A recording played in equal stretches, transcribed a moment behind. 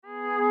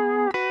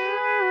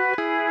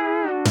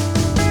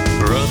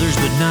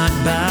brothers, but not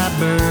by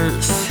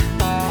birth.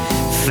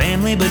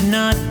 Family, but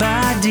not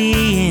by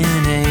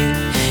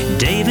DNA.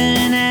 Dave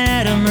and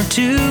Adam are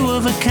two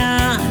of a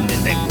kind,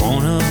 and they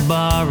wanna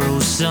borrow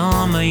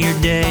some of your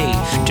day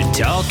to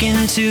talk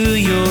into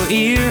your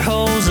ear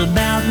holes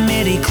about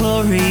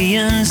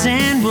midi-chlorians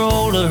and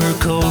roller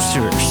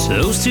coasters.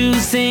 Those two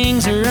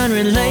things are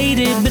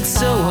unrelated, but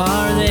so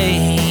are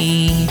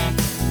they.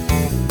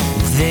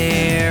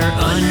 They're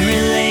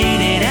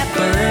unrelated at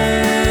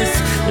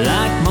birth,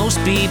 like most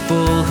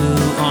people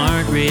who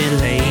aren't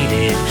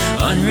related.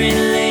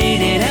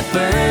 Unrelated at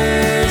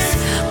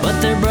birth, but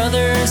they're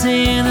brothers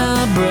in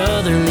a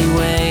brotherly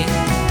way.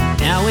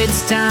 Now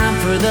it's time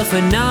for the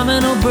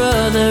phenomenal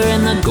brother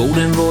and the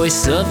golden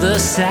voice of the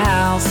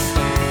South.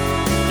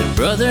 They're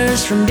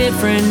brothers from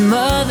different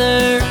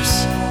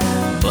mothers,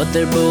 but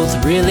they're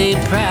both really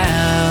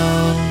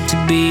proud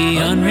to be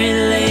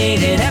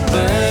unrelated at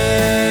birth.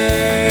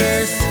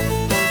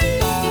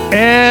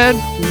 And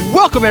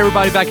welcome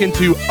everybody back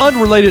into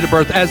Unrelated at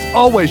Birth. As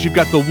always, you've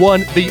got the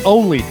one, the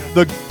only,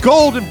 the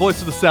golden voice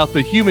of the South,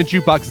 the human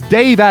jukebox,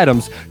 Dave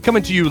Adams,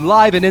 coming to you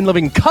live and in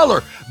living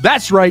color.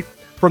 That's right,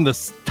 from the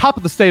top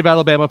of the state of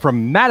Alabama,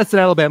 from Madison,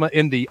 Alabama,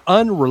 in the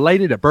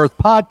Unrelated at Birth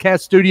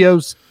podcast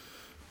studios.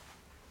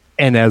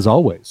 And as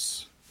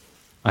always,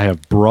 I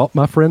have brought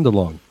my friend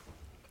along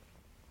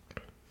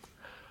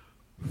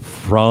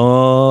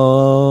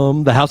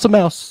from the House of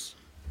Mouse,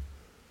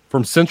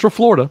 from Central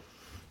Florida,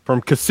 from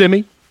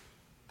Kissimmee,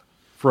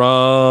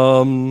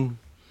 from,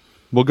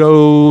 we'll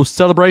go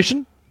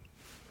Celebration,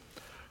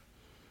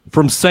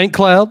 from St.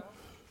 Cloud,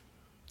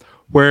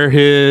 where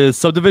his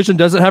subdivision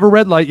doesn't have a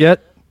red light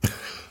yet.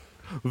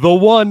 The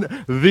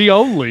one, the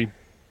only,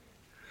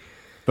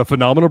 the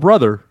phenomenal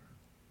brother,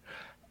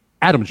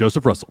 Adam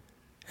Joseph Russell.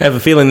 I have a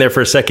feeling there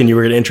for a second you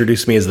were going to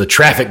introduce me as the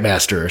traffic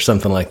master or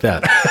something like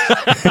that.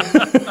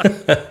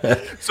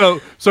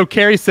 So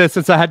Carrie says,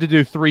 since I had to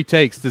do 3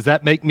 takes, does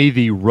that make me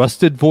the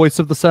rusted voice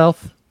of the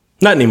South?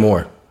 Not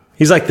anymore.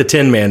 He's like the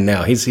Tin Man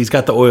now. He's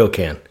got the oil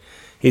can.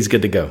 He's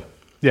good to go.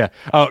 Yeah.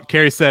 Oh,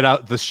 Carrie said,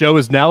 the show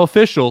is now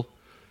official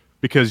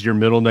because your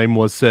middle name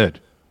was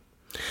said.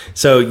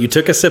 So you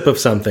took a sip of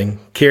something.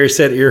 Carrie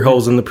said ear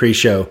holes in the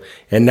pre-show,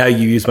 and now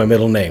you use my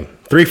middle name.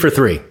 3 for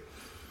 3. It's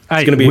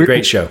going to be a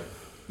great show.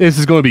 This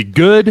is going to be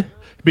good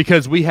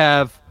because we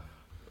have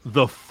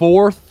the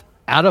 4th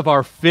out of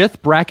our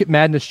 5th Bracket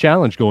Madness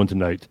Challenge going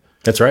tonight.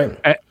 That's right.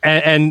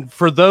 And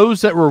for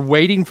those that were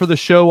waiting for the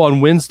show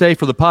on Wednesday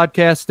for the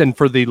podcast and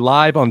for the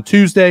live on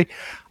Tuesday,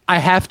 I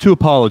have to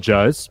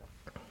apologize.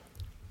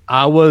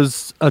 I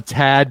was a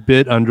tad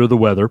bit under the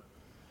weather.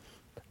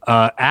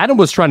 Adam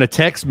was trying to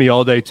text me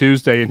all day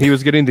Tuesday, and he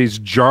was getting these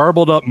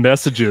jarbled up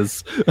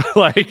messages.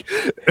 Like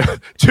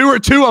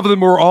two of them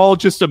were all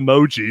just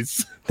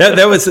emojis.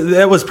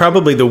 That was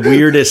probably the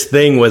weirdest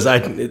thing. Was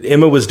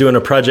Emma was doing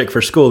a project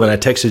for school, and I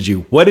texted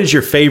you, "What is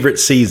your favorite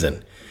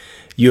season?"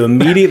 You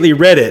immediately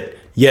read it,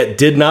 yet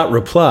did not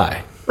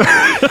reply.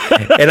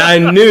 And I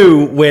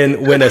knew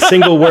when a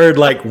single word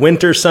like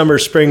winter, summer,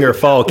 spring, or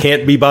fall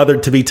can't be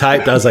bothered to be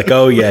typed, I was like,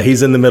 oh yeah,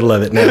 he's in the middle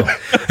of it now.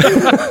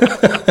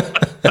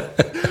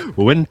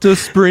 Winter,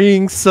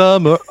 spring,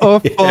 summer, or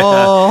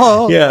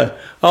fall. Yeah.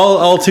 All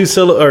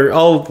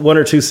 1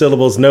 or 2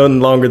 syllables, no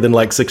longer than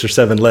like 6 or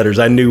 7 letters.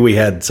 I knew we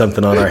had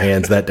something on our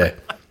hands that day.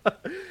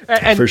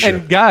 For sure.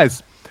 And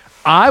guys,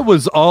 I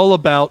was all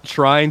about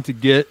trying to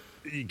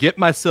get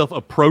myself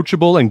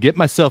approachable and get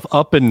myself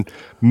up and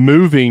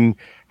moving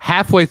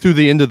halfway through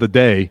the end of the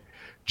day,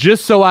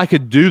 just so I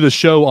could do the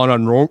show on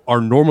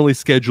our normally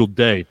scheduled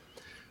day.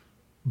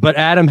 But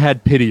Adam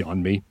had pity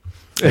on me.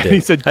 And he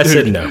said, I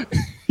said no.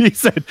 He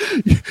said,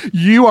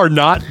 you are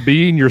not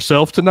being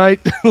yourself tonight.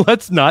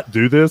 Let's not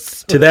do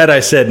this. To that I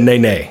said, nay,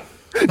 nay.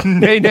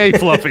 Nay, nay,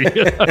 Fluffy.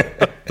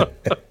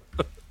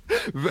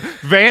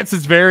 Vance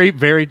is very,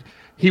 very,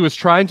 he was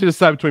trying to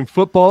decide between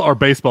football or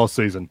baseball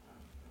season.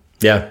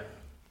 Yeah.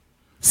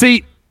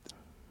 See,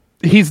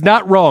 he's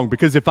not wrong,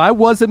 because if I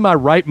was in my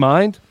right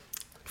mind,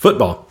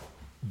 football,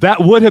 that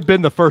would have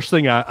been the first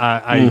thing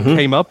I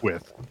came up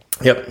with.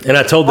 Yep. And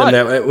I told them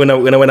that when I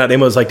went out,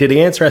 Emma was like, did he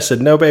answer? I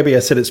said, no, baby. I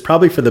said, it's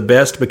probably for the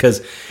best,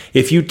 because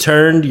if you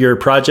turned your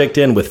project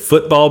in with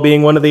football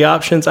being one of the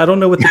options, I don't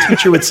know what the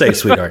teacher would say,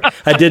 sweetheart.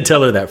 I did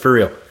tell her that, for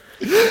real.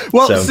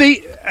 Well,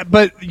 see,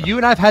 but you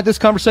and I have had this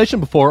conversation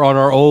before on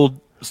our old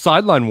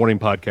Sideline Warning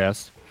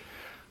podcast.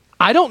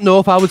 I don't know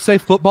if I would say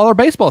football or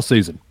baseball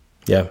season.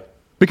 Yeah.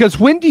 Because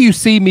when do you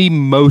see me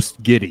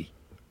most giddy?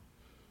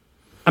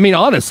 I mean,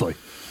 honestly.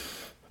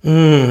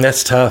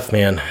 That's tough,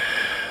 man.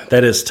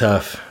 That is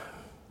tough.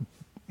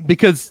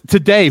 Because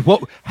today,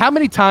 how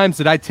many times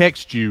did I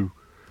text you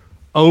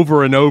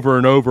over and over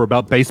and over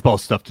about baseball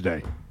stuff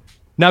today?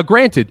 Now,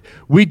 granted,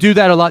 we do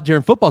that a lot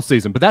during football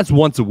season, but that's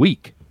once a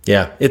week.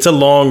 Yeah, it's a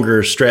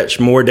longer stretch,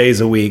 more days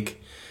a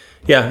week.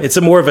 Yeah, it's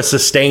more of a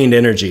sustained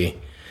energy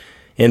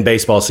in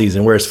baseball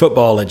season, whereas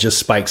football, it just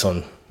spikes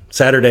on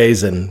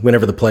Saturdays and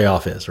whenever the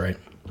playoff is, right?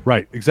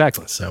 Right,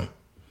 exactly. So,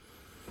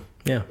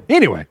 yeah.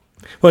 Anyway.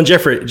 Well, and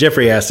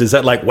Jeffrey asked, is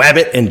that like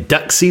wabbit and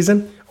duck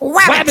season?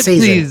 Wabbit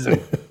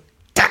season.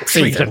 Tax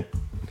season.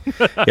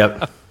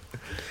 Yep.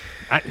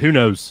 Who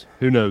knows?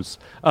 Who knows?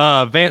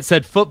 Vance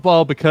said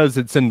football because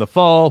it's in the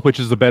fall, which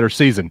is a better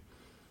season.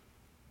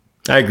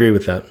 I agree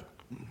with that.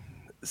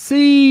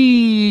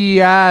 See,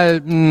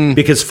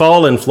 Because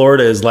fall in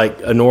Florida is like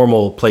a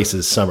normal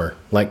place's summer,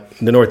 like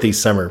the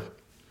Northeast summer.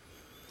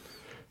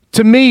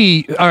 to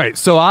me, all right.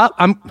 So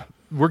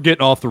we're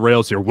getting off the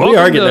rails here. We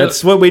are getting.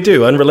 That's what we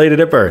do. Unrelated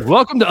at birth.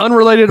 Welcome to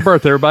Unrelated at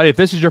Birth, everybody. If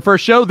this is your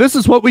first show, this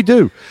is what we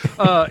do.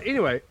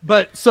 Anyway,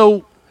 but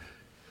so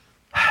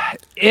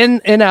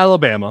in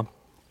Alabama,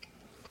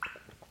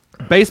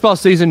 baseball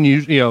season,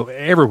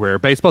 everywhere,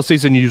 baseball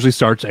season usually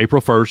starts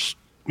April 1st,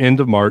 end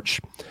of March.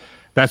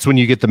 That's when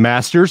you get the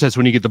Masters. That's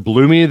when you get the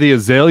blooming of the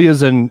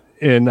azaleas in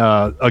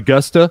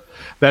Augusta.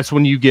 That's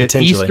when you get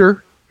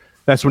Easter.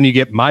 That's when you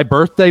get my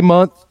birthday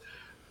month.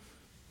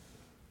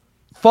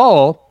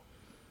 Fall,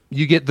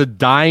 you get the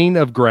dying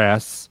of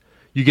grass.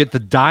 You get the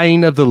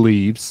dying of the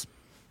leaves.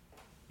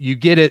 You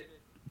get it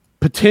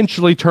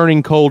potentially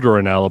turning colder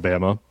in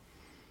Alabama.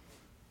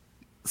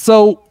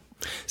 So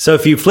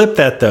if you flip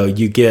that, though,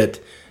 you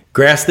get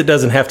grass that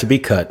doesn't have to be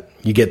cut.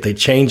 You get the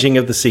changing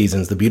of the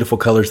seasons, the beautiful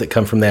colors that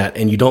come from that,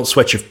 and you don't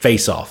sweat your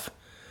face off.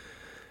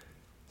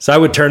 So I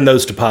would turn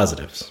those to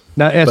positives.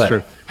 Now,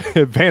 Esther,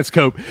 Vance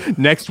Cope,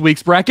 next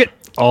week's bracket,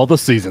 all the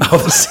seasons. All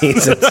the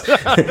seasons.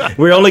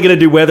 We're only going to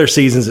do weather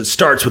seasons. It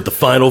starts with the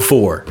Final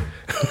Four.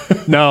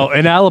 No,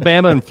 in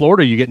Alabama and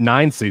Florida, you get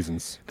 9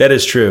 seasons. That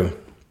is true.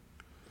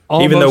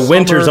 Almost even though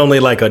winter's summer. only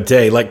like a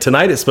day. Like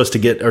tonight it's supposed to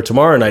get, or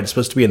tomorrow night it's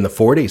supposed to be in the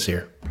 40s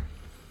here.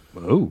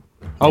 Oh,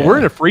 we're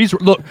in a freeze.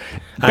 Look,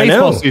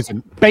 baseball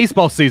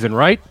season,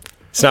 right?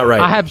 It's not right.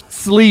 I have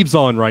sleeves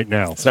on right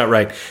now. It's not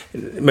right.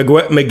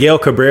 Miguel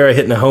Cabrera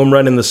hitting a home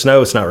run in the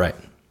snow. It's not right.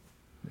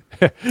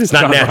 It's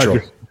not natural.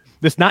 Rogers.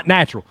 It's not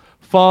natural.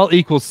 Fall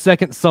equals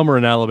second summer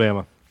in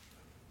Alabama.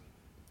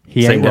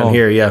 He Same ain't down wrong.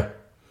 here, yeah.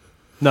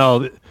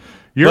 No.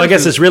 Well, I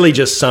guess it's really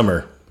just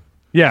summer.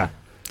 Yeah.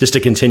 Just a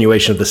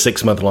continuation of the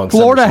 6-month-long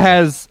summer Florida season.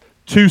 has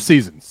 2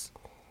 seasons.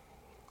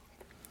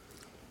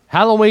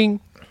 Halloween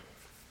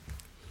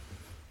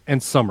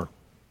and summer.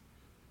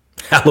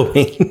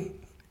 Halloween.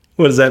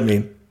 What does that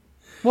mean?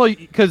 Well,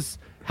 because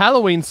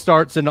Halloween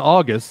starts in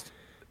August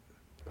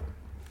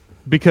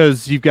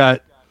because you've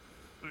got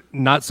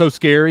Not So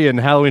Scary and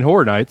Halloween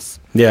Horror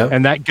Nights. Yeah.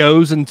 And that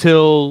goes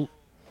until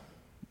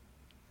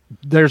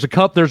there's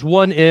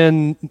one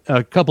in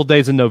a couple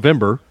days in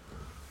November.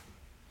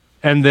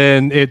 And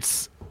then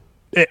it's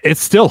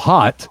still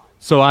hot.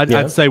 So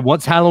I'd say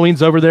once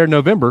Halloween's over there in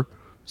November,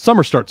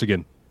 summer starts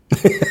again.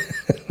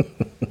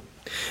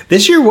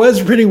 This year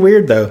was pretty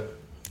weird, though.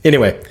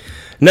 Anyway,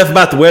 enough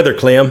about the weather,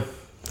 Clem.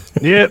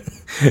 Yep.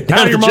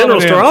 Down at the general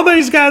store, all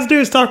these guys do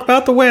is talk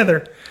about the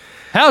weather.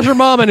 How's your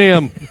mom and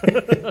him?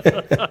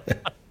 All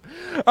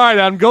right,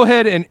 Adam, go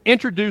ahead and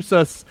introduce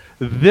us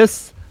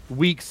this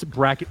week's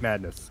Bracket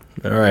Madness.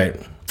 All right.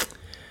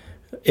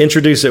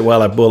 Introduce it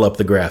while I pull up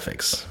the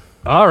graphics.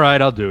 All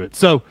right, I'll do it.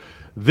 So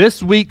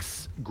this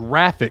week's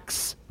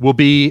graphics will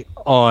be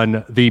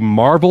on the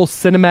Marvel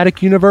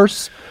Cinematic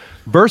Universe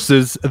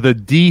versus the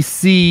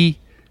DC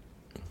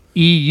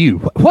EU.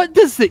 What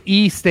does the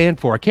E stand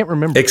for? I can't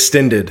remember.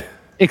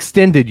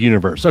 Extended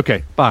Universe.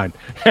 Okay, fine.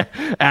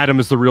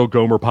 Adam is the real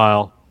Gomer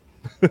Pyle.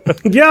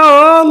 Yo,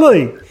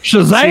 Ollie.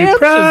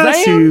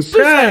 Shazam!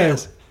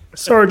 Surprise.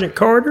 Sergeant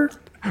Carter.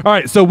 All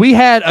right, so we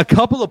had a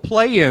couple of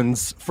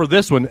play-ins for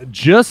this one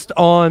just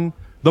on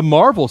the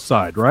Marvel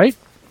side, right?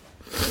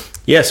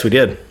 Yes, we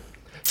did.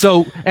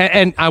 So,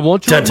 and I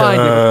want to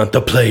remind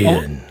the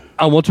play-in.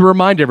 I want to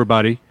remind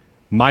everybody,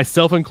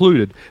 myself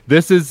included,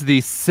 this is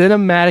the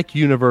cinematic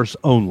universe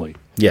only.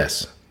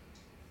 Yes.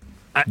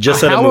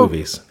 Just out of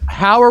movies.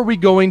 How are we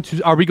going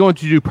to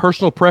do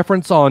personal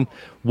preference on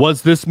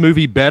was this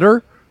movie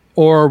better,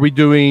 or are we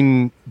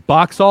doing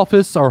box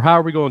office, or how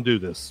are we going to do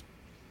this?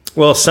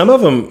 Well, some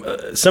of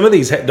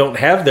these don't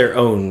have their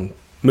own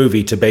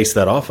movie to base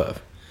that off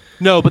of.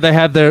 No, but they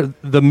have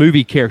the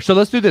movie character. So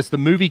let's do this, the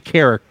movie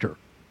character.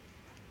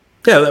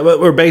 Yeah,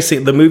 we're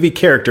basing the movie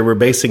character. We're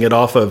basing it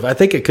off of. I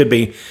think it could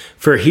be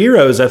for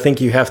heroes. I think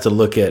you have to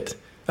look at.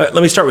 Let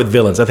me start with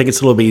villains. I think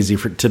it's a little bit easy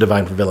to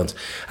divine for villains.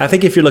 I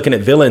think if you're looking at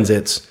villains,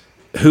 it's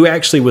who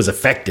actually was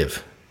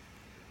effective.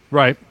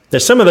 Right.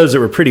 There's some of those that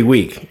were pretty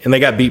weak, and they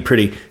got beat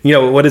pretty.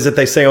 What is it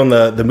they say on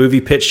the movie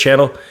pitch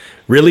channel?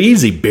 Really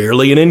easy,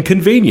 barely an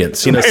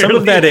inconvenience. Some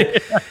of that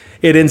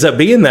it ends up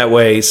being that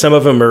way. Some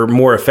of them are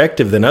more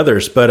effective than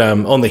others, but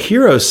on the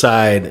hero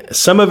side,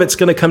 some of it's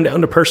going to come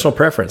down to personal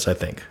preference, I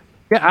think.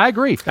 Yeah, I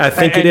agree. I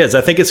think it is.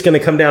 I think it's going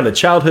to come down to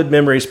childhood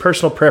memories,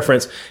 personal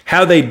preference,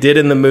 how they did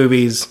in the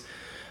movies,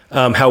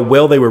 how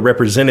well they were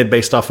represented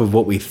based off of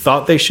what we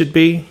thought they should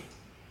be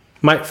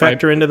might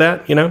factor into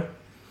that,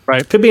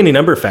 Right. Could be any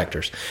number of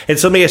factors. And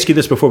so let me ask you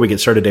this before we get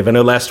started, Dave. I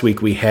know last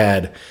week we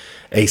had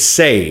a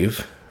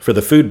save for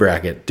the food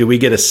bracket. Do we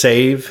get a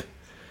save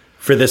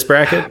for this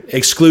bracket?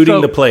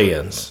 Excluding the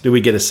play-ins, do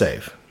we get a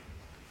save?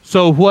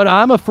 So what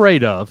I'm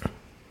afraid of,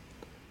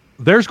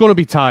 there's going to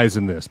be ties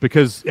in this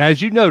because,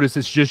 as you notice,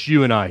 it's just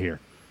you and I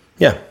here.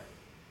 Yeah.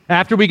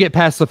 After we get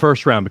past the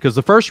first round, because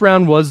the first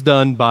round was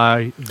done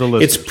by the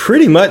listeners. It's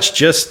pretty much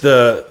just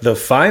the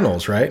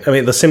finals, right? I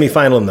mean, the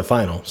semifinal and the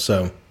final.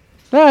 So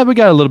we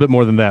got a little bit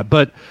more than that.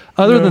 But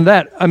other than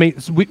that, I mean,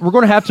 we're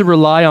going to have to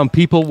rely on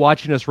people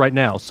watching us right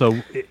now. So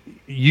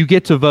you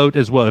get to vote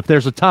as well. If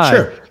there's a tie,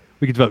 Sure.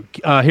 we get to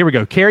vote. Here we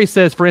go. Carrie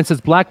says, for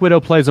instance, Black Widow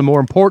plays a more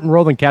important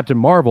role than Captain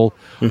Marvel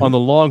on the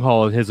long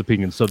haul, in his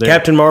opinion. So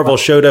Captain Marvel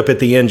showed up at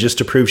the end just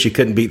to prove she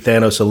couldn't beat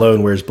Thanos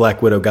alone, whereas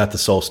Black Widow got the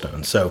Soul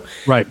Stone. So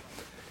right.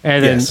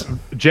 And Yes. then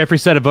Jeffrey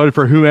said I voted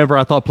for whoever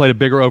I thought played a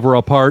bigger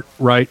overall part,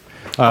 right?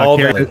 All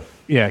valid.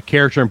 Yeah,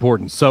 character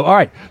importance. So, all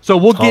right. So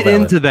we'll get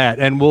valid. into that,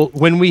 and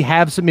when we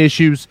have some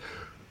issues,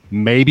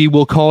 maybe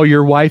we'll call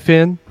your wife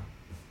in.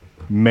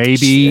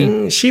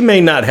 Maybe. she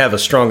may not have a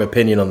strong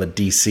opinion on the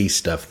DC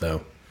stuff,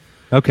 though.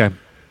 Okay.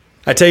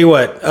 I tell you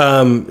what,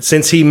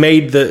 since he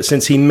made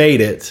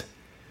it,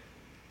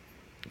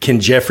 can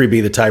Jeffrey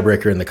be the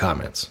tiebreaker in the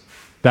comments?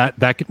 We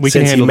can Since he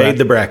handle made that.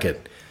 the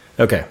bracket,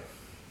 okay,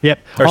 Yep.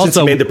 or since Also,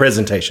 he made the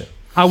presentation.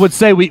 I would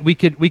say we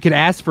could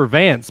ask for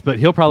Vance, but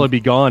he'll probably be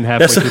gone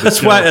halfway through the That's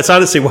show. why. That's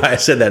honestly why I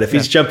said that. If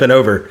he's jumping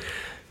over,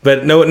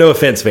 but no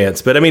offense,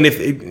 Vance. But I mean, if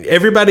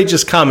everybody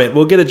just comment,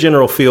 we'll get a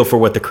general feel for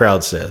what the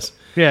crowd says.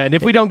 Yeah, and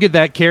if we don't get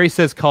that, Carrie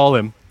says call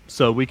him,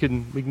 so we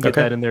can get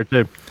Okay. that in there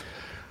too.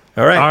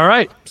 All right. All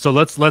right, so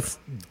let's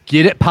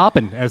get it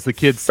popping, as the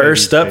kids say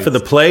First these up days. for the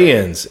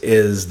play-ins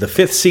is the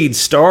 5th seed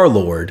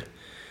Star-Lord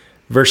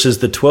versus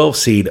the 12th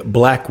seed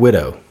Black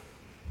Widow.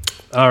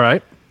 All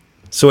right.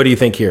 So what do you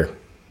think here?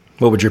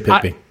 What would your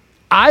pick be?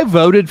 I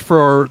voted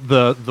for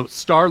the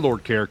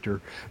Star-Lord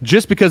character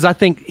just because I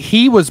think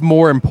he was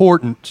more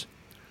important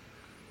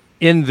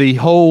in the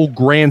whole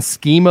grand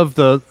scheme of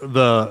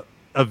the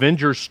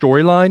Avengers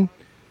storyline.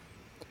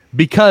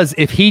 Because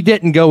if he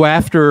didn't go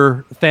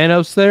after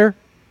Thanos there,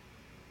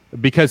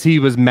 because he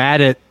was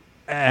mad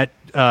at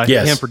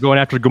Yes. him for going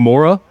after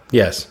Gamora,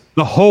 Yes,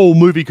 the whole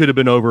movie could have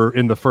been over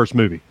in the first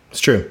movie. it's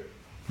true.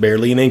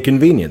 Barely an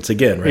inconvenience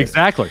again, right?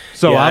 Exactly.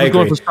 So Yeah, I I was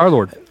going agree. for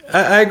Star-Lord.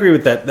 I agree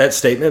with that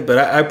statement, but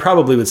I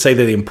probably would say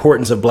that the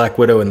importance of Black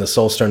Widow and the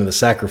Soul Stone and the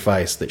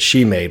sacrifice that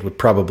she made would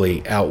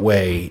probably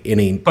outweigh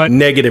any But-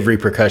 negative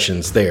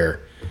repercussions there.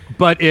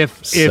 But if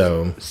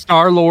So-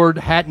 Star-Lord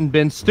hadn't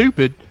been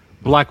stupid,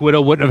 Black Widow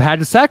wouldn't have had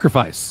to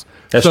sacrifice.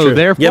 That's so true.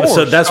 Therefore, Yeah,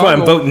 so that's why I'm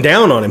Star-Lord- voting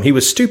down on him. He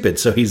was stupid,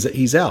 so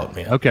he's out,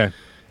 man. Okay.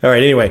 All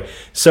right, anyway.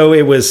 So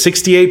it was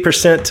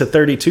 68% to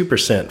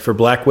 32% for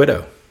Black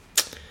Widow.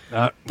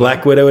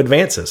 Black Widow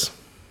advances.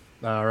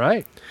 All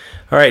right.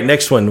 All right,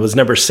 next one was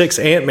number 6,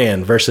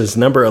 Ant-Man versus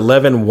number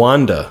 11,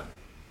 Wanda.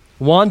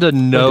 Wanda,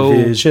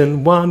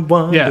 Vision,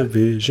 Wanda Yeah.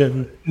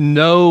 Vision.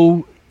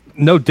 no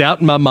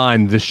doubt in my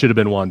mind this should have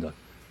been Wanda.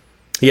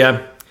 Yeah.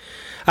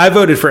 I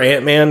voted for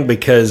Ant-Man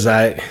because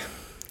I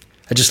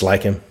just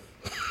like him.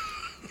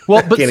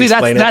 Well, but Can't see,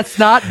 explain it. that's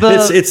not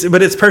the.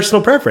 But it's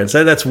personal preference.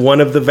 That's one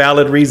of the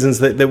valid reasons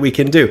that we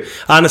can do.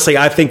 Honestly,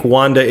 I think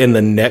Wanda in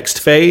the next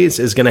phase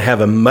is going to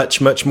have a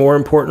much, much more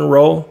important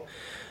role.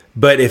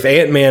 But if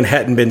Ant-Man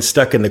hadn't been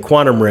stuck in the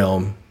quantum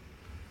realm,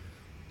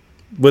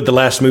 would the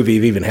last movie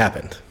have even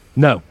happened?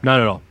 No, not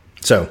at all.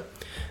 So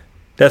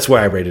that's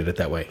why I rated it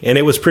that way. And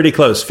it was pretty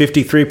close.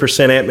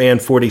 53% Ant-Man,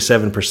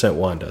 47%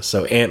 Wanda.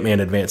 So Ant-Man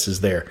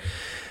advances there.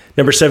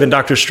 Number 7,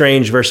 Doctor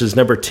Strange versus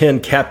number 10,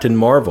 Captain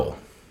Marvel.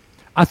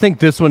 I think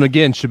this one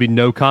again should be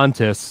no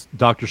contest,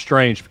 Doctor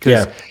Strange,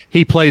 because Yeah.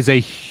 he plays a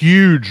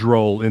huge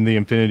role in the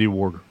Infinity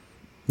War.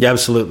 Yeah,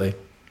 absolutely.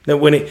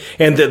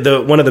 And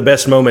the one of the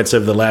best moments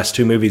of the last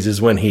 2 movies is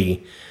when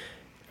he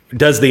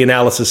does the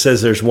analysis,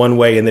 says there's one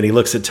way, and then he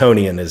looks at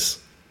Tony and is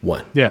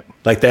one. Yeah.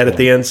 Like that at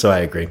the end. So I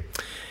agree.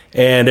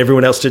 And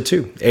everyone else did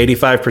too.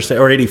 85%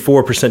 or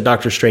 84%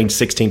 Doctor Strange,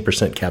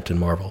 16% Captain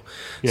Marvel.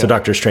 Yeah. So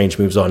Doctor Strange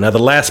moves on. Now the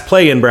last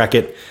play-in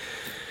bracket,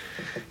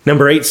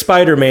 number 8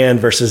 Spider-Man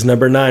versus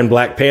number 9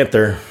 Black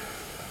Panther.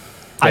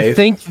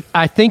 Dave?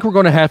 I think we're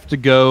going to have to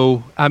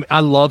go. I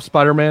love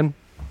Spider-Man,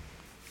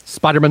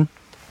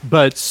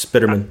 but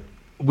Spiderman.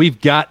 we've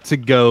got to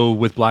go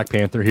with Black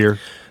Panther here.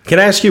 Can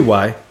I ask you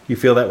why you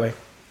feel that way?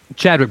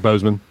 Chadwick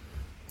Boseman.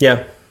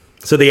 Yeah.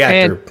 So the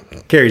actor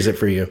carries it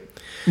for you.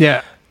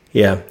 Yeah.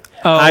 Yeah.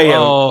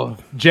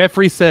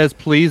 Jeffrey says,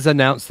 please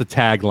announce the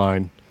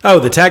tagline. Oh,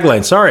 the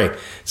tagline. Sorry.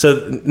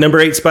 So number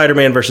 8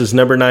 Spider-Man versus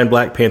number 9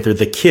 Black Panther.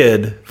 The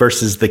Kid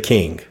versus the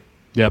King.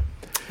 Yep.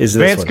 Is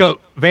this one?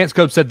 Vance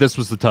Cope said this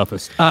was the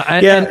toughest.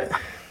 And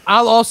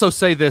I'll also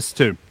say this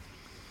too.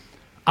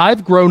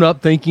 I've grown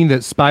up thinking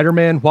that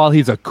Spider-Man, while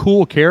he's a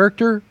cool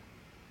character,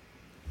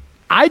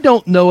 I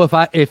don't know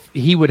if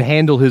he would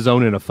handle his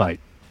own in a fight.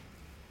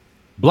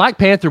 Black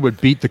Panther would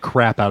beat the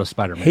crap out of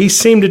Spider-Man. He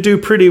seemed to do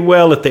pretty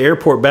well at the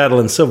airport battle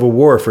in Civil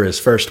War for his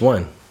first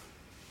one.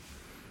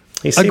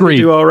 He seemed Agreed.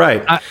 to do all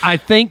right. I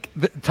think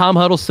that Tom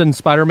Hiddleston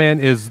Spider-Man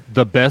is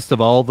the best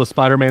of all the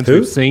Spider-Mans Who?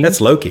 we've seen.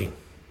 That's Loki.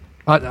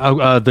 I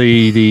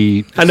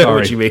know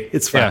what you mean.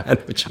 It's fine. Yeah. I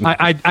know what you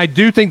mean. I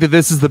do think that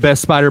this is the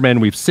best Spider-Man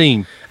we've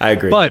seen. I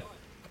agree. But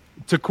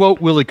to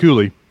quote Willie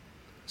Cooley,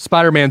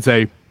 Spider-Man's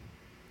a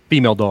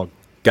female dog.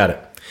 Got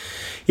it.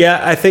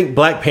 Yeah, I think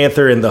Black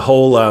Panther and the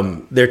whole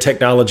their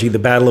technology, the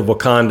Battle of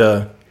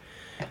Wakanda,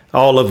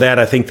 all of that.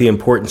 I think the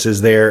importance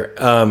is there.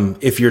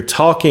 If you're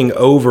talking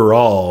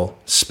overall,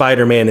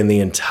 Spider-Man in the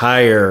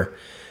entire,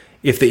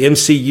 if the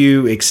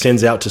MCU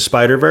extends out to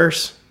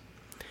Spider-Verse,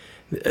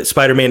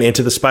 Spider-Man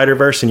Into the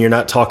Spider-Verse, and you're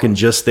not talking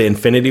just the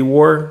Infinity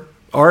War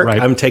arc,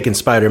 Right. I'm taking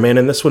Spider-Man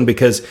in this one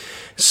because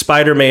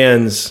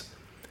Spider-Man's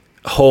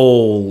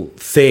whole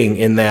thing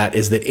in that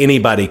is that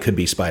anybody could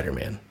be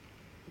Spider-Man.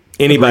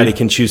 Anybody Agreed.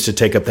 can choose to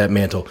take up that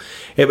mantle.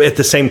 At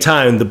the same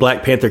time, the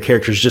Black Panther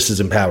character is just as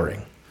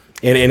empowering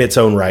in its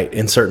own right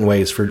in certain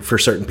ways for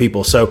certain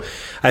people. So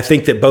I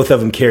think that both of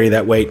them carry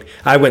that weight.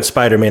 I went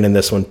Spider-Man in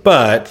this one,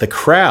 but the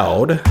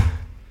crowd,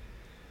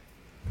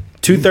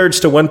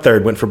 2/3 to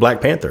 1/3 went for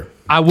Black Panther.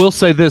 I will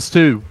say this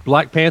too.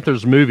 Black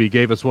Panther's movie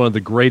gave us one of the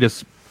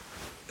greatest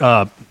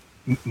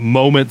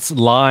moments,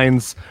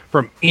 lines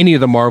from any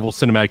of the Marvel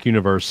Cinematic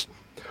Universe.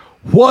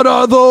 What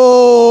are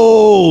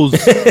those?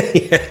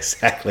 Yeah,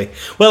 exactly.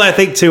 Well, I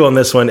think too on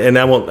this one, and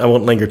I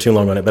won't linger too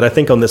long on it, but I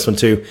think on this one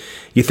too,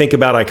 you think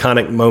about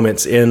iconic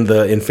moments in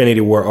the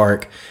Infinity War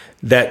arc.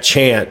 That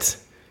chant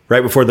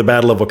right before the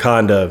Battle of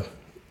Wakanda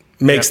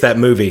makes that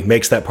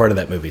part of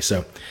that movie.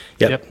 So,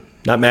 yep.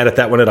 Not mad at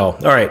that one at all.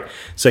 All right,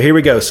 so here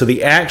we go. So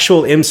the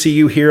actual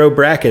MCU hero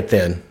bracket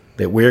then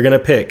that we're going to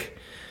pick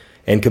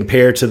and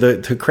compare to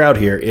the crowd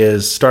here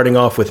is starting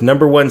off with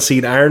number 1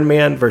 seed Iron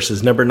Man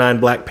versus number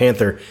 9 Black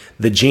Panther,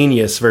 the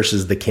Genius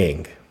versus the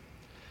King.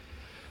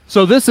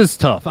 So this is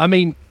tough. I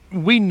mean,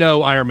 we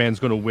know Iron Man's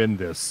going to win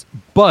this,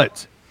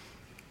 but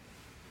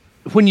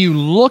when you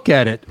look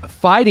at it,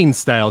 fighting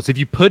styles, if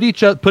you put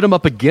them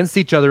up against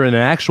each other in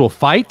an actual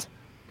fight,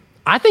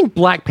 I think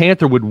Black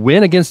Panther would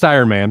win against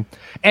Iron Man,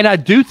 and I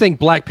do think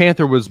Black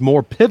Panther was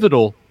more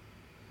pivotal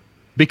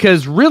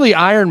because really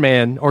Iron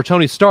Man or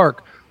Tony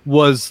Stark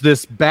was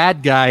this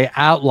bad guy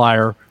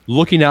outlier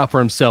looking out for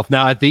himself.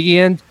 Now at the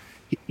end,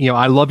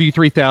 I Love You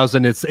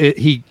 3000.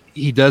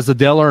 He does the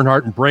Dale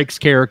Earnhardt and breaks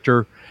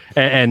character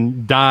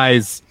and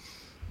dies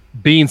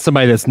being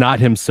somebody that's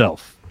not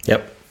himself.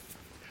 Yep.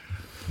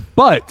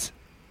 But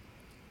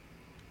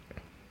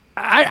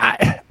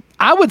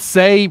I would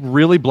say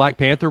really Black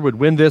Panther would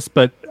win this,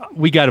 but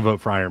we got to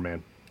vote for Iron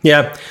Man.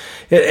 Yeah,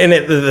 and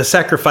the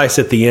sacrifice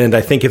at the end,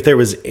 I think if there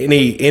was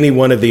any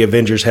one of the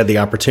Avengers had the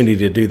opportunity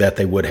to do that,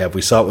 they would have.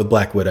 We saw it with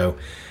Black Widow.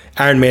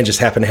 Iron Man just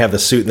happened to have the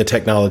suit and the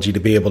technology to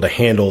be able to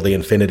handle the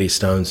Infinity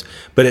Stones.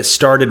 But it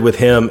started with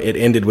him. It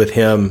ended with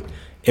him.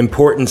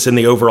 Importance in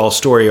the overall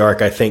story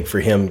arc, I think, for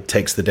him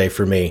takes the day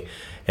for me.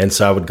 And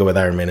so I would go with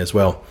Iron Man as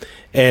well.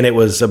 And it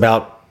was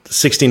about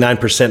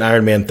 69%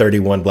 Iron Man,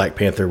 31 Black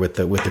Panther with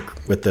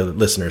the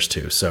listeners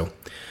too. So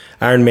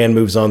Iron Man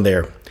moves on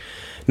there.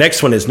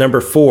 Next one is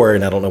number 4,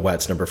 and I don't know why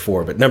it's number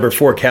 4, but number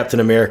 4, Captain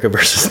America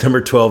versus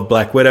number 12,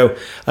 Black Widow.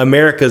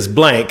 America's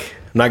blank.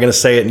 I'm not going to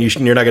say it, and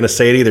you're not going to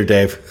say it either,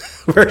 Dave.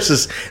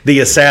 Versus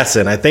the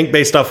Assassin. I think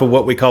based off of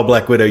what we call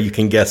Black Widow, you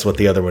can guess what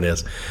the other one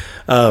is.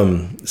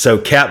 So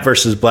Cap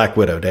versus Black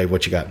Widow. Dave,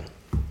 what you got?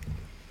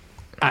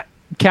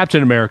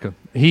 Captain America.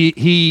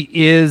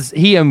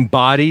 He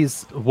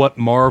embodies what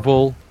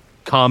Marvel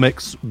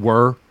comics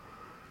were.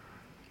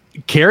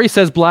 Carrie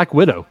says Black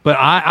Widow, but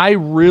I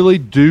really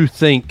do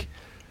think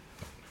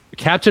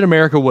Captain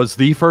America was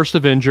the first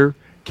Avenger.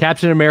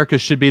 Captain America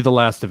should be the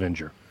last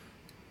Avenger.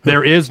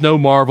 There is no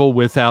Marvel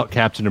without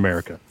Captain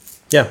America.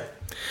 Yeah.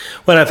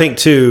 Well, I think,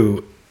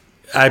 too,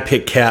 I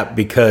picked Cap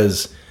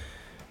because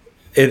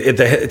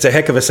it's a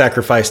heck of a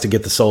sacrifice to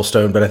get the Soul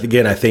Stone. But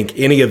again, I think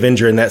any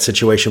Avenger in that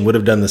situation would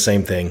have done the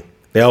same thing.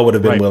 They all would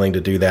have been willing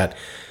to do that.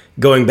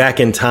 Going back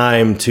in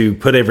time to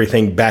put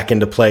everything back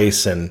into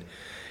place and,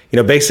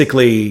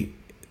 basically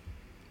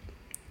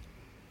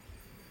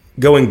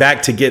going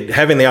back to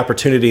having the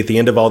opportunity at the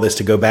end of all this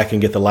to go back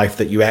and get the life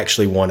that you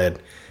actually wanted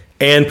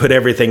and put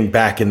everything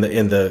back in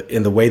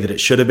the way that it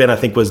should have been, I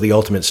think was the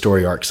ultimate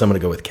story arc. So I'm going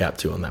to go with Cap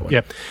too on that one.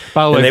 Yep.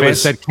 By the way,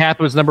 Vance said Cap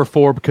was number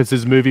 4 because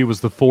his movie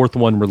was the 4th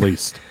one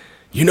released.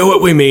 You know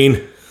what we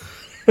mean.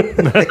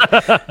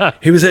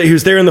 He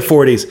was there in the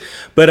 40s,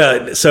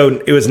 but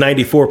so it was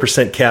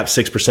 94% Cap,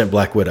 6%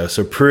 Black Widow.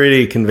 So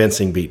pretty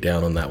convincing beat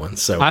down on that one.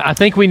 So I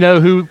think we know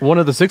who one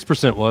of the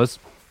 6% was.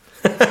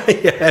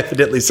 Yeah,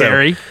 evidently so.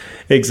 Gary.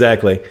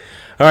 Exactly.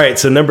 All right,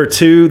 so number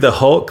 2, the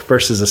Hulk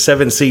versus a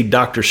 7 seed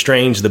Doctor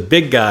Strange, the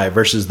big guy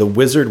versus the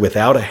wizard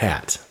without a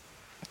hat.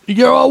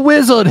 You're a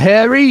wizard,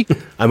 Harry.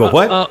 I'm a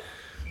what?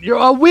 You're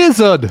a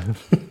wizard.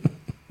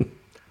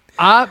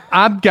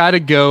 I've got to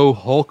go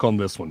Hulk on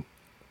this one.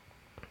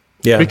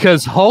 Yeah.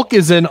 Because Hulk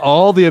is in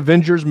all the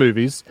Avengers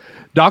movies.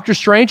 Doctor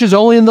Strange is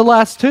only in the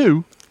last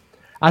 2.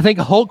 I think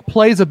Hulk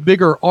plays a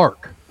bigger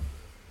arc.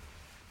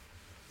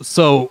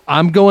 So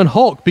I'm going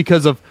Hulk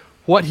because of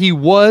what he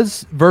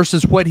was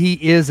versus what he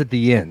is at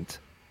the end.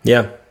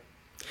 Yeah.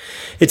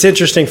 It's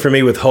interesting for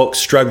me with Hulk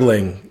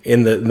struggling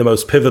in the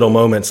most pivotal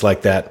moments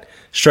like that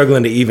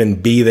struggling to even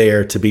be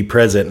there to be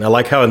present. And I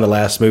like how in the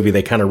last movie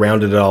they kind of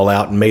rounded it all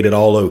out and made it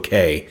all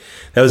okay.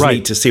 That was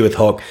neat to see with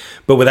Hulk.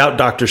 But without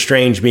Doctor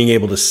Strange being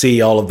able to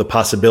see all of the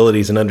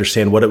possibilities and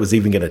understand what it was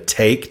even going to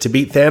take to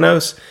beat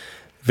Thanos,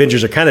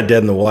 Avengers are kind of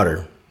dead in the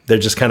water. They're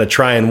just kind of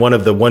trying one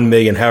of the 1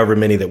 million, however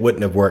many that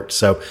wouldn't have worked.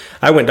 So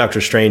I went Doctor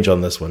Strange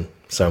on this one.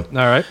 So All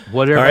right.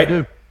 Whatever I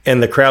do.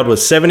 And the crowd was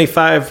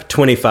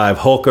 75-25,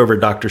 Hulk over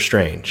Doctor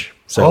Strange.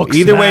 So Hulk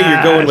either way, you're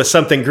smash. going with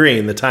something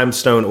green, the Time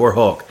Stone or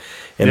Hulk.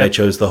 And they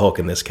chose the Hulk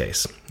in this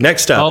case.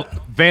 Next up. Oh,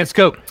 Vance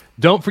Cope.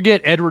 Don't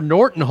forget Edward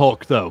Norton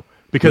Hulk, though,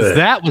 because Blech.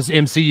 that was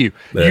MCU.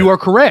 Blech. You are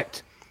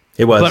correct.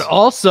 It was. But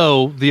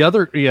also the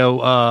other,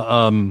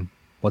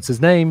 what's his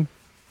name?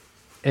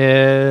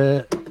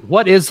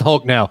 What is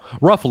Hulk now?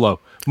 Ruffalo.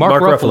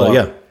 Mark Ruffalo.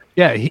 yeah.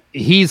 Yeah,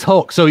 he's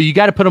Hulk. So you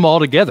got to put them all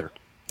together.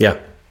 Yeah.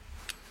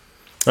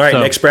 All right,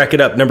 So- next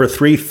bracket up. Number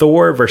 3,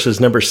 Thor versus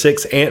number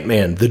 6,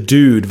 Ant-Man. The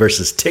Dude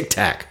versus Tic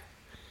Tac.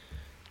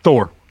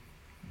 Thor.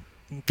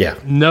 Yeah.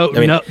 No.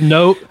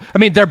 I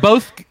mean, they're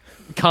both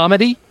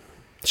comedy.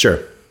 Sure.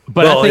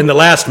 But I well, think- in the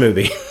last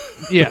movie.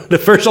 Yeah. The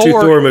first two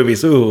Thor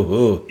movies.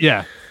 Ooh.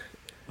 Yeah.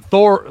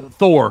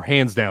 Thor,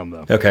 hands down,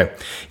 though. Okay.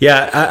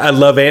 Yeah, I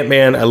love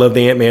Ant-Man. I love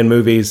the Ant-Man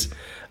movies.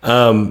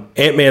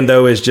 Ant-Man,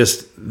 though, is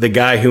just the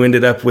guy who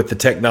ended up with the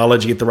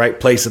technology at the right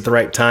place at the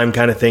right time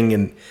kind of thing.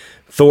 And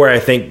Thor, I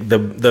think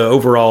the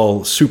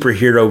overall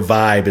superhero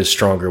vibe is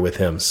stronger with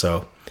him.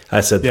 So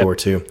I said Thor,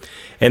 too.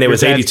 And it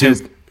was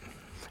 82.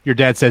 Your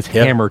dad says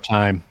hammer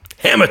time.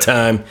 Hammer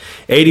time.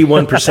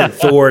 81%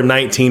 Thor,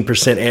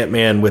 19%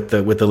 Ant-Man with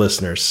the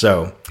listeners.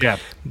 So Yeah.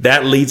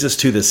 that leads us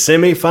to the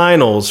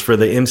semifinals for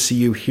the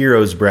MCU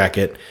Heroes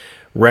bracket.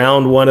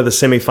 Round 1 of the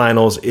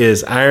semifinals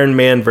is Iron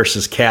Man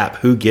versus Cap.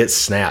 Who gets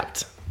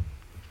snapped?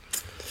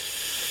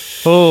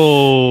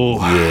 Oh.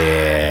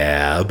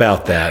 Yeah,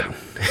 about that.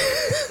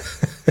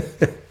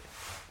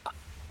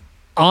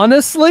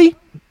 Honestly,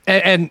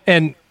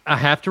 and I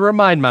have to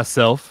remind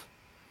myself,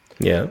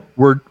 Yeah.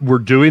 we're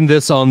doing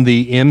this on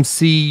the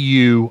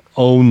MCU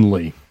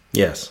only.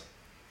 Yes.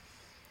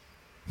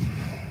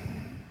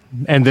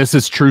 And this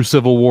is true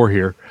Civil War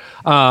here.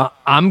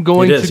 I'm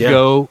going It is, to yeah.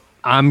 go.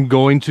 I'm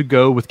going to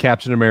go with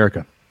Captain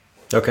America,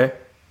 Okay.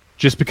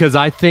 just because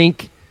I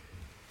think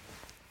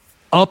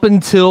up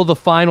until the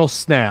final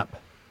snap,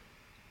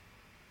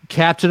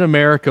 Captain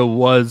America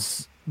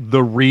was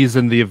the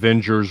reason the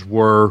Avengers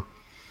were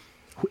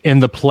in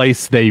the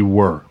place they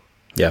were.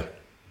 Yeah.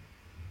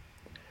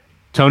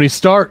 Tony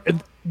Stark,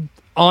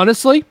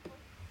 honestly,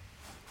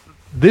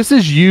 this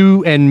is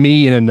you and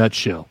me in a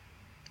nutshell.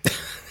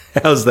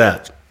 How's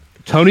that?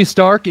 Tony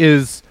Stark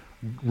is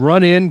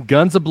run in,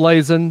 guns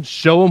a-blazing,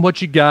 show them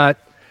what you got,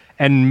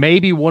 and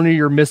maybe one of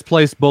your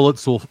misplaced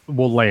bullets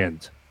will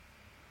land.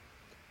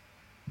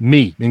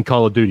 Me in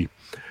Call of Duty.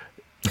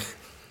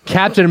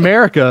 Captain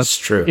America It's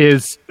true.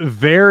 is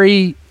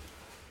very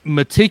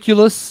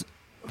meticulous,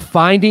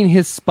 finding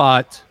his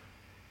spot,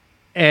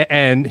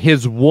 and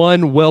his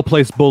one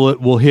well-placed bullet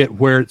will hit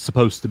where it's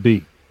supposed to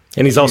be.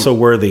 And he's also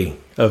worthy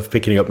of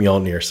picking up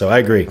Mjolnir. So I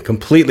agree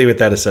completely with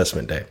that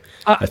assessment, Dave.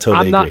 I totally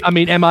I'm not, agree. I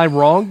mean, am I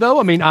wrong though?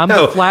 I mean, I'm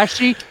No. the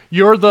flashy.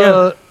 You're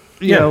the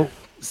Yeah. you know,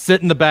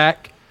 sit in the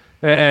back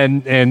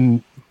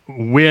and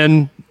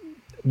win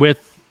with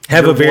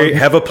have your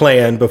have a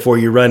plan before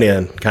you run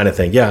in, kind of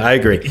thing. Yeah, I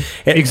agree.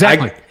 And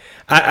Exactly.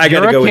 I got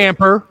You're to a go with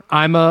camper.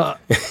 I'm a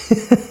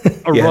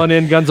Yeah. run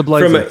in guns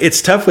a-blazing.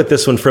 it's tough with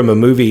this one from a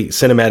movie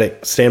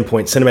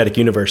cinematic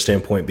universe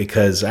standpoint,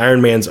 because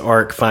Iron Man's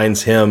arc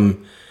finds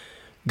him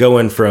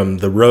going from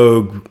the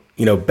rogue,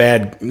 not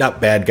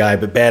bad guy,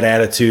 but bad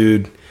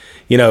attitude,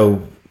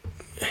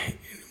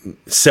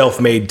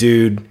 self-made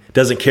dude,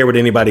 doesn't care what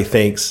anybody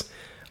thinks,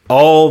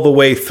 all the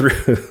way through,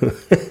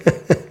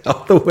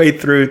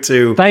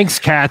 to, Thanks,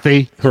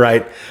 Kathy.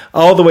 right,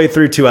 all the way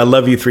through to I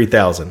Love You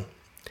 3000.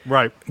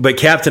 Right. But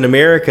Captain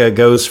America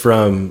goes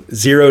from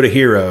zero to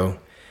hero,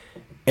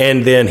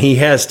 and then he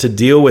has to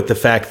deal with the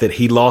fact that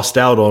he lost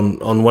out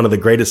on one of the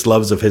greatest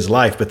loves of his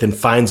life, but then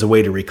finds a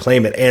way to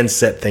reclaim it and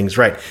set things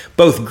right.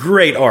 Both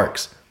great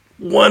arcs,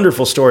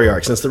 wonderful story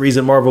arcs. And it's the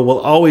reason Marvel will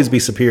always be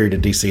superior to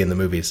DC in the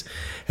movies,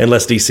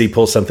 unless DC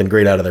pulls something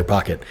great out of their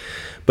pocket.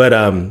 But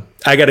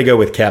I got to go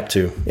with Cap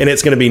too, and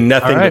it's going to be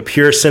nothing All right. but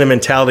pure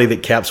sentimentality.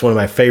 That Cap's one of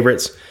my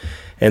favorites,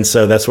 and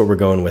so that's what we're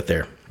going with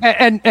there.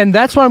 And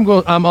that's why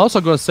I'm also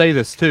going to say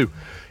this too.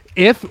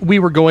 If we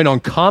were going on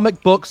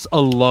comic books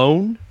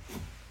alone,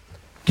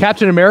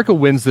 Captain America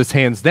wins this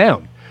hands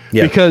down.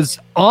 Yeah. Because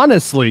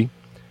honestly,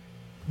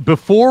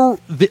 before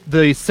the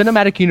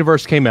cinematic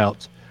universe came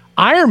out,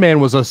 Iron Man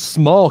was a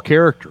small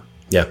character.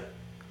 Yeah.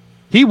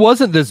 He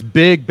wasn't this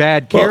big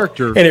bad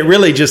character. Well, and it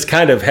really just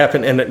kind of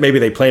happened, and maybe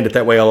they planned it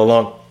that way all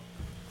along,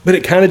 but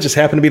it kind of just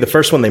happened to be the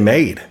first one they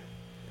made.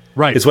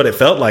 Right. Is what it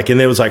felt like.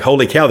 And it was like,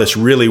 holy cow, this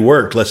really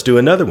worked. Let's do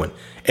another one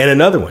and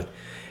another one.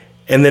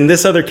 And then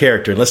this other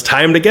character, and let's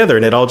tie them together.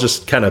 And it all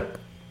just kind of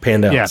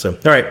panned out. Yeah. So,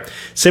 all right.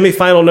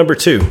 Semifinal number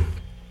 2.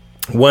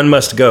 One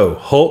must go.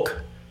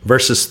 Hulk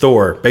versus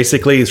Thor.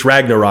 Basically, it's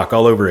Ragnarok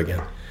all over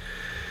again.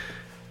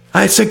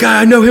 It's a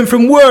guy, I know him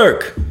from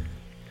work.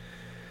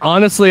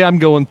 Honestly, I'm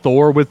going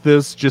Thor with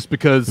this just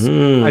because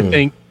I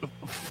think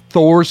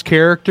Thor's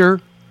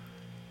character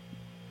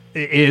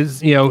is,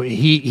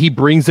 he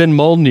brings in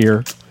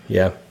Mjolnir.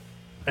 Yeah.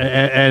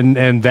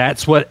 And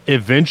that's what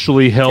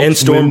eventually helps. And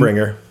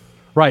Stormbringer.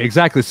 Right,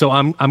 exactly. So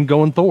I'm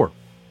going Thor.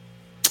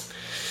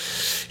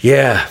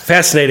 Yeah,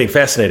 fascinating.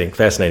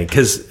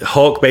 Because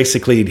Hulk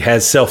basically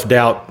has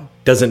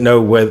self-doubt, doesn't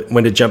know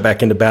when to jump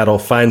back into battle,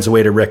 finds a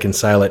way to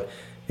reconcile it.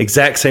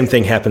 Exact same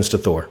thing happens to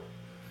Thor.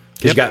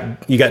 Because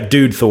you got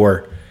dude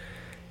Thor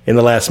in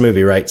the last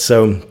movie, right?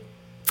 So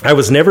I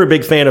was never a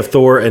big fan of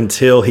Thor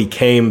until he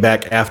came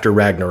back after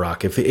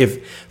Ragnarok.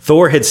 If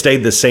Thor had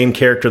stayed the same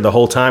character the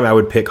whole time, I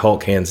would pick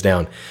Hulk hands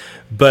down.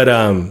 But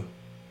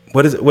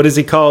what does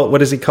he call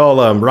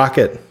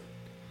Rocket?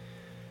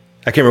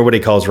 I can't remember what he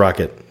calls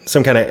Rocket.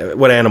 Some kind of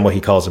what animal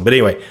he calls him. But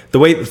anyway, the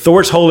way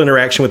Thor's whole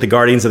interaction with the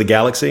Guardians of the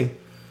Galaxy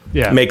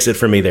makes it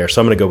for me there. So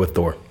I'm going to go with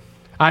Thor.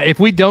 If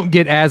we don't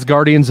get as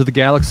Guardians of the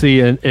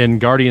Galaxy in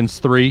Guardians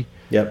 3,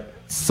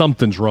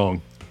 something's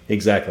wrong.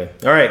 Exactly.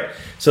 All right.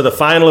 So the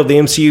final of the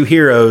MCU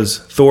heroes,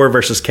 Thor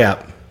versus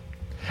Cap.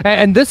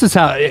 And this is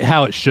how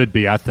it should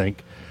be, I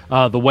think.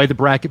 The way the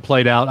bracket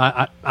played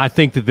out, I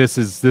think that this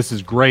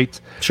is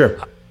great. Sure.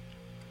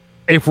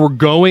 If we're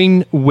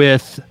going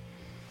with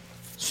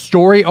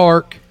story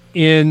arc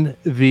in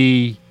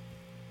the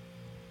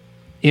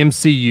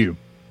MCU,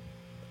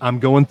 I'm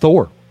going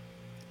Thor.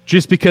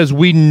 Just because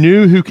we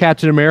knew who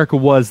Captain America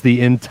was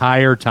the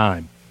entire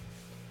time.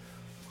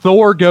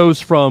 Thor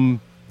goes from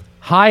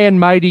high and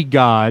mighty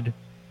God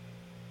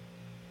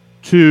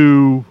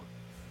to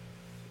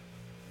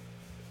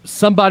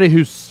somebody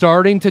who's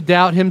starting to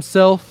doubt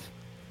himself.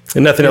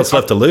 And nothing else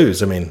left to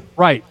lose, I mean.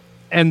 Right.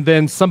 And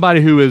then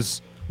somebody who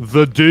is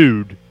the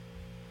dude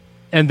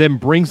and then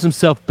brings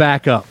himself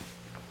back up.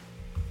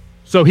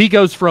 So he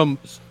goes from,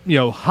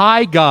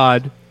 high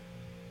God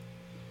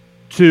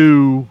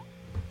to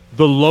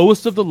the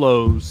lowest of the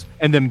lows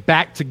and then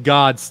back to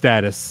God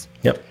status.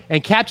 Yep.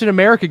 And Captain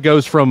America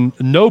goes from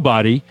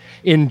nobody,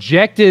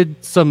 injected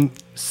some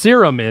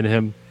serum in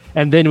him,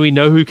 and then we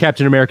know who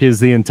Captain America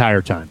is the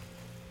entire time.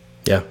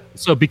 Yeah.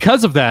 So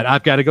because of that,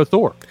 I've got to go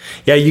Thor.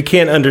 Yeah, you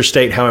can't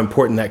understate how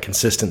important that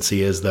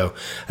consistency is, though.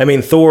 I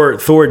mean, Thor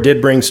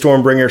did bring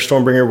Stormbringer.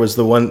 Stormbringer was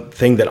the one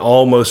thing that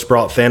almost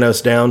brought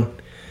Thanos down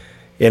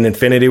in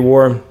Infinity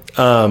War.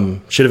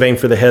 Should have aimed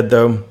for the head,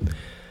 though.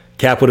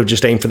 Cap would have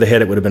just aimed for the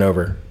head, it would have been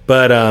over.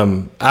 But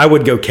I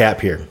would go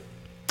Cap here,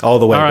 all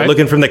the way. All right. But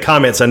looking from the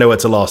comments, I know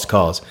it's a lost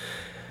cause.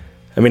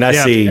 I mean, I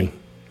see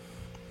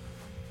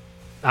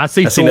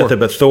nothing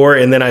but Thor,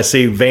 and then I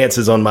see Vance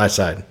is on my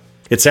side.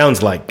 It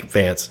sounds like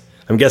Vance.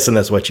 I'm guessing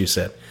that's what you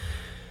said.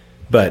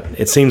 But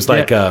it seems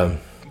like... Cap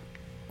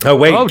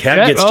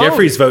gets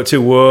Jeffrey's vote, too.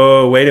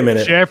 Whoa, wait a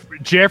minute.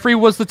 Jeffrey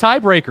was the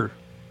tiebreaker.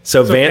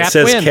 So Vance Cap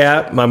says wins.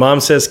 Cap. My mom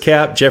says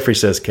Cap. Jeffrey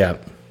says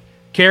Cap.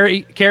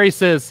 Carrie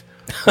says...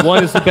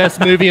 One is the best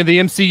movie in the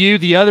MCU.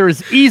 The other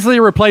is easily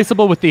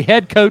replaceable with the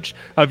head coach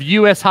of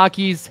U.S.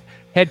 Hockey's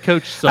head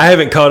coach. Son. I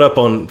haven't caught up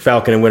on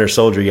Falcon and Winter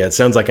Soldier yet.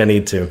 Sounds like I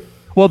need to.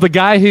 Well, the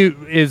guy who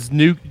is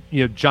new,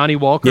 Johnny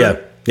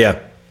Walker. Yeah.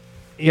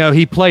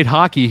 He played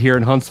hockey here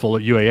in Huntsville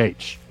at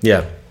UAH.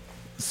 Yeah.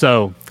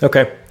 So.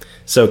 Okay.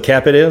 So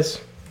Cap it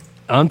is?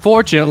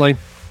 Unfortunately.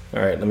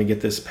 All right. Let me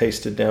get this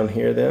pasted down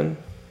here then.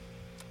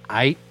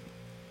 Aight.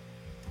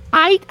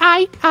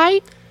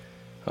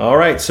 All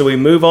right, so we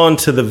move on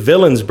to the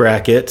villains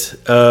bracket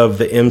of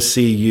the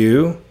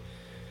MCU.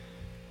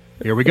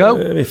 Here we go.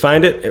 Let me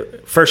find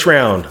it. First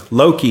round,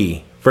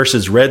 Loki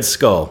versus Red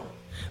Skull.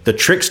 The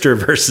Trickster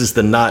versus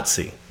the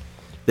Nazi.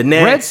 The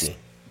Nazi.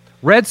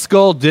 Red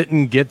Skull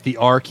didn't get the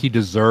arc he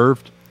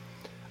deserved.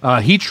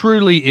 He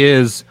truly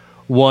is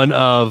one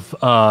of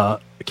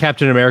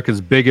Captain America's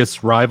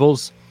biggest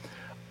rivals.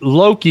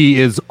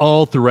 Loki is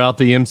all throughout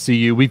the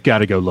MCU. We've got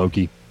to go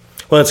Loki.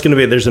 Well, it's going to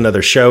be, there's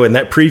another show, and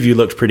that preview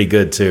looked pretty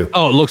good, too.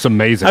 Oh, it looks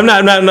amazing. I'm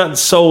not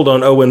sold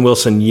on Owen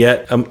Wilson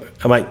yet.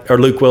 Or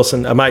Luke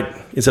Wilson.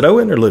 Is it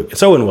Owen or Luke?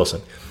 It's Owen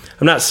Wilson.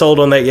 I'm not sold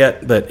on that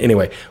yet, but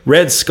anyway.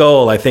 Red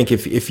Skull, I think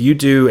if you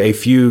do a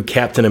few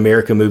Captain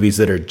America movies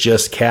that are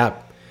just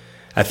Cap,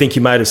 I think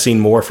you might have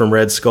seen more from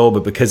Red Skull,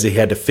 but because he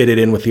had to fit it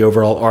in with the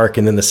overall arc,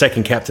 and then the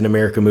second Captain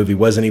America movie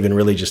wasn't even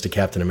really just a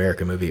Captain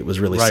America movie. It was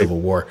really Civil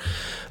War.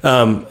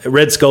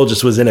 Red Skull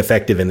just was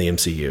ineffective in the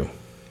MCU.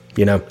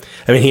 He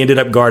ended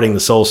up guarding the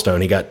Soul Stone.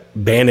 He got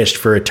banished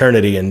for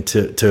eternity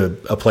into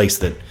a place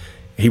that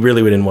he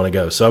really didn't want to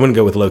go. So I'm going to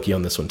go with Loki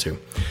on this one too.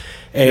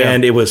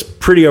 And it was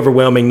pretty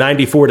overwhelming,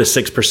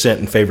 94-6%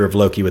 in favor of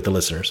Loki with the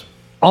listeners.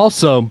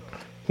 Also,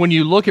 when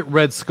you look at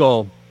Red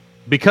Skull,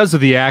 because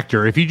of the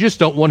actor, if you just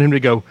don't want him to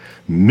go,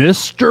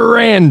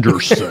 Mr.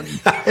 Anderson,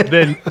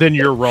 then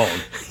you're wrong.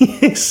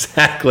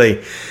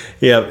 Exactly.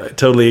 Yeah,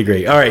 totally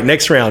agree. All right,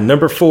 next round.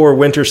 Number 4,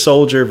 Winter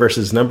Soldier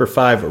versus number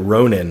 5,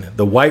 Ronin.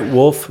 The White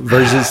Wolf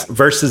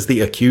versus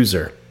the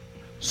Accuser.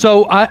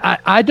 So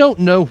I don't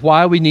know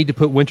why we need to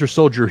put Winter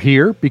Soldier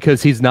here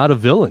because he's not a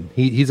villain.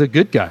 He's a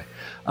good guy.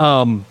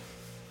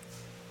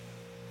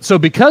 So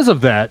because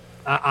of that,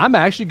 I'm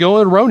actually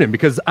going with Ronan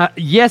because,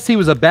 yes, he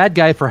was a bad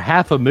guy for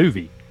half a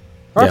movie.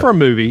 Or for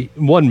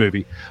one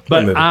movie.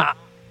 But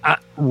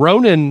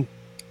Ronan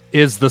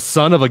is the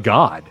son of a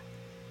god.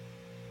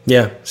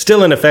 Yeah,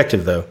 still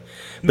ineffective, though.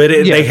 But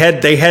they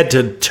had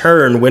to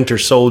turn Winter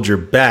Soldier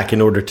back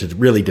in order to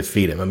really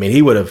defeat him. I mean,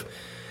 he would have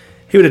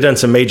done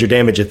some major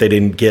damage if they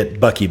didn't get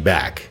Bucky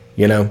back,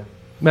 you know?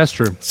 That's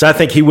true. So I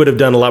think he would have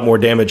done a lot more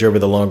damage over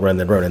the long run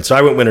than Ronan. So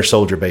I went Winter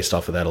Soldier based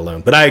off of that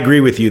alone. But I agree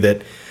with you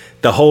that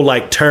the whole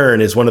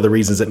turn is one of the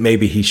reasons that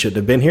maybe he shouldn't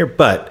have been here.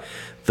 But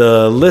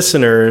the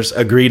listeners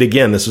agreed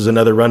again. This was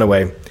another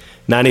runaway.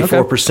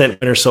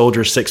 94% Winter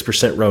Soldier,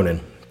 6% Ronan.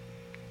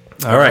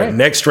 All right,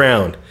 next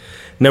round.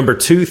 Number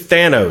 2,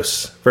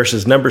 Thanos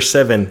versus number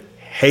 7,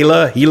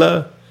 Hala,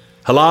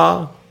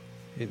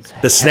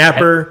 the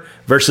Snapper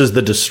versus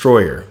the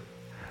Destroyer.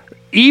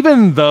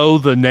 Even though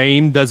the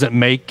name doesn't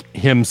make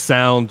him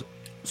sound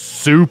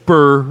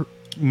super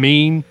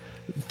mean,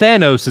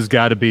 Thanos has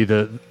got to be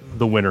the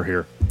winner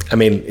here. I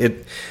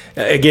mean,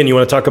 again, you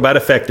want to talk about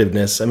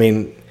effectiveness. I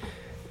mean,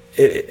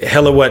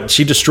 Hela,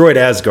 she destroyed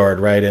Asgard,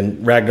 right,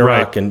 and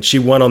Ragnarok, and she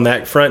won on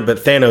that front, but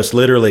Thanos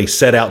literally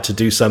set out to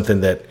do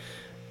something that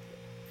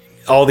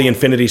all the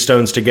Infinity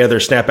Stones together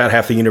snap out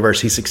half the universe.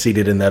 He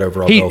succeeded in that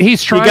overall goal.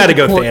 He's trying. You got to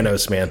go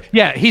Thanos, man.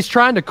 Yeah, he's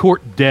trying to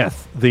court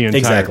death the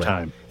entire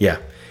time. Yeah,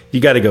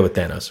 you got to go with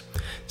Thanos.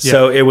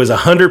 So it was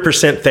 100%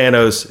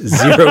 Thanos,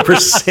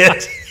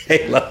 0%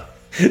 Hela.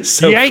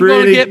 So you ain't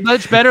going to get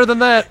much better than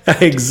that.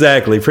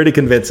 Exactly. Pretty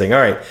convincing. All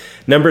right.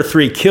 Number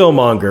 3,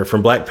 Killmonger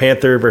from Black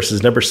Panther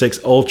versus number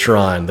 6,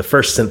 Ultron, the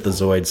first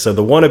synthezoid. So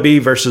the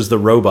wannabe versus the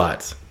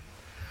robot.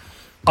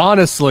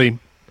 Honestly,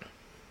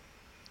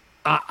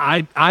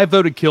 I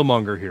voted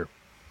Killmonger here.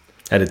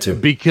 I did too.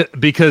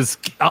 Because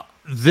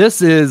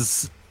this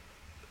is...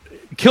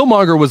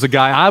 Killmonger was a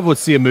guy, I would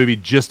see a movie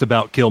just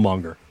about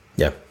Killmonger.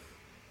 Yeah.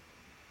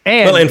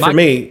 And for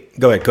me,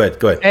 go ahead.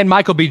 And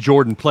Michael B.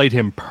 Jordan played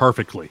him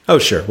perfectly. Oh,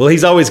 sure. Well,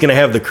 he's always going to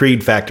have the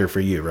Creed factor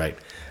for you, right?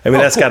 I mean,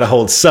 that's got to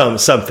hold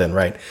something,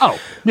 right? Oh,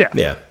 yeah.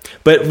 Yeah.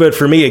 But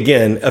for me,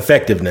 again,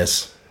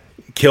 effectiveness.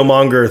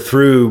 Killmonger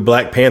threw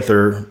Black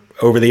Panther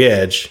over the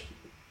edge,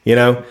 you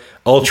know?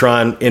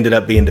 Ultron ended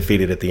up being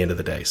defeated at the end of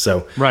the day.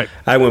 So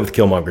I went with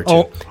Killmonger,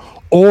 too.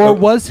 Or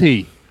was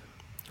he?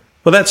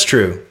 Well, that's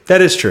true.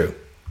 That is true.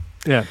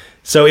 Yeah.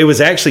 So it was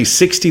actually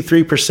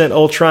 63%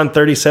 Ultron,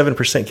 37%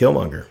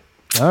 Killmonger.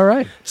 All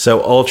right.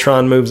 So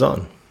Ultron moves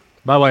on.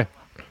 By the way,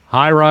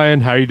 hi,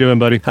 Ryan. How you doing,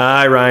 buddy?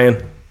 Hi,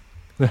 Ryan.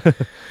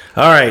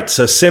 All right,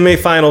 so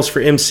semifinals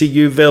for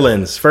MCU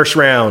villains. First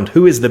round,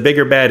 who is the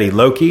bigger baddie,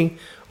 Loki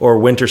or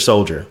Winter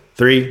Soldier?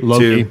 3,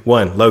 Loki. 2,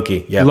 1.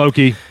 Loki. Yeah.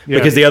 Loki. Yeah.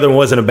 Because the other one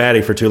wasn't a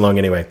baddie for too long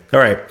anyway. All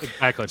right.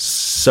 Exactly.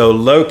 So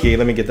Loki,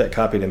 let me get that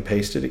copied and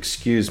pasted.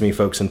 Excuse me,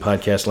 folks in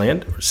podcast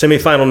land.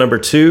 Semifinal number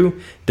 2,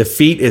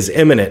 defeat is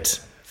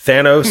imminent.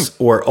 Thanos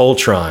or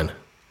Ultron?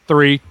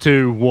 3,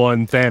 2,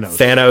 1, Thanos.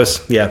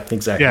 Thanos. Yeah,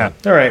 exactly. Yeah.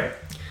 All right.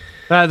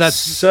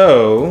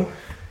 So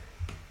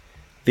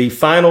the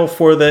final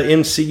for the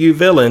MCU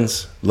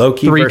villains,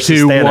 Loki 3,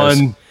 versus 2,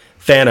 Thanos. 1.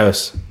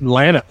 Thanos.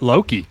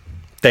 Loki.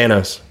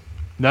 Thanos.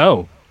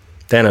 No.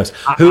 Thanos.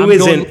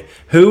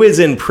 Who is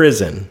in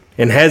prison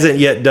and hasn't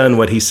yet done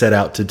what he set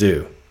out to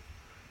do?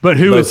 But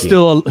who is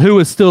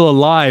still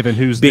alive and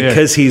who's dead?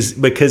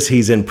 Because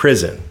he's in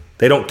prison.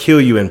 They don't kill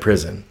you in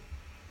prison.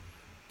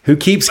 Who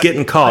keeps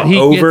getting caught he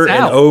over gets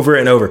and out. over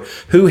and over?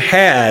 Who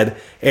had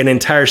an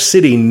entire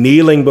city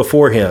kneeling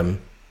before him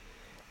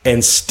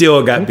and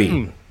still got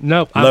beat?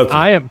 No, Loki.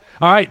 I am.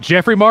 All right,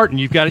 Jeffrey Martin,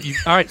 you've got it.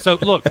 All right, so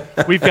look,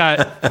 we've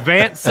got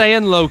Vance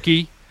saying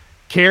Loki.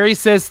 Carrie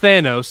says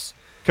Thanos.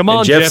 Come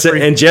on,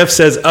 Jeffrey. And Jeff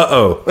says,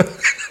 uh-oh.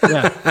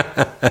 Yeah.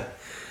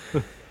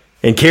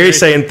 And Carrie's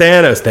saying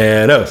Thanos.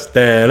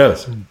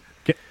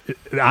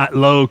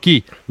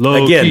 Loki.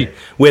 Again,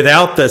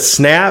 without the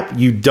snap,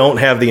 you don't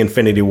have the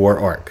Infinity War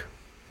arc.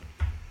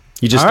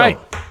 You just All don't. right,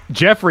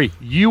 Jeffrey,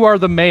 you are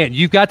the man.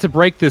 You've got to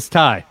break this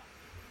tie.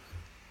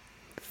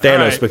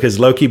 Thanos, because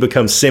Loki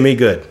becomes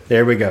semi-good.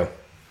 There we go.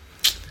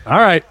 All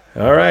right.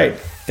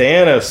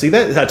 Thanos. See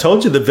that? I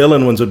told you the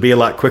villain ones would be a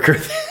lot quicker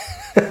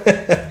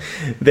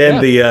than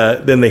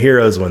the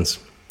heroes ones.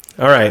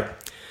 All right.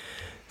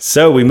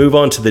 So we move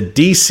on to the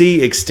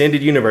DC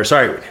Extended Universe.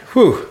 All right.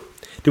 Whew.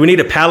 Do we need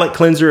a palate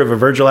cleanser of a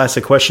Virgil asked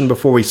a question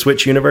before we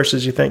switch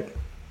universes, you think?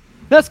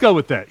 Let's go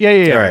with that.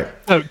 Yeah. All right.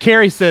 So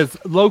Carrie says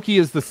Loki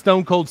is the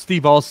Stone Cold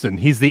Steve Austin.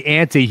 He's the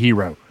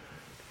anti-hero.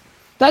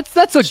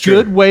 That's a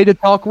good way to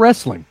talk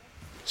wrestling.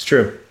 It's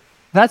true.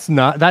 That's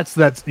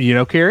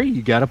Carrie,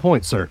 you got a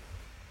point, sir.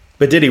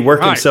 But did he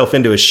work himself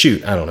into a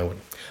shoot? I don't know.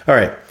 All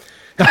right.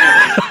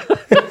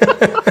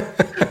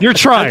 You're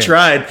trying.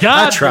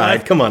 I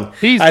tried. Come on.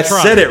 I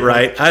said it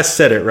right.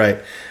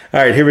 All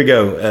right, here we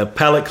go.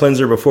 Palate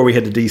cleanser before we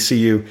head to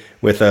DCU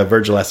with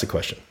Virgil asked a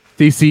question.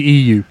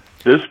 DCEU.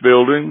 This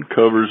building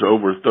covers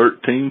over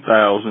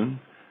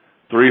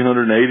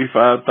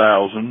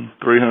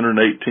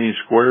 13,385,318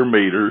 square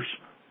meters,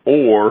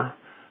 or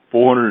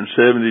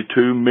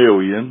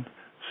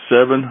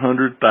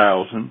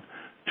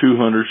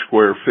 472,700,200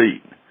 square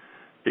feet.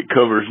 It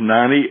covers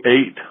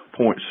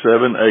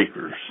 98.7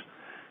 acres.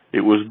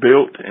 It was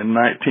built in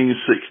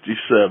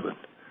 1967.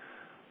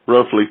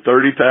 Roughly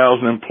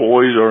 30,000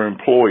 employees are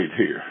employed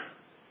here.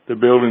 The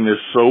building is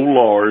so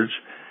large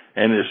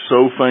and is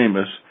so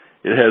famous,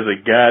 it has a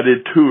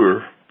guided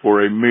tour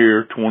for a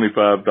mere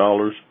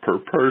 $25 per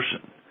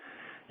person.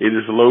 It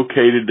is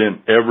located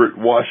in Everett,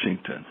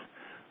 Washington.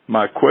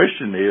 My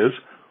question is,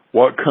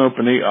 what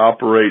company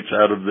operates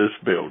out of this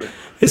building?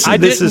 I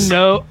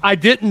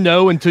didn't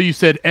know until you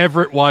said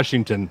Everett,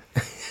 Washington.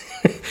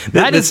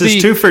 Go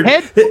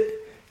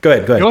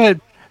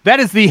ahead. That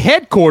is the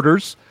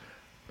headquarters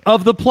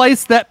of the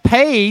place that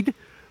paid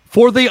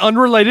for the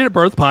Unrelated at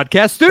Birth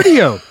podcast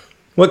studio.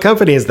 What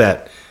company is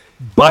that?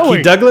 Boeing.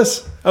 Lockheed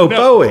Douglas? Oh,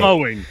 No,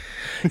 Boeing.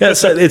 Yeah,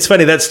 so it's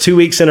funny. That's 2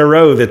 weeks in a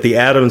row that the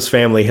Adams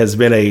family has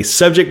been a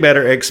subject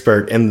matter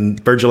expert in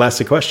Virgil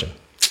Asked a Question.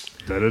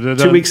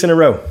 2 weeks in a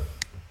row.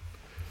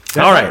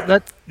 All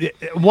right.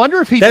 Wonder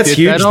if he That's did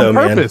huge, that on though,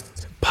 man. purpose.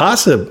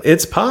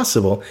 It's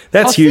possible.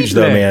 That's I'll huge, see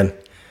though, that. man.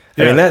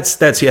 I Yeah. mean,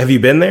 that's. Have you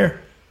been there?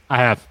 I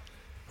have.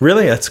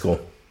 Really? That's cool.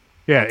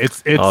 Yeah,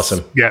 it's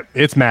Awesome. Yeah,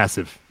 it's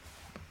massive.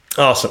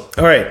 Awesome.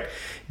 All right.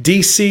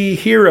 DC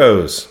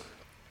Heroes.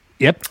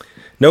 Yep.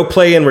 No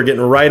play-in. We're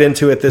getting right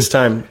into it this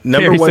time.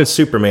 Number He one, says-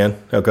 Superman.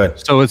 Oh, go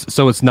ahead. So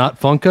it's not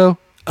Funko.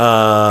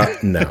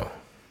 No.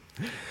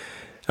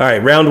 All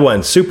right, round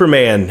one.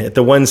 Superman at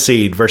the 1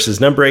 seed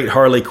versus number 8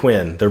 Harley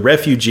Quinn. The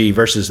refugee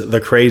versus the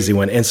crazy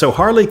one. And so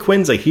Harley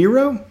Quinn's a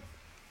hero?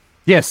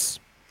 Yes,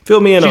 Fill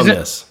me in on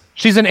this.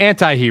 she's an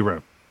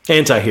anti-hero.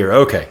 Anti-hero.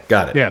 Okay,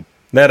 got it. Yeah.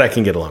 That I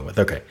can get along with.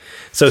 Okay.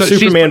 So So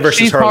Superman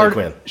versus Harley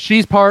Quinn.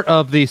 She's part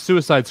of the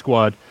Suicide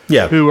Squad.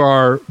 Yeah. Who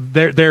are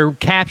they're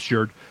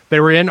captured. They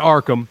were in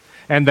Arkham,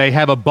 and they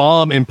have a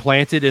bomb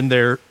implanted in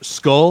their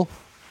skull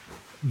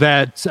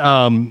that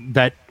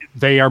that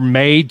they are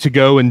made to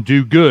go and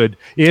do good.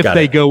 If Got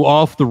they it. go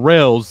off the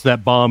rails,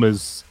 that bomb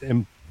is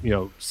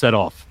set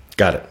off.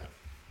 Got it.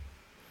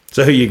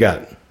 So who you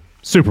got?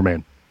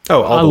 Superman.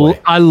 Oh, all the way.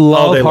 I All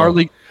love day long.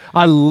 Harley.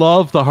 I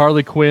love the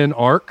Harley Quinn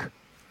arc,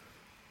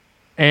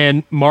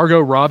 and Margot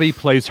Robbie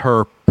plays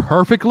her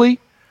perfectly.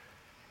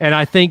 And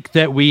I think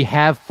that we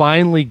have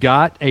finally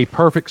got a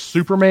perfect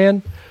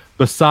Superman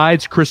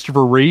besides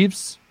Christopher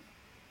Reeves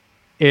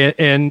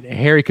and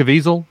Harry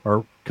Cavill,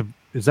 or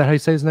is that how you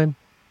say his name?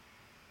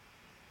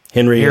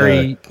 Henry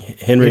Henry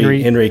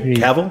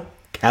Cavill?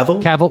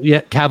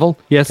 Cavill,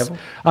 yes.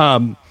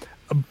 Cavill?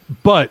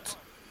 But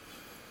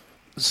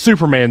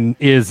Superman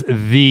is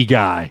the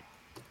guy.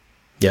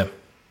 Yeah.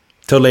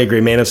 Totally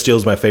agree. Man of Steel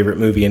is my favorite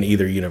movie in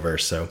either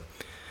universe. So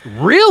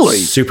Really?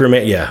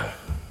 Superman, yeah.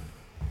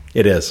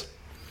 It is.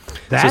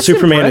 That's so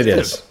Superman impressive. it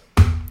is.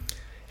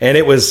 And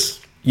it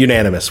was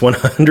unanimous.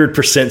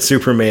 100%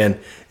 Superman,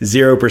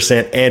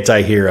 0%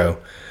 anti-hero.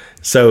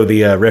 So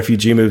the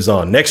refugee moves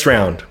on. Next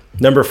round.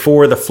 Number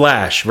 4, The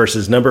Flash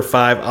versus number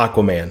 5,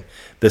 Aquaman.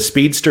 The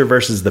Speedster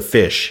versus the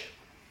Fish.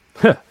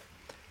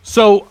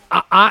 So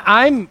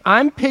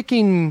I'm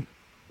picking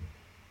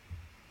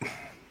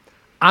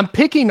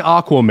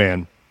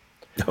Aquaman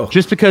Oh.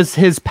 just because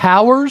his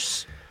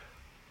powers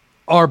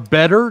are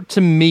better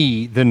to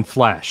me than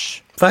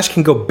Flash Flash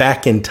can go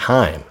back in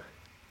time.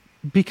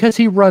 because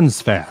he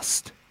runs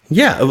fast.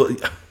 Yeah.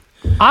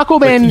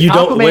 Aquaman, You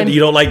don't Aquaman, you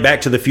don't like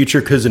Back to the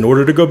Future because in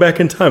order to go back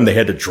in time, they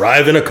had to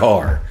drive in a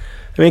car.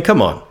 I mean,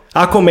 come on.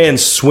 Aquaman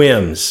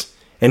swims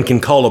and can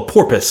call a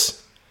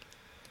porpoise.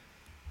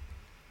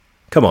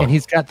 Come on. and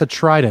he's got the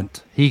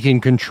trident. He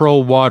can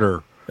control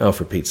water. Oh,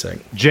 for Pete's sake.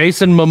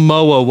 Jason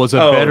Momoa was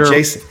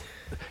Jason.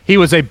 He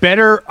was a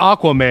better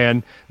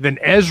Aquaman than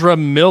Ezra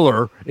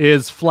Miller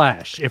is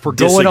Flash. If we're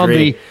going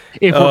Disagree.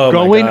 on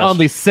Oh, my gosh.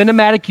 the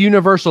cinematic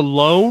universe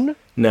alone,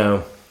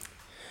 No.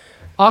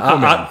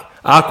 Aquaman.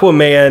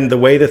 Aquaman, the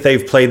way that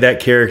they've played that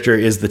character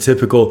is the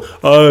typical,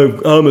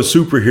 I'm a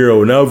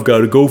superhero and I've got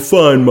to go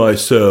find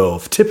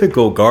myself.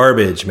 Typical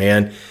garbage,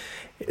 man.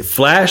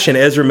 Flash and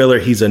Ezra Miller,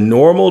 he's a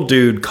normal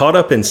dude caught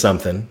up in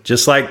something,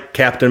 just like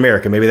Captain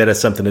America. Maybe that has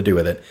something to do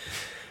with it.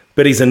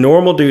 But he's a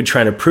normal dude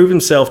trying to prove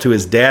himself to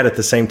his dad at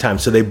the same time.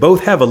 So they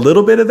both have a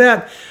little bit of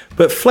that.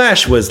 But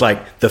Flash was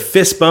like the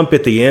fist bump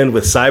at the end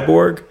with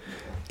Cyborg.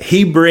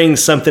 He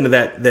brings something to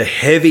that, the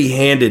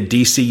heavy-handed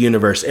DC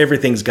universe.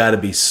 Everything's got to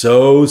be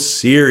so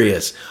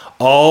serious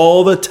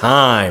all the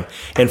time.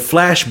 And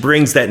Flash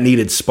brings that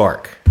needed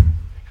spark.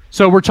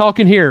 So we're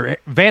talking here,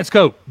 Vance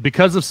Cope,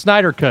 because of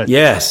Snyder Cut.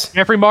 Yes,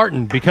 Jeffrey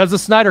Martin, because of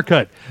Snyder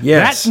Cut.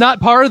 Yes. That's not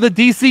part of the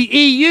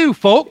DCEU,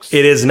 folks.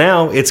 it is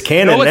now. It's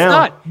canon No, it's now.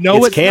 not.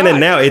 No, it's canon not.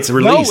 now. It's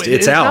released. No,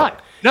 it's out.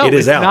 Not. No, it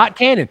is it's out. not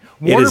canon.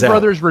 Warner is out.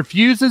 Brothers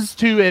refuses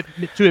to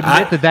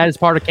admit that is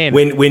part of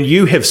canon. When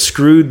you have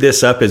screwed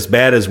this up as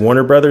bad as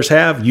Warner Brothers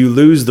have, you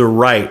lose the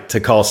right to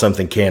call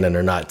something canon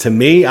or not. To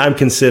me, I'm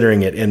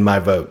considering it in my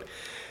vote.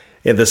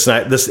 In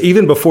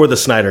even before the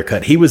Snyder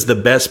Cut, he was the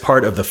best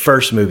part of the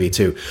first movie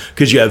too,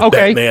 because you have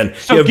Batman,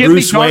 So you have give me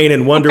Bruce Wayne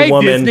and Wonder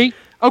Woman. Disney.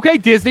 Okay,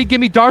 Disney,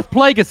 give me Darth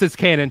Plagueis as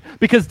canon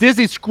because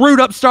Disney screwed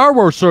up Star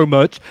Wars so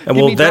much. Give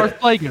me Darth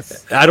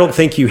Plagueis. I don't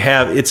think you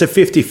have. It's a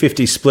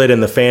 50-50 split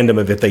in the fandom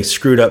of if they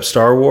screwed up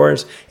Star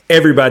Wars.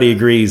 Everybody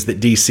agrees that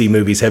DC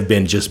movies have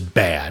been just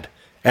bad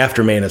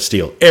after Man of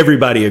Steel.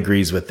 Everybody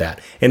agrees with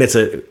that, and it's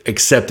an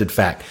accepted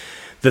fact.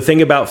 The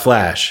thing about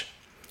Flash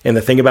and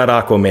the thing about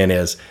Aquaman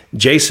is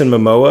Jason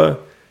Momoa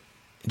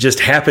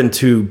just happened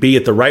to be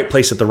at the right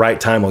place at the right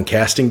time on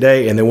casting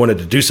day, and they wanted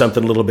to do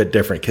something a little bit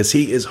different because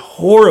he is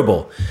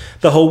horrible.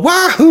 The whole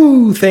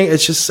wahoo thing,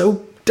 it's just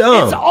so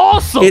dumb. It's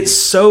awesome. It's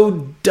so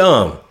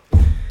dumb.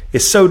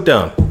 It's so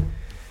dumb.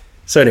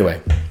 So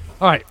anyway.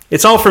 All right.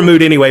 It's all for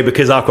mood anyway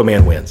because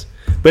Aquaman wins.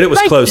 But it was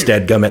close,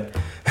 dadgummit.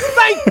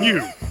 Thank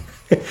you.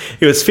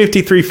 It was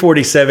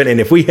 53-47,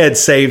 and if we had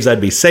saves, I'd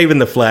be saving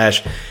The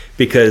Flash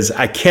because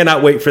I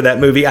cannot wait for that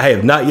movie. I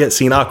have not yet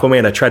seen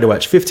Aquaman. I tried to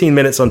watch 15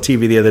 minutes on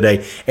TV the other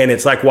day, and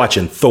it's like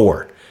watching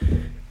Thor.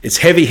 It's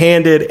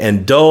heavy-handed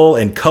and dull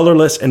and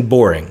colorless and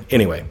boring.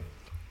 Anyway.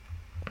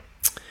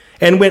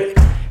 And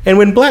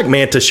when Black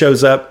Manta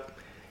shows up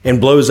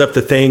and blows up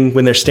the thing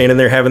when they're standing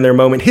there having their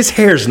moment, his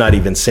hair's not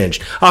even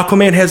singed.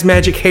 Aquaman has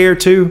magic hair,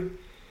 too.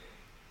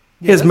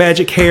 He has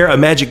magic hair, a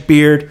magic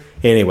beard.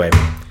 Anyway.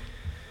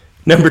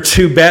 Number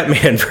 2,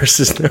 Batman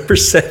versus number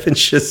 7,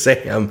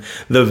 Shazam.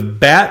 The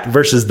Bat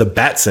versus the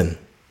Batson.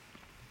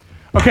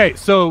 Okay,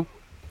 so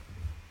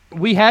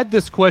we had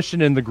this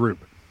question in the group.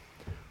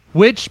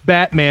 Which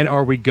Batman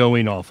are we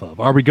going off of?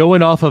 Are we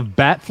going off of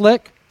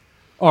Batfleck?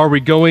 Are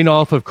we going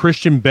off of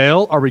Christian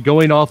Bale? Are we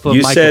going off of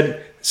Michael?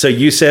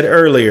 You said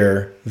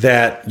earlier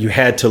that you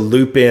had to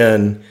loop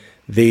in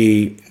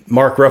the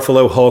Mark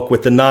Ruffalo Hulk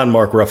with the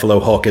non-Mark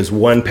Ruffalo Hulk as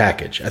one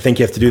package. I think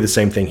you have to do the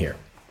same thing here.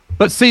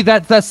 But see,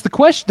 that's the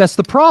question. That's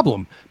the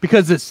problem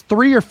because it's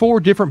 3 or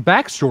 4 different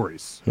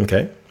backstories.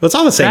 Okay. Well, it's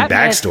all the same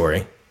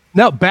backstory.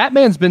 No,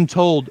 Batman's been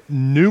told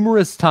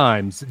numerous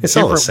times it's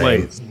different all the same.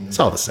 ways. It's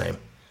all the same.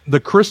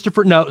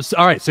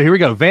 All right, so here we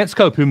go. Vance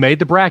Cope, who made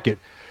the bracket,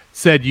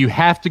 said you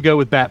have to go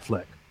with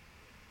Batfleck.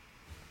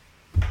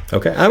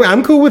 Okay.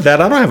 I'm cool with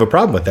that. I don't have a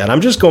problem with that.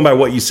 I'm just going by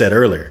what you said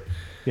earlier.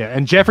 Yeah,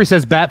 and Jeffrey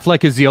says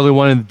Batfleck is the only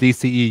one in the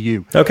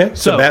DCEU. Okay,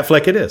 so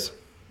Batfleck it is.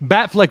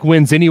 Batfleck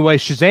wins anyway.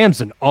 Shazam's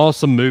an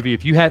awesome movie.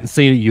 If you hadn't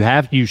seen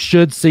it, you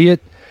should see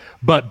it.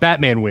 But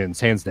Batman wins,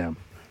 hands down.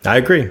 I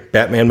agree.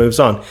 Batman moves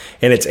on.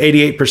 And it's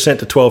 88%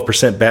 to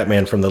 12%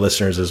 Batman from the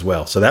listeners as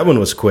well. So that one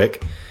was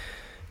quick.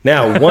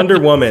 Now, Wonder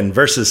Woman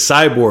versus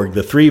Cyborg,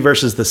 the 3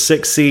 versus the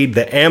 6 seed,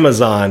 the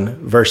Amazon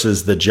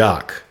versus the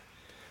Jock.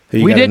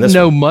 We didn't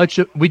know much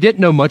about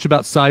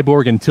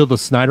Cyborg until the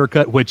Snyder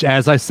Cut, which,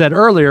 as I said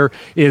earlier,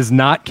 is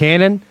not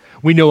canon.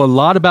 We know a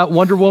lot about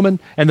Wonder Woman,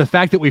 and the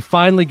fact that we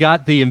finally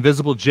got the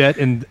invisible jet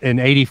in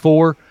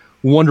 84,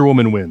 Wonder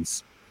Woman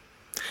wins.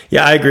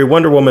 Yeah, I agree.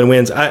 Wonder Woman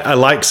wins. I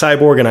like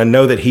Cyborg, and I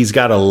know that he's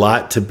got a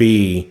lot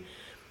to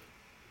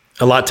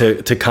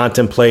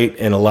contemplate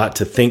and a lot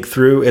to think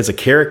through as a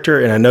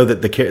character, and I know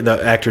that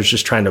the actor's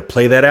just trying to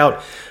play that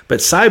out.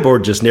 But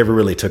Cyborg just never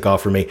really took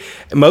off for me.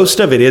 Most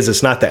of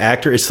it's not the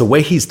actor, it's the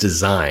way he's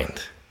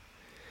designed.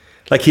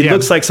 Like he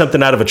looks like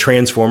something out of a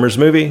Transformers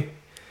movie.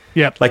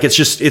 Yep. Like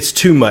it's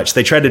too much.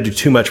 They tried to do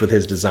too much with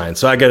his design.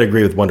 So I got to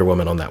agree with Wonder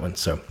Woman on that one.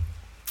 So,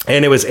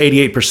 and it was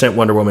 88%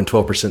 Wonder Woman,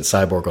 12%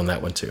 Cyborg on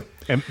that one too.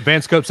 And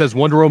Vance Cope says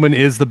Wonder Woman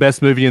is the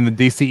best movie in the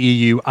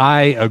DCEU.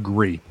 I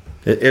agree.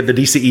 The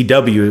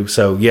DCEW.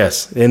 So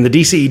yes, in the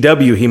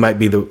DCEW, he might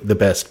be the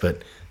best,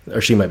 or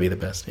she might be the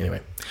best.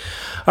 Anyway.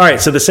 All right.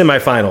 So the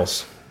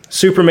semifinals.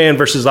 Superman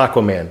versus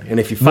Aquaman. And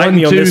if you fight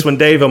me on this one,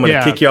 Dave, I'm going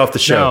to kick you off the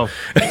show.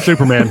 No.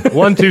 Superman.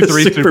 1, 2,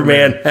 3,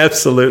 Superman.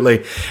 Absolutely.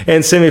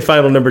 And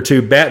semifinal number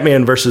 2,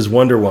 Batman versus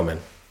Wonder Woman.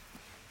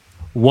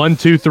 1,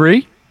 2,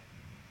 3?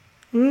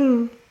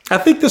 I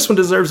think this one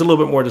deserves a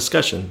little bit more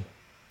discussion.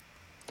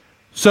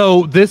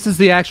 So this is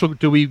the actual,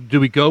 do we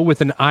go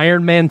with an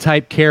Iron Man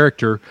type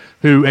character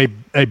who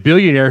a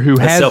billionaire who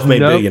has self-made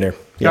billionaire.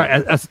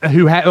 Yeah.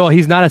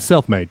 He's not a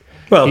self-made.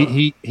 Well,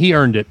 he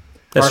earned it.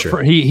 That's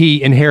true.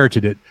 He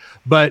inherited it.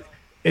 But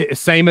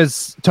same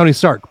as Tony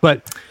Stark,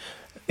 but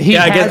he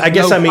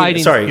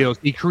skills.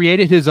 He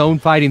created his own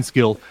fighting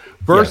skill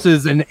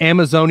versus an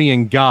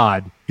Amazonian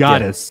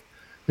goddess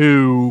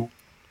who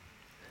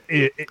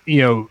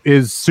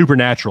is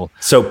supernatural.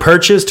 So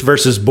purchased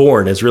versus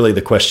born is really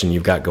the question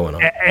you've got going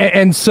on.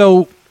 And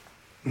so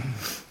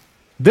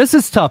this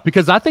is tough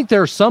because I think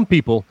there are some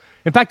people,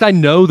 in fact, I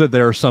know that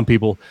there are some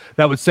people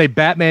that would say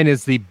Batman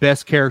is the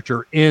best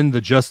character in the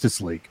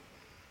Justice League.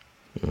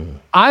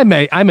 I'm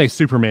a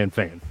Superman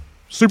fan.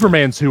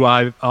 Superman's who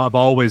I've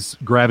always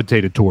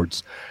gravitated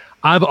towards.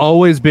 I've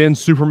always been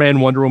Superman,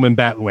 Wonder Woman,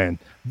 Batman.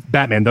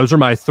 Those are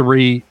my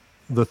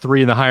the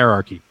three in the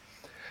hierarchy.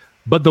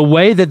 But the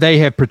way that they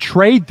have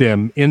portrayed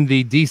them in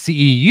the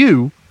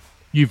DCEU,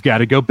 you've got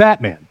to go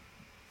Batman.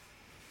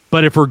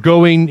 But if we're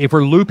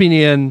looping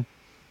in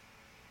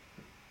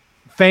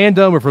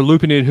fandom, if we're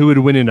looping in who would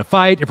win in a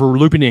fight, if we're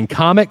looping in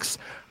comics,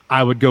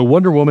 I would go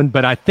Wonder Woman,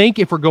 but I think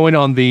if we're going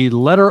on the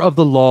letter of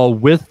the law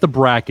with the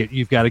bracket,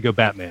 you've got to go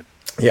Batman.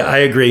 Yeah, I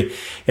agree.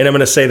 And I'm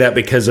going to say that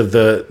because of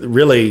the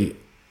really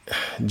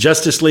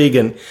Justice League,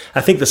 and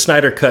I think the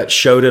Snyder Cut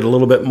showed it a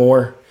little bit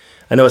more.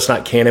 I know it's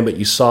not canon, but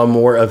you saw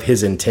more of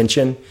his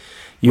intention.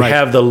 You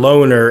have the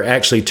loner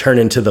actually turn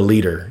into the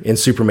leader in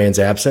Superman's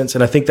absence,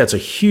 and I think that's a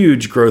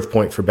huge growth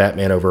point for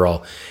Batman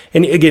overall.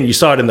 And again, you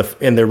saw it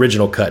in the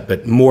original cut,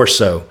 but more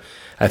so,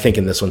 I think,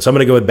 in this one. So I'm going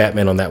to go with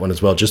Batman on that one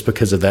as well, just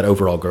because of that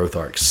overall growth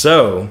arc.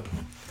 So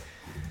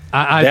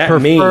that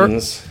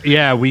means,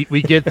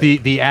 we get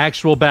the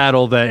actual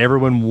battle that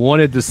everyone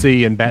wanted to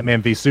see in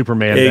Batman v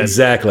Superman.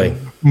 Exactly.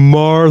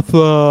 Martha.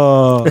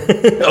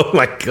 Oh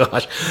my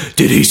gosh,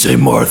 did he say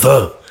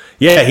Martha?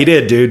 Yeah, he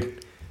did, dude.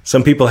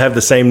 Some people have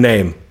the same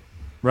name.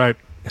 Right.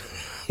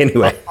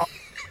 Anyway.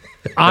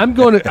 we're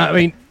going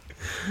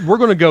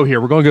to go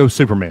here. We're going to go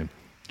Superman.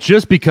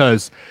 Just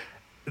because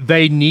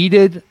they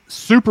needed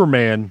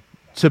Superman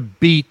to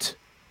beat,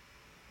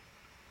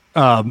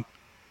 why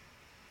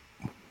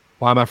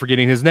am I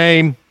forgetting his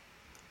name?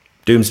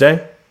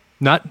 Doomsday?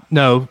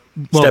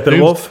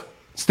 Steppenwolf?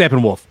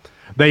 Steppenwolf.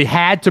 They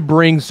had to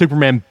bring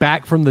Superman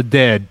back from the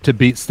dead to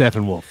beat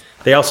Steppenwolf.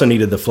 They also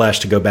needed the Flash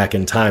to go back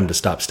in time to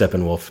stop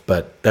Steppenwolf,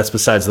 but that's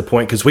besides the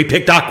point because we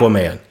picked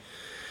Aquaman.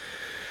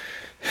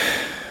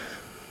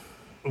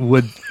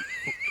 Would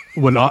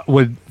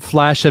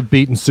Flash have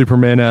beaten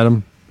Superman,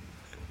 Adam?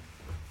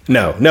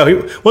 No,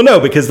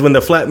 because when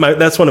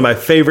that's one of my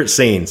favorite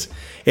scenes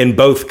in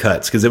both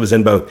cuts, because it was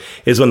in both,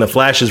 is when the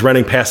Flash is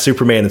running past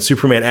Superman and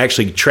Superman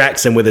actually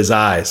tracks him with his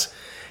eyes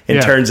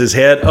and turns his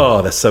head.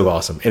 Oh, that's so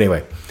awesome.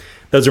 Anyway,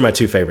 those are my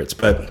two favorites,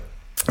 but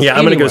yeah,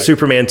 I'm going to go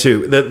Superman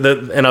too.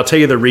 And I'll tell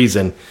you the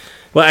reason.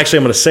 Well, actually,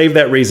 I'm going to save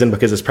that reason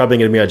because it's probably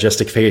going to be a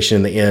justification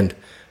in the end.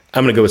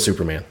 I'm going to go with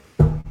Superman.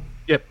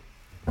 Yep.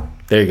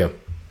 There you go.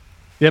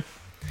 Yep.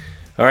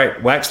 All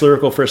right, wax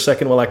lyrical for a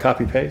second while I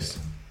copy paste.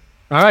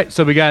 All right,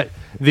 so we got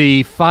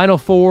the Final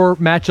Four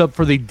matchup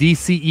for the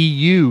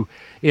DCEU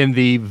in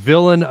the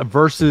villain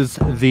versus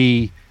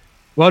the...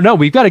 Well, no,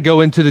 we've got to go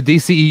into the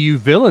DCEU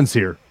villains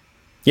here.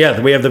 Yeah,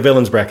 we have the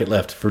villains bracket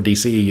left for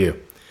DCEU.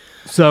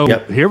 So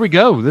Here we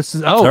go. This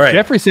is right.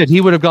 Jeffrey said he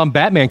would have gone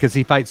Batman because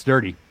he fights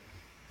dirty,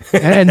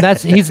 and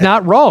he's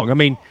not wrong. I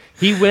mean,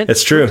 he went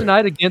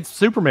tonight against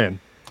Superman.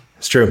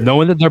 It's true,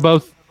 knowing that they're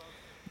both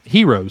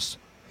heroes.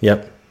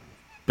 Yep,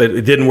 but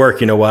it didn't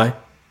work. You know why?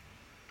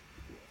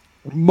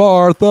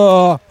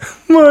 Martha,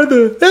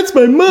 that's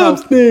my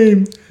mom's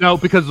name. No,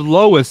 because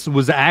Lois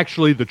was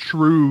actually the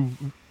true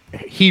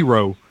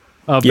hero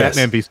of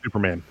Batman v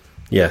Superman.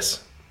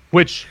 Yes,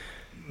 which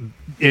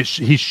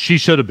she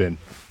should have been.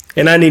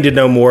 And I need to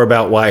know more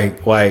about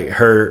why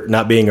her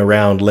not being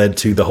around led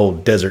to the whole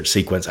desert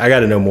sequence. I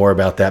got to know more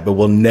about that, but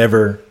we'll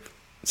never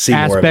see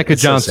more of it. Becca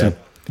Johnson.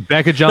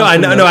 Becca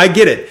Johnson. No, I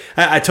get it.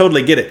 I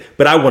totally get it.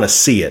 But I want to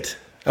see it.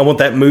 I want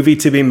that movie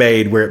to be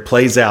made where it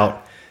plays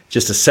out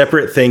just a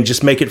separate thing.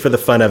 Just make it for the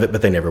fun of it,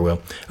 but they never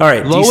will. All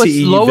right,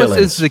 DCEU Lois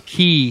villains. is the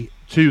key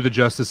to the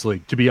Justice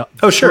League, to be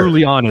sure.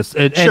 truly honest.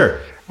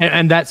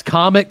 And that's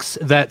comics.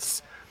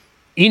 That's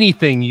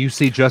anything you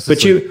see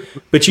Justice League.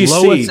 But you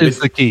Lois is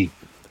the key.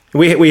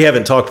 We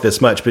haven't talked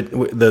this much, but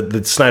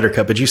the Snyder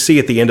Cut. But you see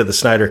at the end of the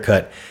Snyder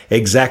Cut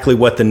exactly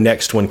what the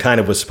next one kind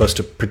of was supposed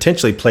to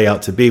potentially play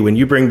out to be. When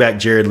you bring back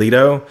Jared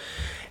Leto,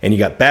 and you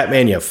got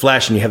Batman, you have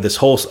Flash, and you have this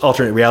whole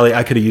alternate reality.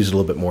 I could have used a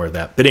little bit more of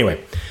that. But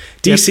anyway,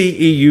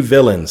 DCEU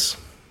villains.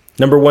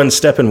 Number 1,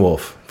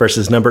 Steppenwolf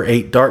versus number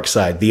 8,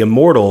 Darkseid. The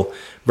Immortal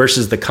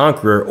versus the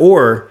Conqueror,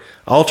 or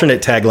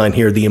alternate tagline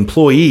here, the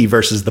Employee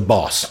versus the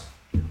Boss.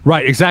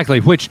 Right, exactly.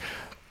 Which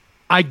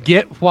I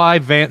get why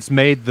Vance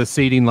made the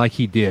seating like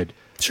he did.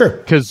 Sure.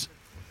 Because,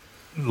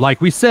 like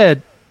we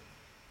said,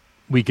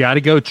 we got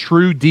to go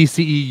true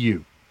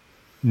DCEU,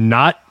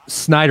 not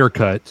Snyder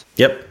Cut.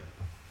 Yep.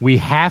 We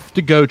have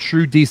to go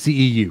true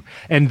DCEU.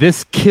 And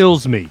this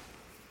kills me.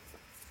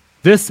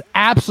 This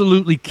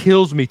absolutely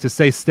kills me to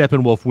say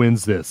Steppenwolf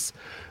wins this.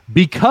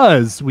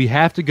 Because we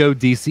have to go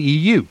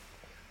DCEU.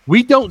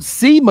 We don't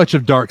see much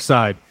of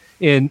Darkseid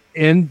in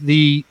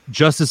the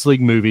Justice League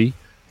movie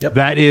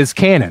that is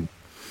canon.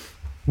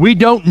 We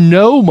don't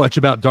know much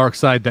about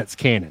Darkseid that's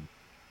canon.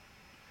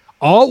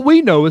 All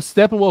we know is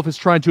Steppenwolf is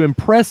trying to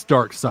impress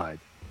Darkseid.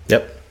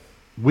 Yep.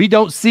 We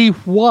don't see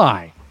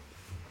why.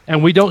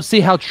 And we don't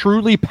see how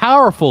truly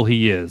powerful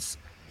he is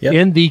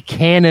in the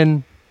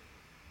canon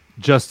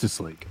Justice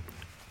League.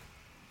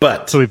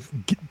 But so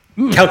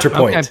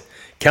counterpoint. Okay.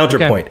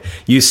 Counterpoint. Okay.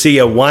 You see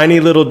a whiny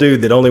little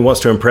dude that only wants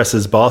to impress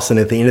his boss and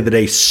at the end of the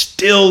day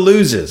still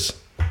loses.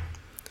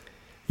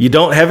 You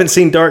haven't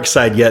seen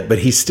Darkseid yet, but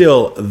he's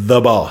still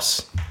the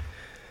boss.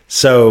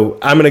 So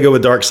I'm going to go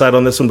with Darkseid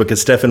on this one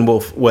because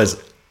Steppenwolf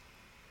was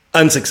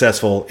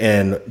unsuccessful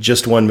in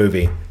just one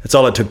movie. That's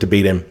all it took to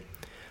beat him.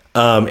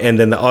 And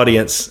then the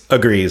audience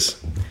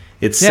agrees.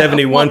 It's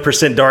 71%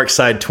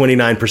 Darkseid,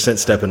 29%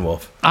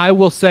 Steppenwolf. I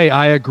will say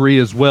I agree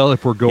as well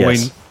if we're going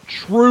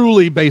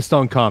truly based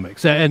on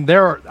comics. And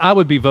I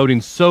would be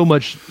voting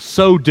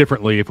so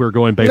differently if we were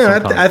going based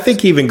on comics. I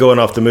think even going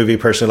off the movie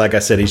personally, like I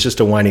said, he's just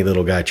a whiny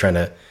little guy trying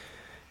to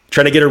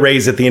get a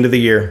raise at the end of the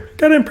year.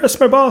 Got to impress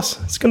my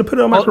boss. It's going to put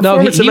it on my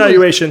performance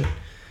evaluation.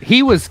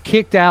 He was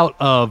kicked out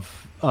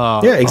of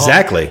Yeah,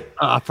 exactly.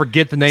 I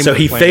forget the name So of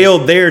the he planet.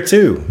 failed there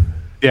too.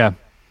 Yeah.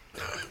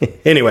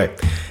 Anyway,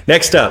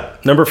 next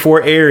up, number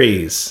 4,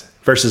 Ares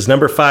versus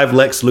number 5,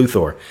 Lex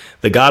Luthor.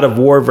 The God of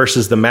War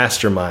versus the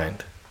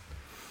Mastermind.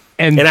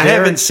 And I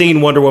haven't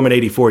seen Wonder Woman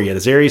 84 yet.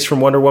 Is Ares from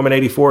Wonder Woman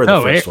 84 or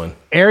the first one?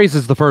 Ares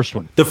is the first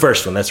one. The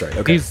first one, that's right.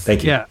 Okay,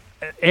 thank you. Yeah.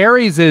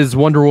 Ares is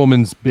Wonder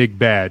Woman's big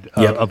bad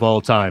of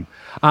all time.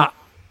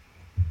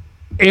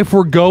 If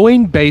we're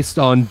going based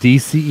on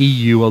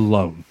DCEU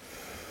alone,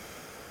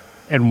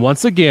 and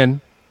once again,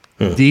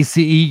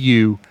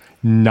 DCEU,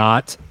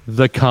 not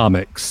the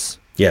comics.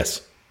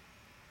 Yes.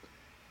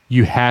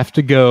 You have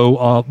to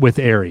go with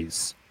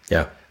Ares.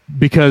 Yeah.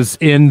 Because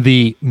in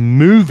the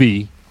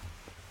movie,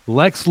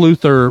 Lex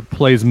Luthor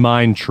plays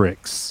mind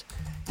tricks.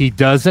 He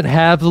doesn't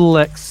have the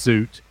Lex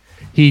suit.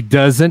 He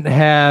doesn't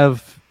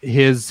have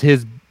his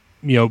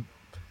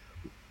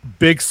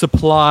big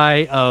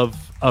supply of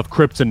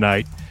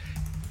kryptonite.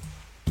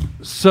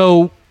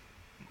 So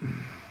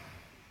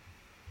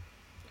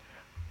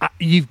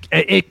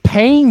it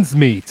pains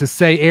me to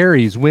say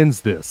Ares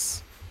wins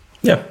this.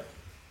 Yeah.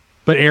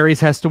 But Ares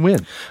has to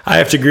win. I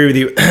have to agree with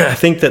you. I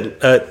think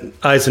that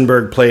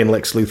Eisenberg playing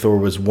Lex Luthor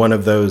was one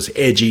of those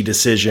edgy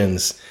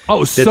decisions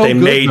that they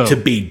made to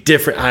be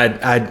different.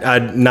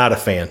 I'm not a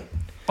fan.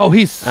 Oh,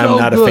 he's so I'm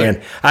not good. a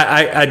fan.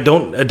 I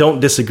don't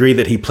disagree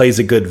that he plays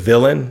a good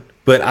villain,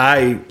 but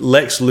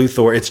Lex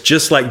Luthor, it's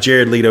just like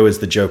Jared Leto is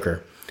the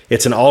Joker.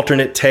 It's an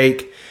alternate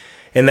take,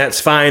 and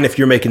that's fine if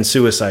you're making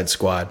Suicide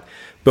Squad.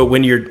 But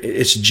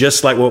it's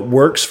just like what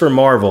works for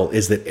Marvel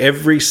is that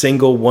every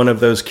single one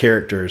of those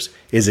characters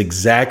is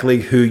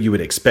exactly who you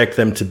would expect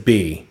them to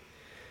be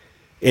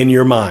in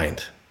your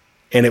mind.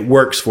 And it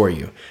works for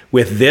you.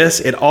 With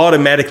this, it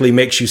automatically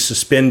makes you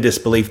suspend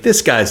disbelief.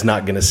 This guy's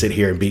not going to sit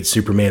here and beat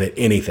Superman at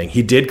anything.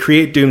 He did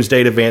create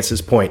Doomsday to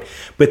Vance's point.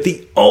 But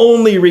the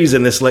only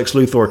reason this Lex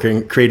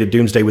Luthor created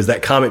Doomsday was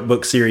that comic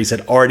book series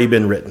had already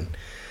been written.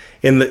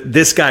 And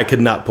this guy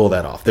could not pull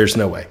that off. There's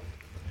no way.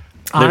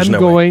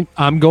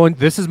 I'm going.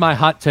 This is my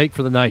hot take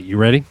for the night. You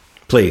ready?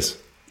 Please.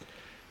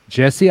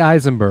 Jesse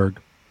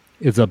Eisenberg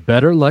is a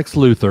better Lex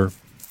Luthor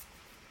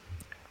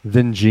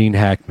than Gene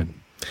Hackman.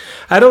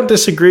 I don't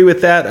disagree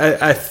with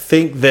that. I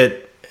think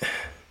that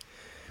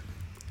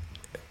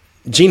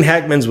Gene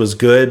Hackman's was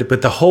good,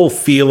 but the whole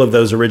feel of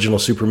those original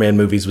Superman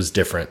movies was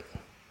different.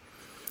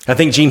 I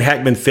think Gene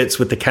Hackman fits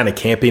with the kind of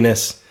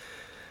campiness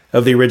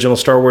of the original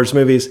Star Wars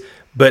movies.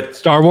 But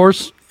Star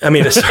Wars? I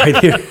mean, sorry,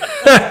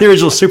 the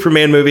original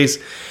Superman movies.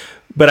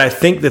 But I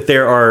think that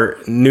there are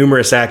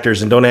numerous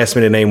actors, and don't ask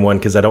me to name one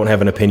because I don't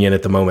have an opinion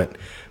at the moment.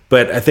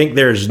 But I think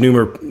there's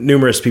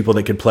numerous people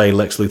that could play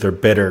Lex Luthor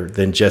better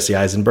than Jesse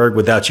Eisenberg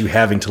without you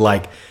having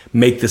to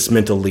make this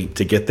mental leap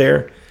to get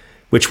there,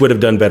 which would have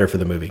done better for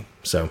the movie.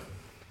 So,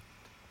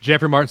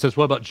 Jeffrey Martin says,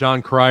 "What about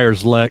John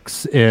Cryer's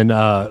Lex in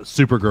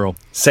Supergirl?"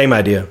 Same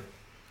idea.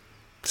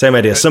 Same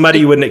idea. Somebody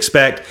you wouldn't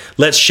expect.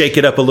 Let's shake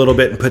it up a little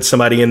bit and put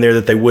somebody in there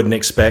that they wouldn't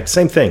expect.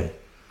 Same thing.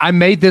 I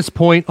made this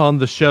point on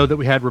the show that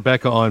we had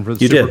Rebecca on for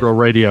the Supergirl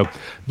Radio,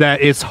 that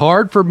it's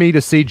hard for me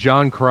to see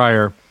John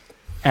Cryer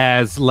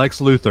as Lex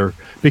Luthor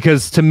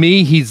because to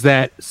me he's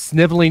that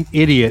sniveling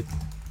idiot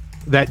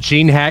that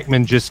Gene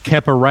Hackman just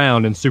kept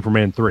around in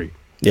Superman 3.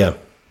 Yeah.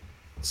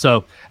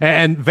 So,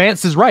 and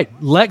Vance is right.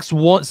 Lex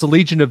wants the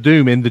Legion of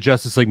Doom in the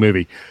Justice League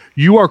movie.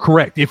 You are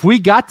correct. If we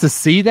got to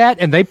see that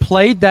and they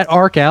played that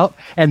arc out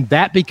and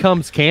that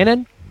becomes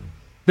canon,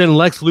 then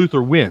Lex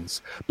Luthor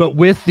wins. But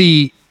with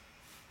the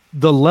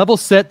level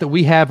set that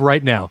we have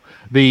right now,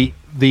 the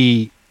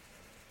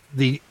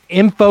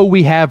info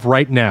we have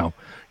right now,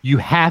 you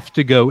have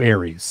to go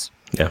Ares.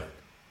 Yeah.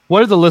 What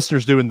did the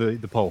listeners do in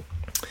the poll?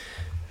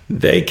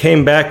 They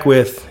came back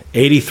with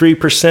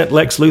 83%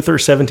 Lex Luthor,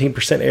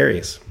 17%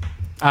 Ares.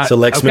 So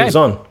Lex moves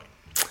on. All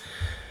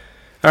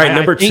right,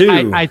 number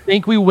 2. I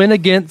think we went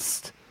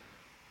against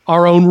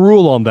our own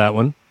rule on that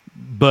one,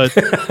 but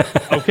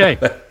okay.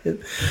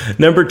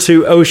 Number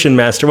 2, Ocean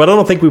Master. Well, I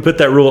don't think we put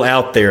that rule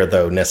out there,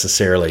 though,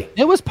 necessarily.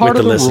 It was part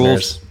of the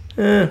listeners.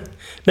 Rules.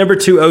 Number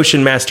 2,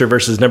 Ocean Master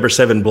versus number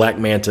 7, Black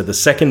Manta. The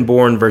Second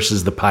Born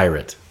versus the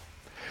Pirate.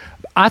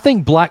 I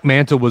think Black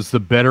Manta was the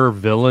better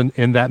villain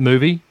in that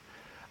movie.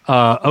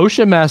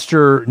 Ocean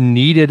Master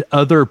needed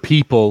other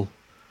people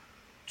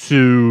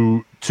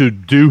to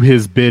do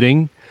his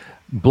bidding.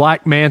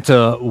 Black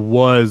Manta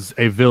was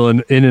a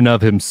villain in and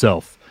of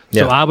himself.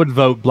 So I would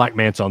vote Black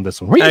Manta on this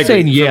one. What are you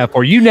saying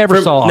for? You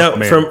never saw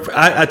Aquaman.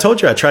 I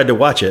told you I tried to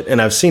watch it,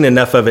 and I've seen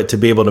enough of it to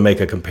be able to make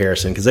a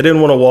comparison because I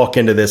didn't want to walk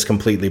into this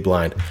completely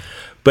blind.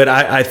 But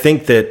I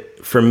think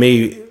that, for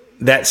me,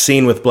 that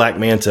scene with Black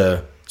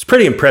Manta, it's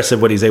pretty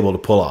impressive what he's able to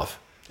pull off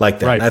like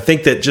that. Right. I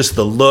think that just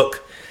the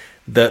look,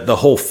 the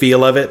whole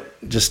feel of it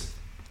just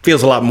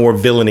feels a lot more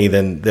villainy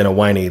than a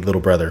whiny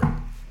little brother.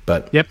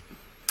 But yep.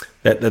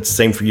 That's the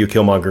same for you,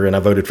 Killmonger, and I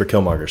voted for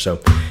Killmonger. So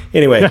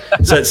anyway,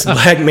 so it's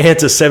Black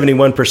Manta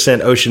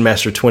 71%, Ocean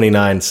Master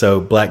 29%, so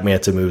Black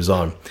Manta moves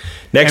on.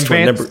 Next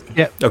one. Go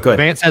ahead.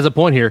 Vance has a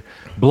point here.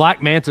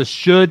 Black Manta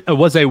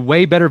was a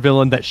way better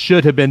villain that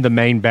should have been the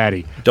main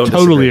baddie.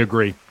 Totally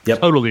agree. Yep.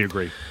 Totally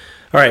agree.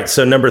 All right,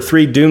 so number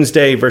 3,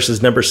 Doomsday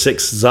versus number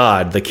 6,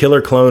 Zod, the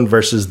killer clone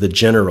versus the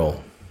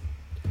general.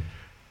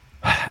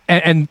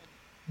 And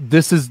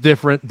this is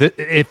different.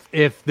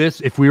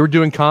 If we were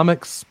doing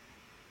comics,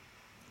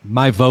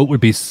 my vote would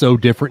be so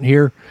different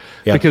here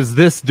because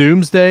this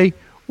Doomsday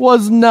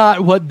was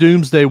not what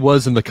Doomsday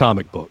was in the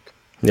comic book.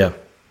 Yeah.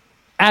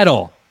 At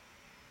all.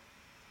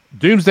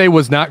 Doomsday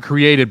was not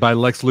created by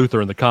Lex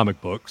Luthor in the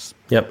comic books.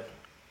 Yep.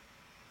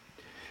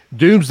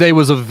 Doomsday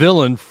was a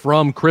villain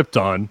from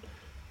Krypton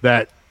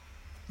that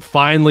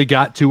finally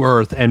got to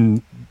Earth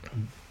and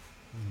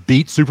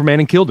beat Superman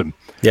and killed him.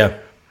 Yeah.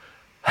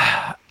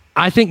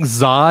 I think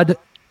Zod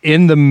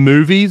in the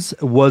movies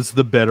was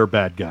the better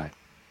bad guy.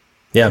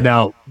 Yeah.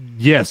 Now,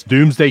 yes,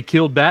 Doomsday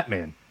killed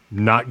Batman.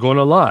 Not going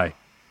to lie.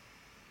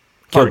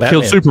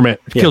 Killed Superman.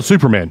 Yeah. Killed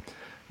Superman.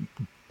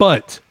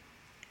 But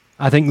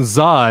I think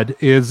Zod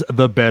is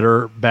the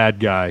better bad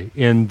guy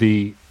in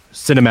the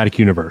cinematic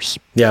universe.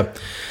 Yeah.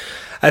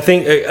 I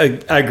think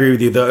I agree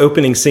with you. The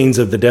opening scenes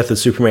of the Death of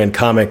Superman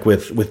comic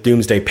with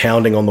Doomsday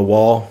pounding on the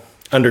wall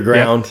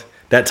underground,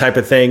 that type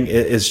of thing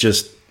is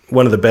just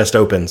one of the best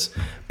opens.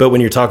 But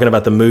when you're talking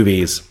about the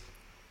movies,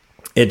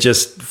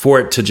 for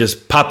it to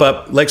just pop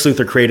up, Lex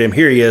Luthor created him,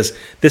 here he is,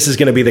 this is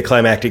going to be the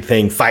climactic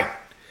thing, fight,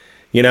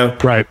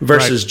 Right.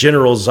 Versus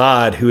General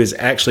Zod, who is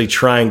actually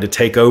trying to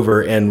take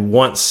over and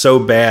wants so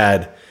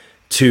bad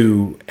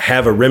to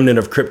have a remnant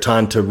of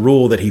Krypton to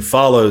rule that he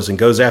follows and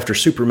goes after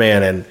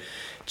Superman and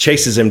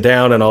chases him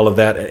down and all of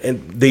that.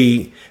 And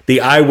the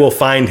I will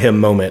find him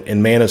moment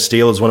in Man of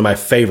Steel is one of my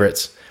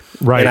favorites.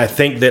 Right. And I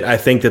think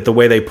that the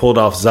way they pulled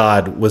off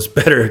Zod was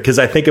better because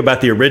I think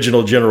about the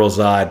original General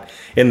Zod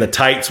in the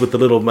tights with the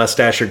little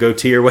mustache or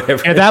goatee or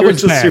whatever. And that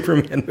was the bad.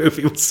 Superman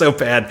movie was so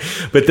bad.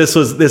 But this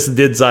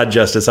did Zod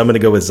justice. I'm going to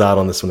go with Zod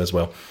on this one as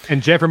well.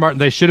 And Jeffrey Martin,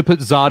 they should have put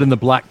Zod in the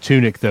black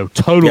tunic, though.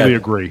 Totally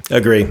agree.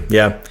 Agree.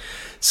 Yeah.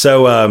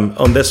 So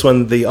on this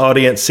one, the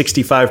audience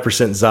 65%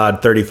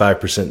 Zod,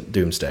 35%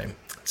 Doomsday.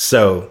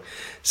 So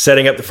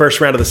setting up the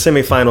first round of the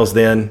semifinals,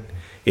 then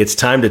it's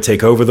time to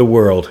take over the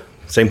world.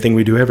 Same thing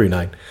we do every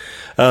night.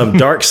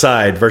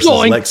 Darkseid versus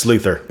Lex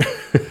Luthor.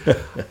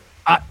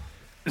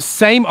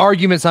 Same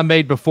arguments I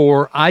made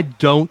before. I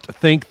don't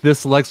think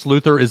this Lex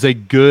Luthor is a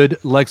good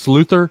Lex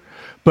Luthor,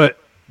 but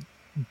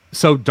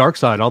so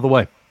Darkseid all the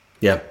way.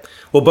 Yeah.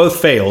 Well, both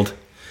failed.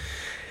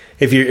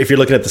 If you're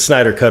looking at the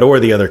Snyder cut or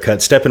the other cut,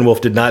 Steppenwolf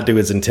did not do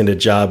his intended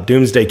job.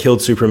 Doomsday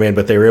killed Superman,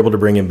 but they were able to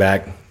bring him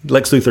back.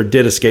 Lex Luthor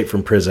did escape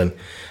from prison.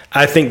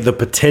 I think the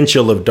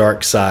potential of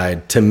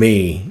Darkseid, to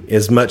me,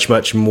 is much,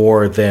 much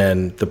more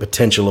than the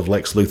potential of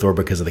Lex Luthor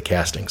because of the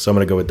casting. So I'm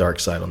going to go with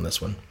Darkseid on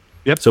this one.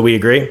 Yep. So we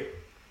agree?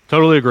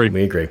 Totally agree.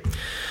 We agree.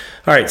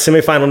 All right,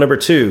 semifinal number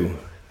 2.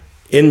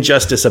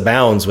 Injustice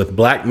Abounds with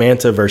Black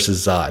Manta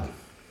versus Zod.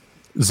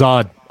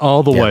 Zod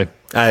all the way.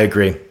 I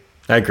agree.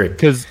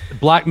 Because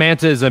Black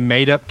Manta is a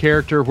made-up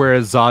character,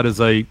 whereas Zod is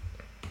a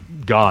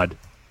god.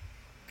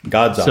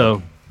 God Zod.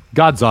 So,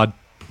 God Zod.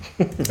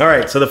 All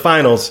right, so the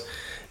finals,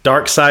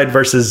 Darkseid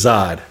versus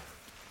Zod.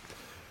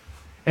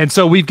 And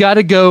so we've got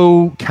to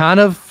go kind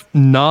of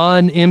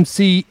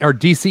non-MC or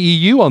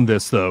DCEU on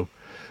this, though,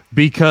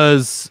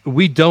 because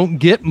we don't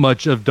get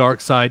much of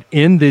Darkseid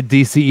in the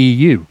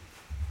DCEU.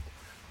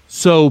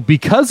 So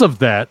because of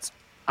that,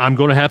 I'm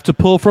going to have to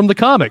pull from the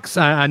comics.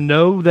 I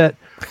know that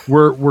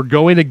we're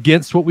going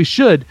against what we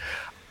should.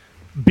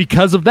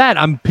 Because of that,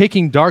 I'm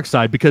picking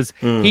Darkseid because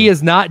he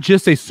is not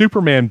just a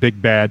Superman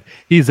big bad.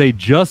 He's a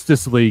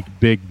Justice League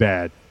big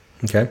bad.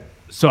 Okay.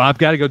 So I've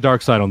got to go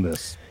Darkseid on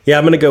this. Yeah,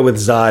 I'm going to go with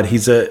Zod.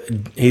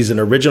 He's an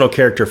original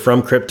character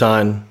from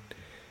Krypton.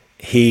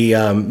 He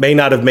may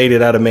not have made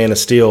it out of Man of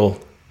Steel,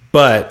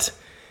 but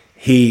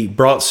he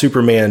brought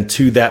Superman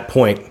to that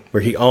point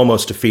where he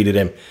almost defeated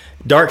him.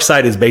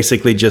 Darkseid is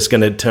basically just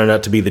going to turn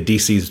out to be the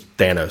DC's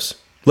Thanos.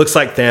 Looks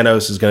like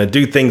Thanos, is going to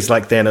do things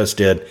like Thanos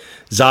did.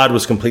 Zod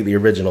was completely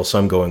original, so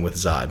I'm going with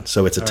Zod.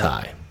 So it's a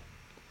tie.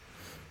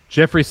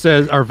 Jeffrey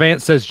says, or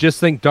Vance says, just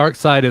think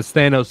Darkseid is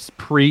Thanos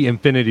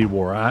pre-Infinity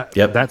War.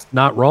 Yep. That's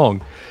not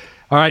wrong.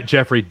 All right,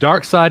 Jeffrey,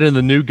 Darkseid and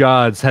the New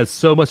Gods has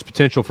so much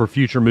potential for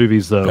future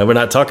movies, though. No, we're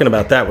not talking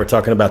about that. We're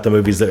talking about the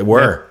movies that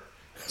were.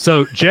 Yeah.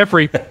 So,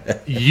 Jeffrey,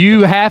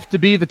 you have to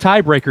be the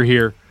tiebreaker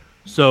here.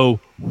 So,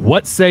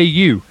 what say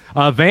you?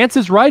 Vance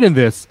is right in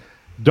this.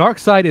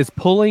 Darkseid is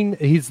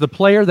he's the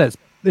player that's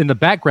in the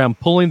background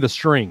pulling the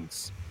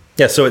strings.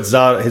 Yeah, so it's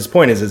Zod. His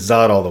point is it's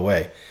Zod all the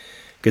way.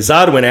 Because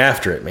Zod went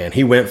after it, man.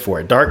 He went for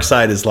it.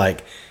 Darkseid is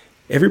like,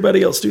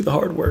 everybody else do the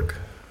hard work.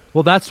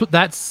 Well,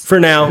 that's for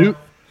now.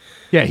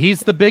 Yeah,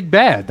 he's the big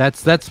bad.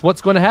 That's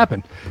what's going to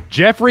happen.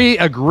 Jeffrey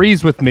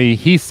agrees with me.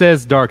 He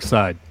says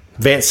Darkseid.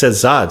 Vance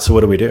says Zod, so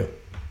what do we do?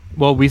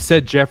 Well, we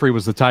said Jeffrey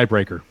was the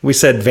tiebreaker. We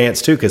said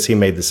Vance, too, because he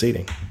made the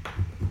seating.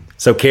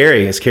 So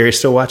Carrie, is Carrie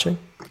still watching?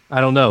 I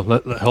don't know.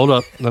 Hold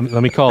up. Let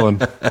me call him.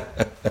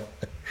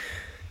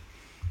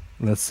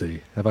 Let's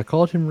see. Have I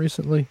called him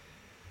recently?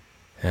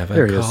 Have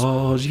I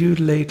called you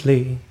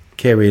lately?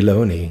 Carrie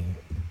Loney.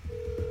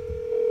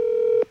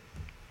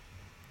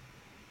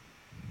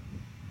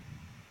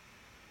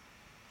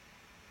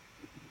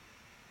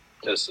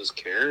 This is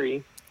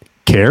Carrie.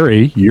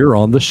 Carrie, you're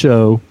on the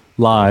show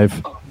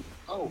live.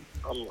 Oh,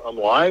 I'm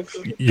live.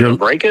 You're- Gonna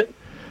break it.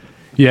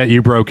 Yeah,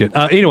 you broke it.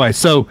 Anyway,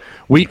 so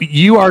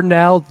you are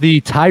now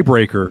the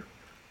tiebreaker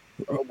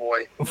Oh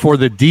boy. for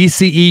the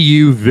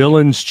DCEU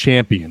Villains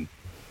Champion.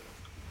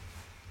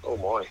 Oh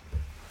boy.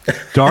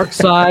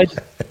 Darkseid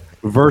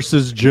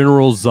versus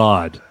General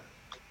Zod.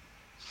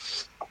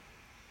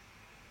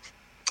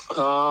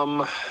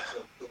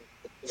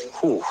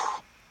 Whew.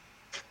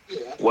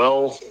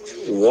 Well,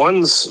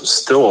 one's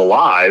still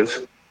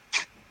alive,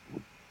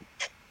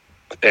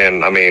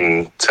 and I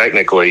mean,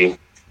 technically.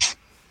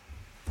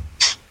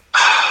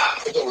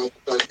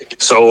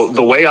 So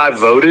the way I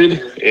voted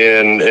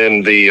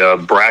in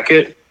the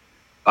bracket,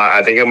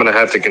 I think I'm going to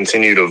have to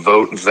continue to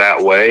vote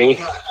that way,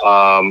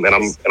 and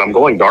I'm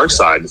going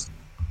Darkseid.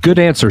 Good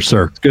answer,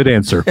 sir. Good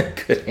answer.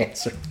 Good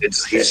answer.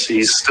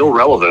 He's still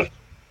relevant,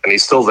 and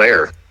he's still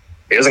there.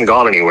 He hasn't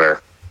gone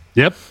anywhere.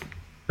 Yep.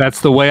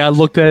 That's the way I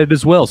looked at it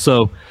as well.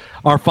 So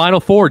our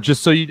final four,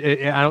 just so you,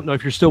 I don't know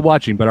if you're still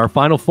watching, but our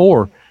final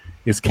four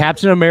is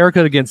Captain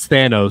America against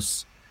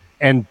Thanos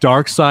and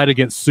Darkseid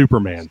against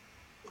Superman.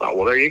 Oh,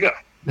 well, there you go.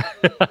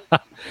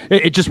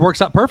 It just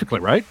works out perfectly,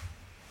 right?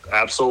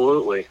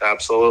 Absolutely. Yeah,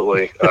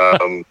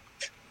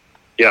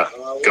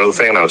 go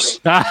Thanos.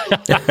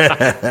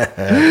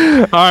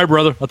 All right,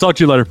 brother. I'll talk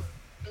to you later.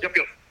 Yep.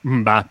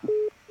 Bye.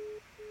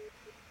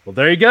 Well,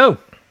 there you go.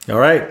 All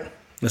right,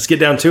 let's get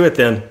down to it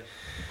then.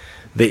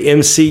 The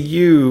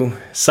MCU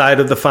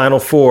side of the Final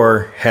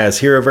Four has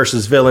hero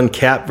versus villain,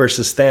 Cap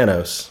versus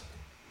Thanos.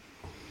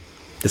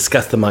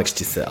 Discuss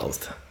amongst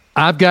yourselves.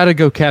 I've got to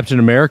go Captain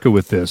America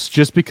with this,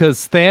 just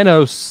because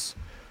Thanos,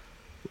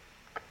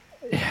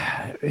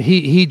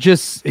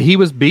 he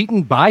was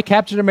beaten by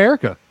Captain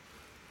America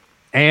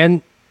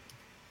and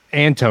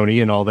Tony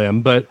and all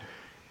them, but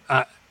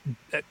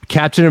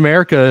Captain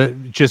America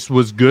just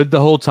was good the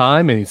whole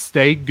time, and he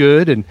stayed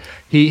good, and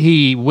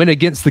he went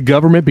against the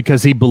government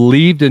because he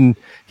believed and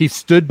he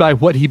stood by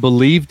what he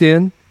believed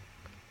in.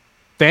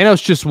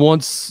 Thanos just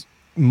wants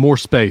more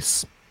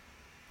space.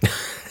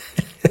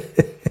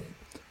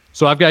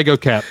 So I've got to go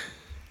Cap.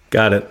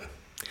 Got it.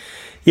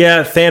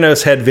 Yeah,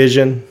 Thanos had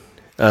vision.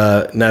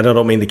 No, I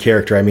don't mean the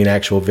character. I mean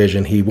actual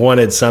vision. He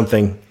wanted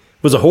something.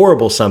 It was a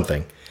horrible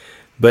something.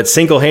 But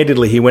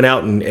single-handedly, he went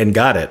out and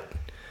got it.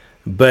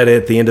 But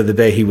at the end of the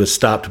day, he was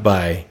stopped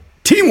by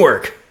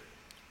teamwork.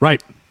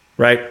 Right.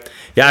 Right?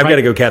 Yeah, I've got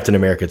to go Captain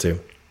America, too.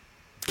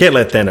 Can't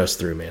let Thanos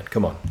through, man.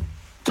 Come on.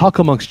 Talk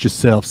amongst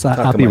yourselves.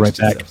 I'll be right Amongst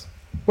back. yourselves.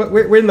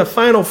 We're in the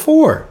Final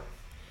Four.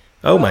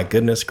 Oh, my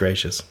goodness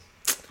gracious.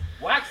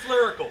 Wax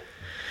lyrical.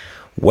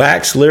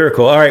 Wax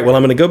lyrical. All right, well,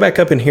 I'm going to go back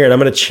up in here, and I'm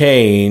going to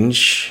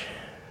change.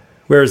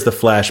 Where's the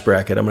Flash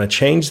bracket? I'm going to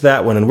change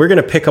that one, and we're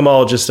going to pick them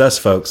all, just us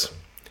folks.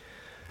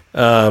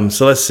 So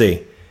let's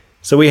see.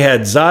 So we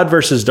had Zod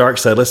versus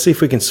Darkseid. Let's see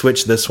if we can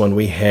switch this one.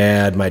 We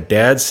had my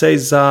dad say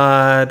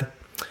Zod.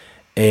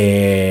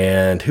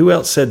 And who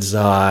else said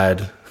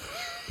Zod?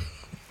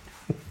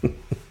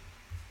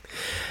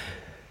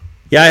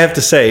 Yeah, I have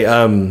to say,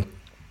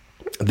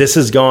 this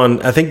has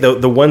gone, I think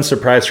the one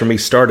surprise for me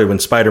started when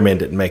Spider-Man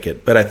didn't make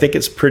it. But I think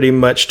it's pretty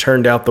much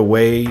turned out the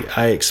way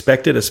I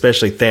expected,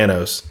 especially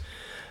Thanos.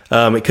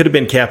 It could have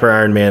been Cap or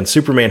Iron Man.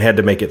 Superman had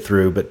to make it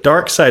through. But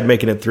Darkseid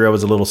making it through, I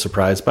was a little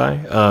surprised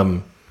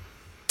by.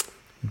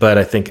 But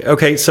I think,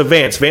 okay, so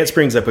Vance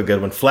brings up a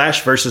good one.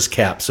 Flash versus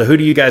Cap. So who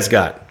do you guys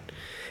got?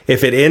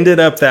 If it ended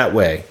up that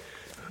way,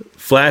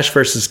 Flash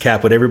versus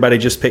Cap, would everybody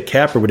just pick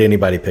Cap or would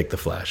anybody pick the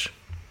Flash?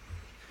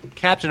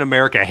 Captain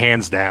America,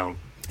 hands down.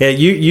 Yeah,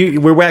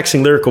 we're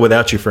waxing lyrical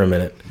without you for a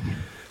minute.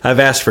 I've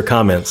asked for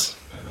comments.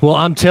 Well,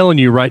 I'm telling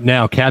you right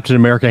now, Captain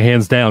America,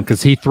 hands down,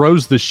 because he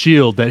throws the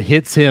shield that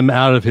hits him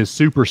out of his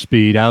super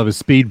speed, out of his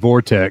speed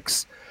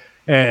vortex,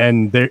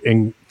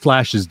 and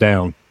Flash is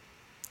down.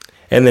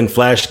 And then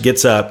Flash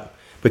gets up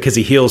because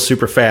he heals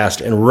super fast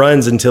and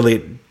runs until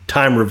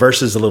time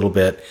reverses a little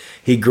bit.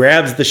 He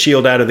grabs the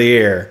shield out of the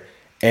air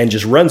and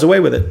just runs away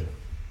with it.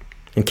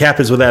 And Cap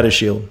is without his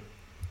shield.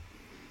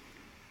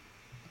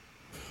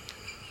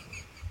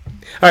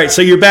 All right,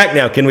 so you're back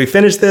now. Can we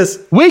finish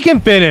this? We can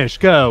finish.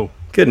 Go.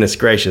 Goodness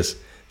gracious.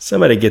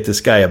 Somebody get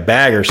this guy a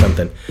bag or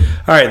something.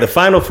 All right, the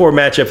final four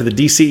matchup for the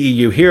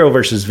DCEU hero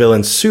versus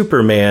villain,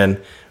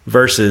 Superman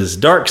versus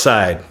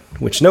Darkseid,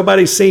 which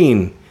nobody's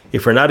seen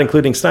if we're not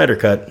including Snyder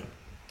Cut.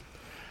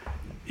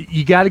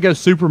 You got to go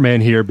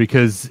Superman here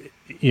because,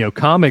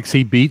 comics,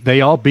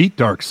 they all beat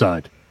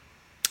Darkseid.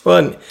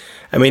 Well,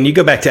 I mean, you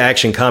go back to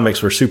Action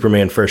Comics where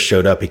Superman first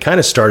showed up. He kind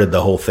of started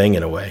the whole thing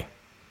in a way.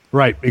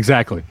 Right,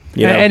 exactly.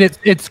 You know? And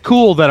it's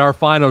cool that our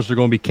finals are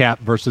going to be Cap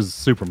versus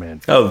Superman.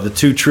 Oh, the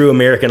two true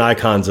American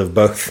icons of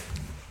both.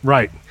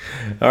 Right.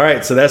 All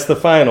right, so that's the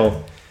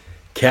final.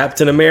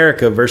 Captain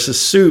America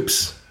versus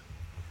Supes.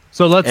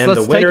 So let's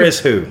the winner is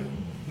who?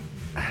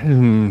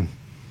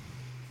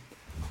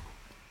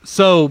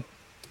 So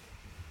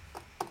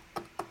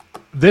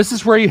this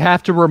is where you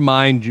have to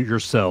remind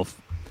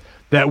yourself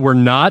that we're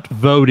not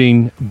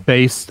voting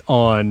based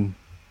on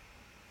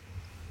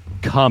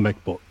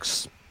comic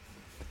books.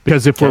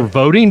 Because if we're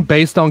voting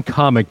based on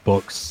comic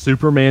books,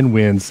 Superman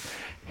wins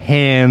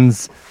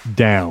hands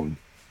down.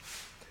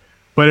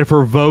 But if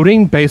we're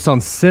voting based on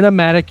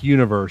cinematic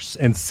universe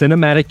and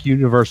cinematic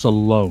universe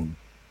alone,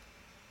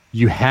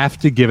 you have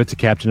to give it to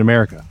Captain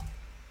America.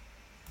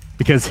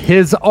 Because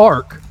his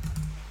arc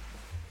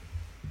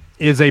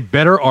is a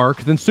better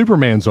arc than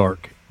Superman's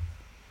arc.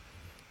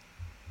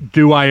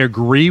 Do I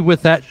agree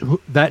with that?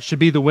 That should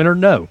be the winner?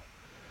 No.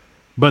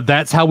 But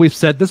that's how we've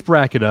set this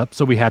bracket up,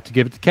 so we have to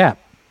give it to Cap.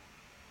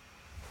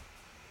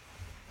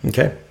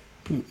 Okay.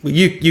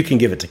 You can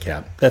give it to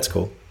Cap. That's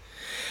cool.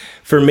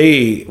 For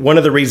me, one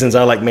of the reasons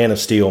I like Man of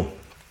Steel,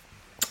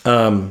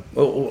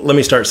 let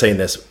me start saying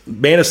this.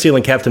 Man of Steel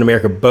and Captain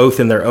America, both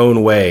in their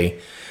own way,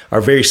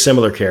 are very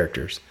similar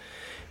characters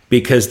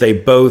because they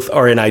both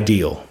are an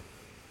ideal.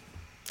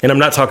 And I'm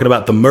not talking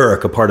about the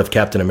America part of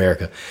Captain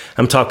America.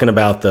 I'm talking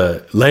about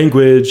the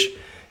language,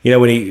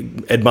 when he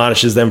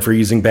admonishes them for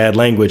using bad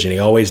language and he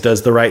always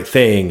does the right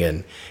thing.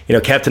 And,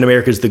 Captain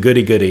America is the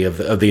goody-goody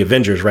of the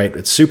Avengers, right?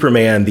 It's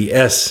Superman, the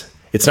S,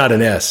 it's not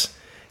an S.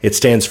 It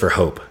stands for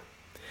hope.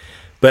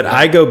 But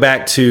I go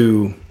back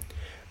to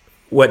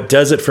what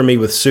does it for me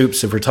with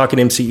Supes. If we're talking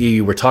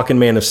MCU, we're talking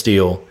Man of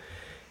Steel,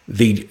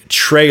 the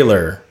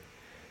trailer,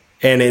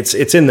 and it's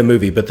in the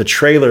movie, but the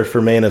trailer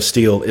for Man of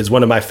Steel is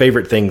one of my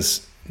favorite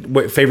things,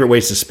 favorite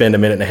ways to spend a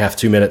minute and a half,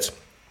 2 minutes,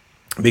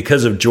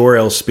 because of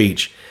Jor-El's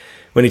speech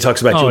when he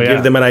talks about you'll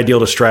give them an ideal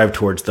to strive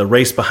towards. The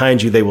race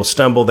behind you, they will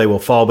stumble, they will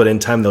fall, but in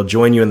time they'll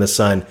join you in the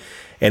sun,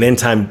 and in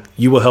time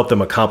you will help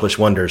them accomplish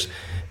wonders.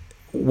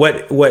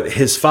 What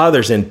his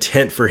father's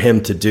intent for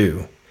him to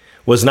do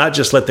was not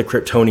just let the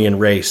Kryptonian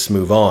race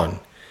move on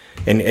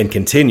and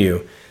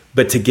continue,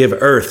 but to give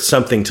Earth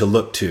something to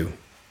look to,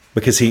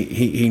 because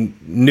he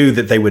knew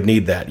that they would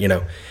need that,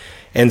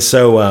 And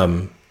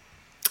so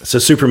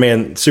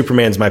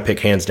Superman's my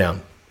pick hands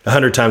down,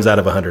 100 times out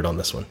of 100 on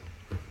this one.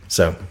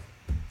 So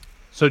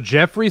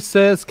Jeffrey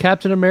says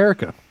Captain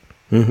America.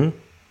 Mm-hmm.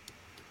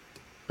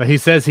 But he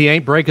says he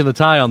ain't breaking the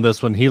tie on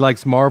this one. He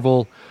likes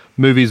Marvel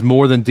movies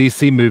more than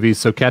DC movies,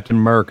 so Captain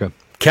America.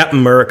 Captain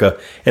America.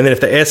 And then if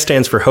the S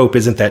stands for hope,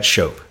 isn't that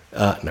Shope?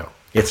 No,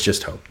 it's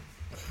just hope.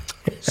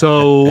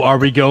 So are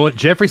we going?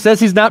 Jeffrey says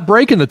he's not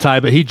breaking the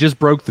tie, but he just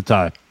broke the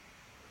tie.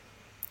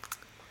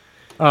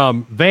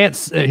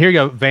 Vance, here you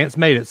go. Vance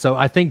made it. So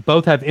I think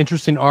both have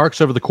interesting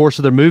arcs over the course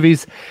of their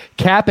movies.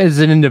 Cap as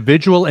an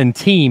individual and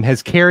team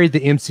has carried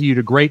the MCU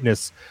to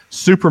greatness.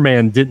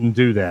 Superman didn't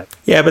do that.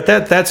 Yeah, but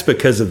that's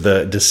because of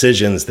the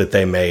decisions that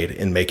they made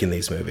in making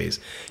these movies.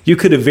 You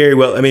could have very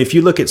well, if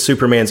you look at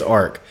Superman's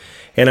arc,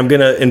 and I'm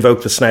going to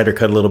invoke the Snyder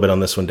Cut a little bit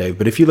on this one, Dave,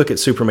 but if you look at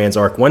Superman's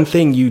arc, one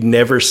thing you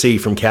never see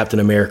from Captain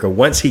America,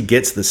 once he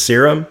gets the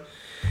serum,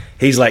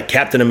 he's like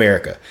Captain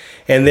America.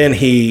 And then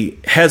he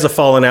has a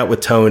falling out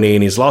with Tony,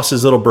 and he's lost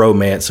his little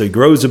bromance, so he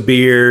grows a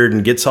beard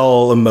and gets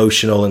all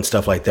emotional and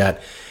stuff like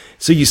that.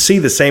 So you see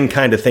the same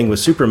kind of thing with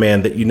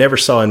Superman that you never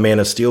saw in Man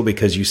of Steel,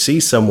 because you see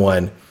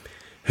someone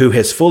who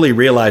has fully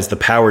realized the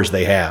powers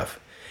they have,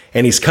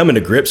 and he's coming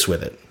to grips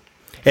with it.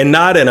 And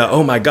not in a,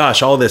 oh my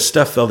gosh, all this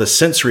stuff, all this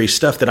sensory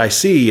stuff that I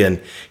see and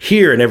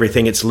hear and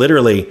everything. It's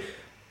literally,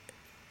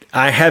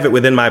 I have it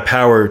within my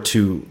power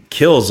to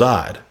kill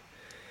Zod.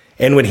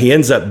 And when he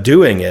ends up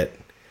doing it,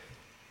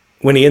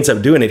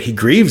 he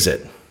grieves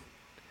it.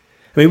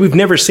 We've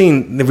never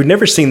seen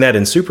that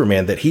in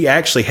Superman, that he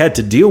actually had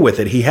to deal with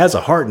it. He has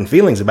a heart and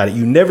feelings about it.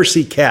 You never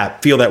see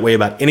Cap feel that way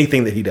about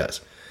anything that he does.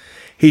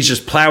 He's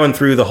just plowing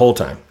through the whole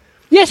time.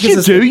 Yes,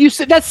 you do. You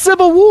said that's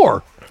Civil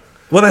War.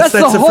 Well, that's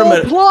the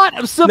whole plot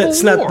of Civil War.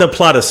 That's not the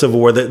plot of Civil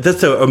War.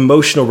 That's the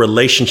emotional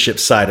relationship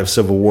side of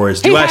Civil War.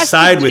 Is do I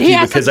side with you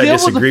because I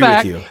disagree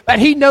with you? That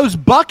he knows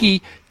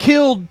Bucky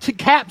killed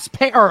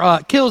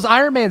kills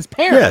Iron Man's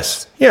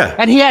parents. Yes, yeah.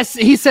 And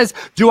he says,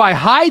 do I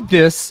hide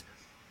this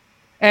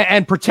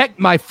and protect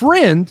my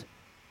friend,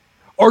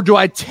 or do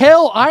I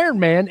tell Iron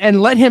Man and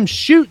let him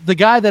shoot the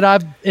guy that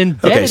I've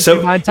indebted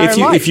to my entire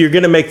life? If you're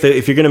going to make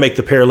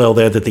the parallel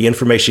there that the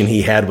information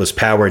he had was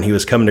power and he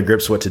was coming to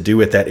grips what to do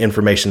with that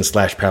information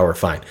 / power,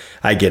 fine,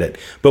 I get it.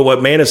 But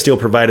what Man of Steel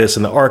provided us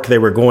in the arc they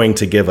were going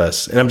to give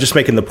us, and I'm just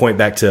making the point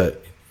back to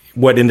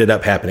what ended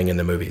up happening in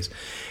the movies,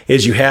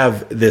 is you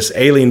have this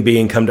alien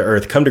being come to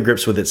Earth, come to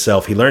grips with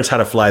itself. He learns how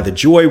to fly. The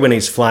joy when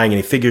he's flying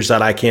and he figures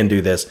out I can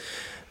do this.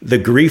 The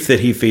grief that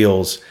he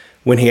feels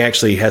when he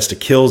actually has to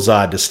kill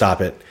Zod to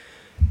stop it.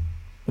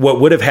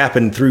 What would have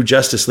happened through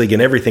Justice League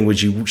and everything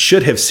was you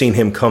should have seen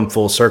him come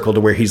full circle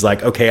to where he's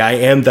like, okay, I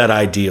am that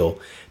ideal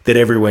that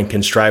everyone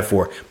can strive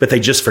for, but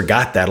they just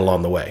forgot that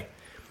along the way.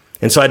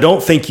 And so I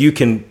don't think you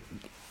can,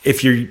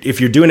 if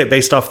you're doing it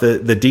based off the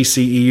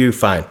DCEU,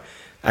 fine.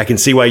 I can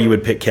see why you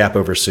would pick Cap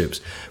over Supes,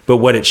 but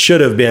what it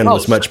should have been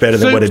was much better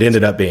than what it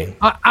ended up being.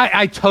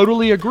 I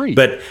totally agree.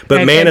 But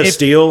Man of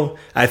Steel,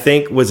 I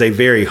think, was a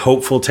very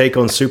hopeful take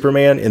on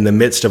Superman in the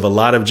midst of a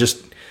lot of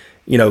just,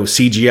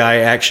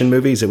 CGI action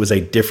movies. It was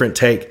a different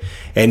take.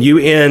 And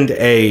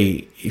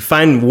you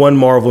find one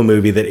Marvel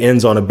movie that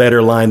ends on a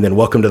better line than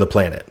Welcome to the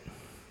Planet.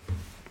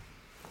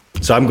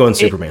 So I'm going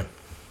Superman.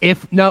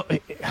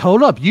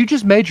 Hold up. You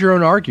just made your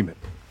own argument.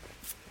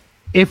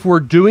 if we're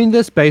doing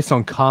this based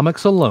on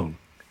comics alone,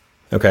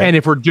 Okay. and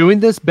if we're doing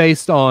this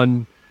based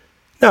on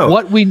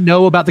what we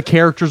know about the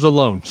characters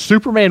alone,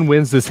 Superman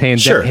wins this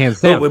hands down.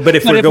 But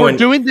if we're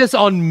doing this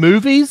on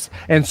movies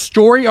and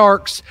story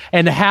arcs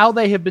and how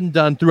they have been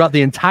done throughout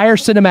the entire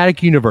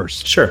cinematic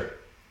universe, sure,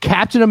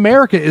 Captain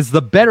America is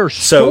the better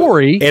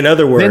story. In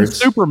other words,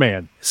 than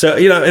Superman. So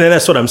and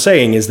that's what I'm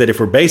saying is that if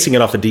we're basing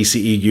it off of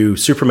DCEU,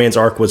 Superman's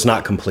arc was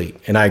not complete,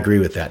 and I agree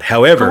with that.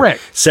 However,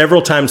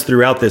 several times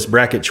throughout this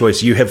bracket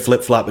choice, you have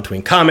flip-flopped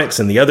between comics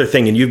and the other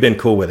thing, and you've been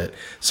cool with it.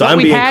 So I'm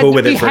being cool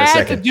with it for a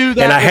second.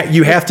 And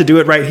you have to do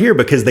it right here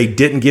because they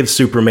didn't give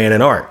Superman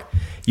an arc.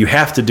 You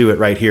have to do it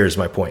right here is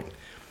my point.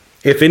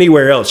 If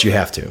anywhere else, you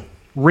have to.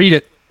 Read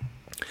it.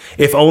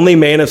 If only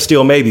Man of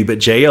Steel, maybe, but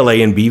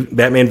JLA and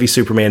Batman v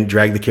Superman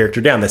drag the character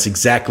down. That's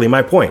exactly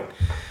my point.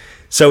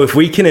 So if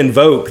we can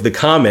invoke the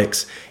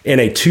comics in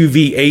a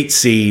 2v8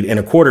 seed in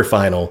a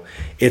quarterfinal,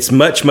 it's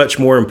much, much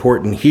more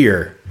important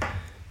here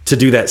to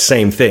do that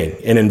same thing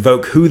and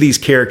invoke who these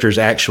characters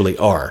actually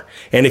are.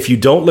 And if you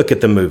don't look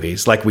at the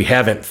movies, like we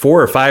haven't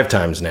 4 or 5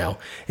 times now,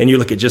 and you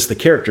look at just the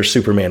characters,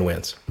 Superman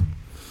wins.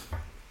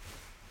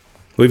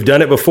 We've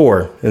done it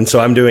before, and so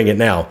I'm doing it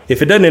now.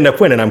 If it doesn't end up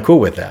winning, I'm cool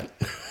with that.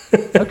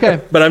 Okay.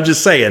 But I'm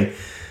just saying,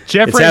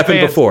 Jeffrey it's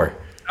happened before.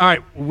 All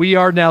right, we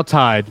are now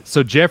tied.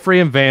 So Jeffrey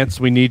and Vance,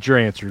 we need your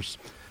answers.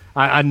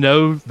 I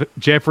know,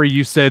 Jeffrey,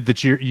 you said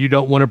that you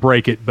don't want to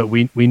break it, but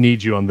we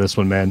need you on this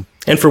one, man.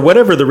 And for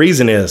whatever the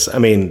reason is, I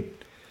mean,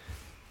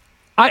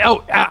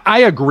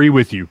 I agree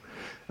with you.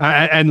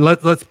 And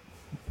let's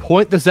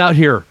point this out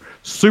here.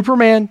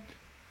 Superman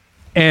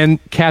and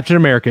Captain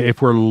America,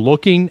 if we're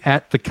looking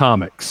at the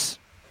comics,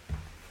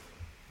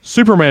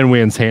 Superman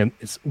wins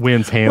hands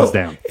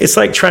down. It's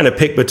like trying to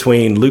pick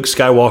between Luke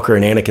Skywalker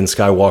and Anakin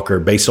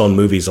Skywalker based on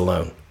movies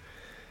alone.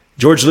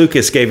 George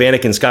Lucas gave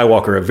Anakin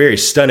Skywalker a very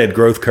stunted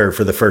growth curve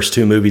for the first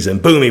 2 movies,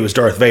 and boom, he was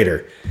Darth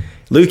Vader.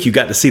 Luke, you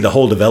got to see the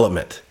whole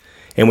development.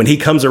 And when he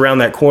comes around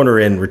that corner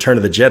in Return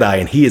of the Jedi,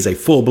 and he is a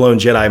full-blown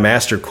Jedi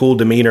Master, cool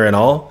demeanor and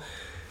all,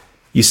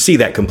 you see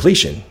that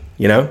completion,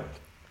 you know?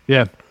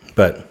 Yeah.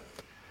 But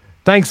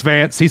thanks,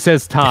 Vance. He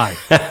says tie.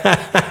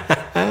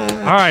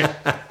 All right.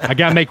 I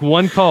got to make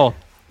one call.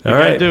 All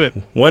right. Do it.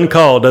 One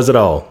call does it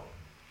all.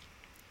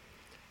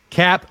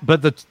 Cap,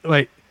 but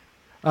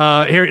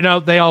here, no,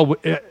 they all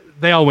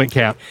went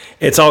Cap.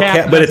 It's all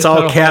Cap, but it's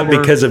all Cap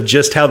because of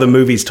just how the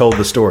movies told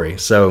the story.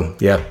 So,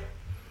 yeah.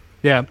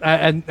 Yeah,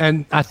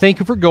 and I think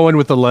if we're going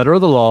with the letter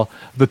of the law,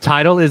 the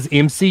title is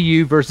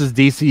MCU versus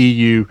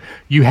DCEU.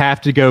 You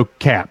have to go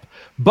Cap.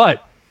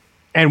 But,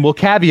 and we'll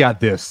caveat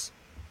this,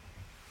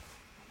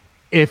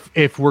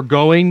 if we're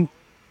going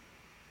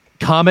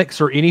comics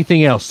or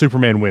anything else,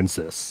 Superman wins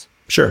this.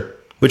 Sure,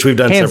 which we've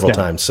done Hands several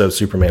down. times, so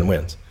Superman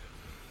wins.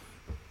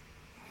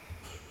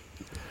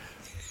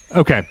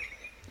 Okay.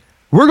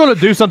 We're going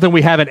to do something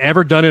we haven't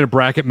ever done in a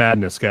bracket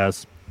madness,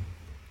 guys.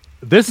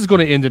 This is going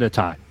to end in a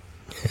tie.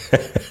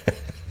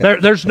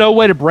 There's no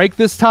way to break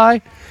this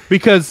tie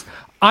because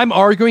I'm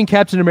arguing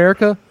Captain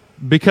America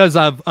because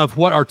of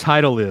what our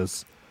title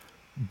is.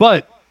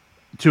 But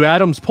to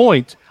Adam's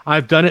point,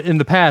 I've done it in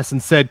the past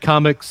and said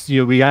comics,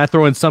 we got to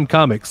throw in some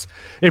comics.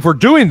 If we're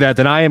doing that,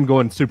 then I am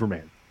going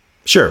Superman.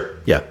 Sure.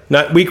 Yeah.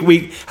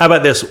 We how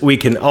about this? We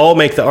can all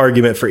make the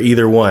argument for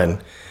either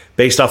one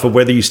based off of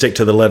whether you stick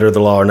to the letter of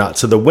the law or not.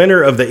 So the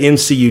winner of the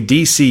MCU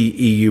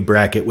DCEU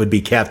bracket would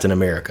be Captain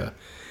America.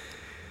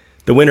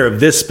 The winner of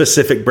this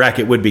specific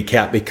bracket would be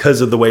Cap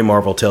because of the way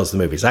Marvel tells the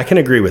movies. I can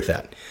agree with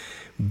that.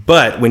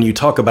 But when you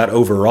talk about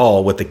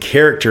overall what the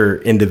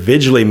character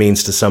individually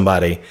means to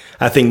somebody,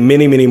 I think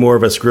many, many more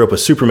of us grew up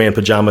with Superman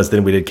pajamas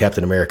than we did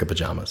Captain America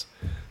pajamas.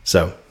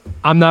 So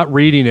I'm not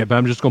reading it, but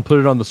I'm just going to put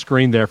it on the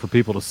screen there for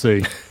people to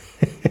see.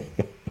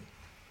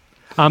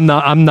 I'm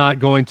not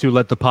going to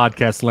let the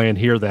podcast land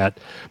hear that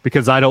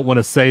because I don't want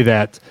to say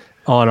that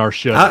on our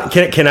show.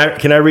 Can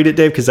I read it,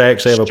 Dave? Because I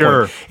actually have a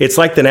point. It's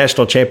like the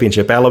national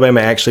championship.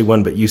 Alabama actually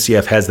won, but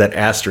UCF has that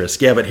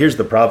asterisk. Yeah, but here's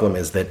the problem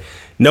is that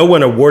no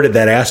one awarded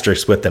that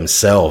asterisk with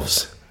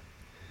themselves.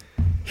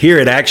 Here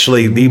it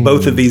actually,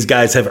 both of these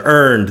guys have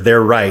earned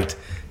their right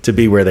to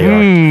be where they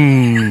are.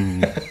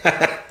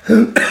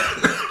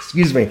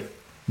 Excuse me.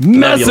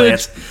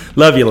 Message.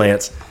 Love you,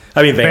 Lance.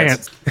 I mean,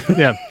 Vance.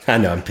 Yeah. I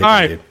know, I'm picking all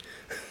right. dude.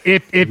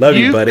 If Love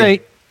you,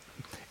 buddy.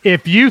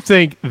 If you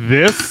think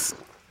this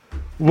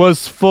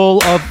was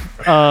full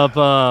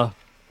of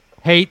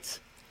hate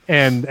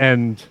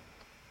and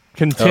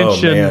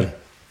contention,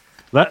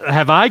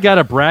 have I got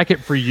a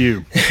bracket for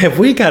you? Have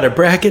we got a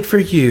bracket for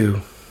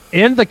you?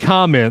 In the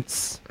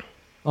comments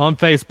on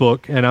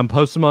Facebook, and I'm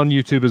posting them on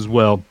YouTube as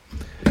well,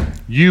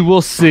 you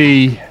will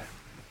see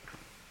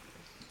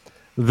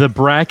the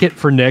bracket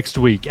for next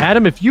week.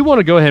 Adam, if you want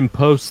to go ahead and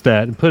post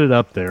that and put it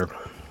up there.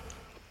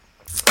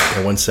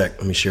 Yeah, one sec.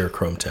 Let me share a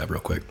Chrome tab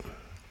real quick.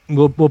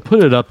 We'll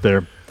put it up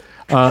there.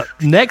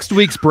 Next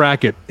week's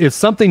bracket is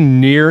something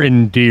near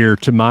and dear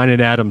to mine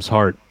and Adam's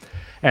heart.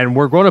 And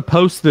we're going to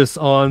post this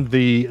on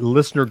the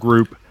listener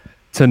group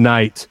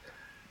tonight.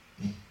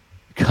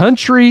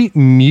 Country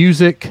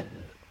Music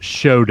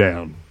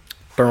Showdown.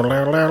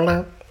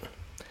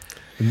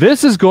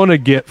 This is going to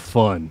get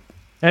fun.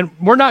 And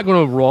we're not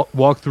going to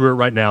walk through it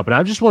right now, but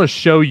I just want to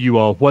show you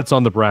all what's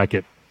on the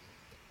bracket.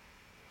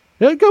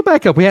 Go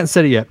back up. We hadn't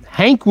said it yet.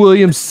 Hank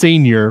Williams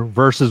Sr.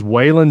 versus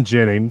Waylon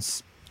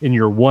Jennings in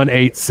your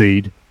 1-8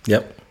 seed.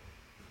 Yep.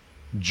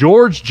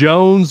 George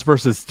Jones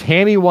versus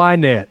Tammy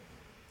Wynette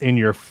in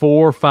your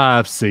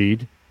 4-5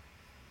 seed.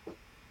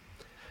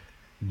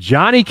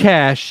 Johnny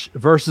Cash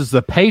versus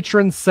the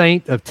patron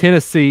saint of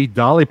Tennessee,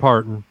 Dolly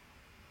Parton.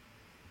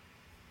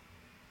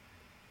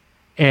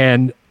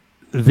 And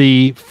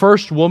the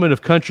first woman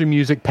of country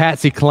music,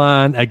 Patsy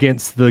Cline,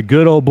 against the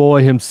good old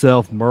boy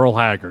himself, Merle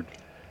Haggard.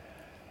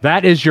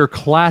 That is your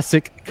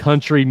classic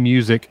country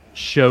music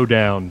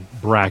showdown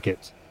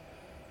bracket.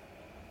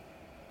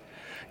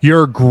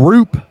 Your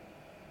group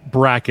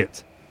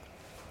bracket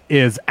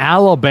is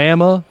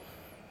Alabama,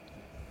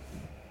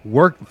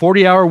 work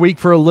 40-hour week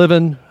for a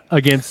living,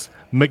 against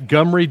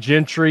Montgomery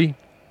Gentry,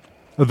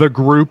 the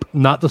group,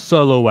 not the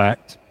solo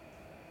act.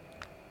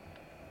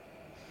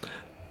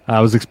 I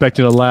was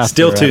expecting a laugh.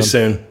 Still too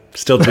soon.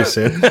 Still too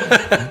soon.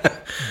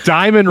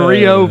 Diamond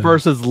Rio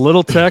versus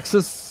Little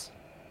Texas.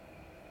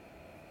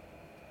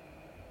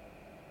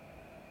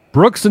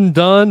 Brooks and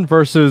Dunn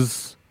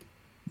versus...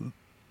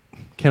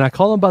 Can I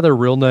call them by their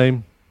real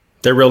name?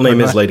 Their real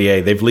name is Lady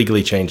A. They've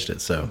legally changed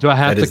it, so... Do I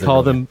have to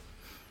call them...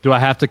 Do I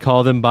have to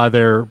call them by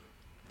their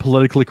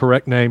politically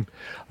correct name?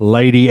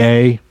 Lady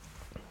A.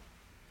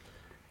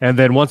 And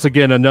then once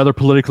again, another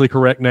politically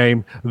correct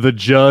name, the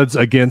Judds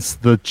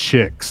against the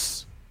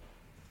Chicks.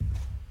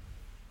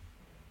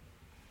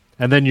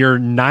 And then your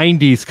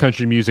 90s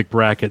country music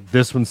bracket.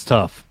 This one's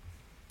tough.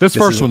 This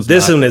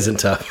one isn't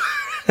tough.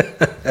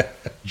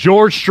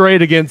 George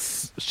Strait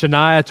against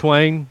Shania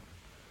Twain.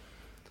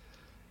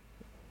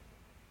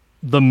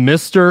 The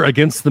Mr.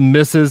 against the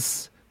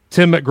Mrs.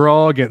 Tim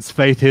McGraw against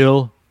Faith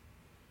Hill.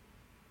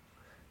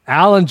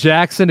 Alan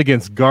Jackson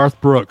against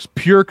Garth Brooks.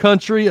 Pure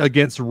Country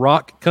against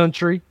Rock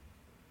Country.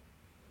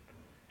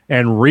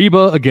 And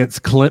Reba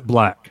against Clint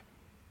Black.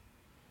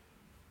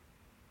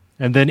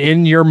 And then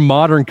in your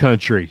modern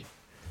country,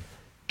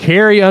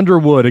 Carrie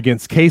Underwood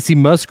against Casey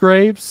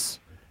Musgraves.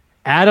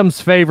 Adam's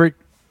favorite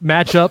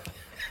matchup,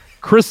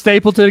 Chris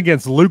Stapleton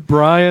against Luke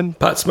Bryan.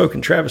 Pot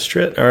smoking Travis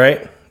Tritt. All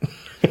right.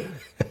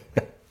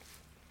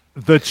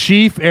 The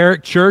Chief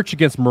Eric Church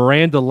against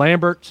Miranda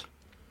Lambert.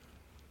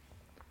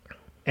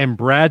 And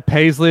Brad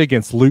Paisley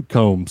against Luke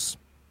Combs.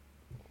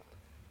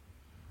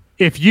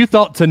 If you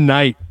thought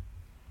tonight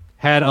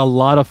had a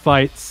lot of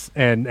fights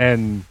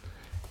and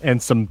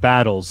some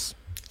battles,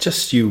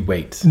 just you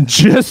wait.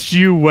 Just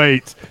you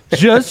wait.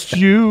 Just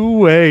you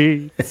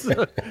wait.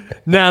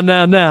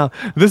 Now.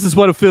 This is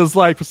what it feels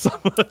like for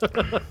someone.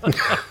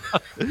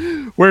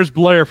 Where's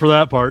Blair for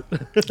that part?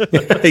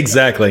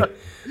 Exactly.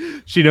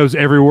 She knows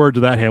every word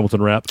to that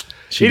Hamilton rap.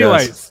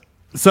 Anyways, does.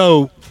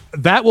 So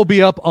that will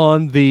be up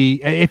on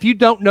the... If you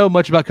don't know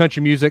much about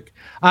country music,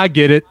 I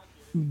get it.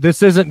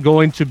 This isn't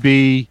going to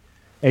be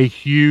a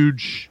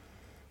huge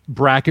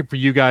bracket for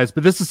you guys,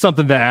 but this is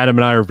something that Adam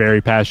and I are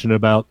very passionate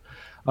about.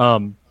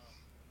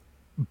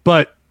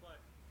 But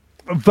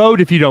vote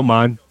if you don't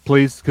mind,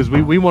 please, because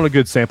we want a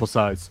good sample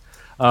size.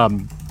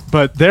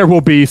 But there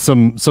will be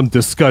some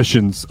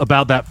discussions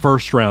about that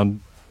first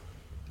round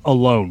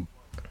alone.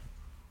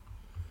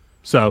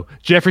 So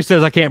Jeffrey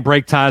says I can't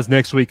break ties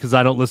next week because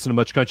I don't listen to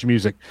much country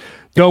music.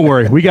 Don't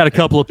worry. We got a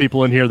couple of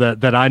people in here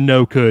that I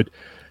know could.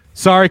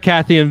 Sorry,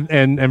 Kathy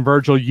and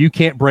Virgil, you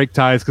can't break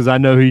ties because I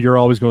know who you're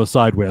always going to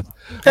side with.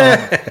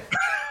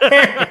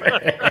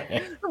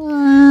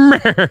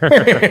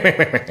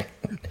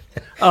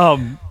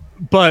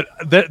 But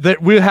that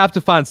we'll have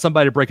to find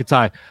somebody to break a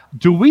tie.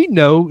 Do we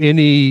know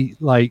any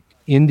like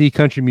indie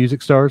country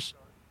music stars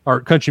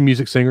or country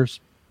music singers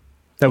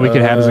that we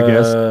could have as a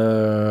guest?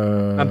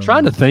 I'm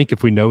trying to think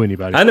if we know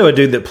anybody. I know a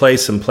dude that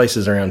plays some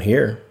places around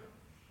here.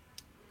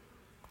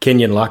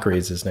 Kenyon Lockery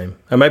is his name.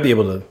 I might be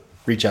able to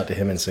reach out to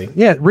him and see.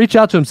 Yeah, reach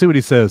out to him, see what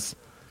he says.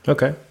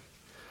 Okay.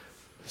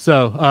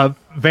 So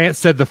Vance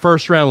said the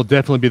first round will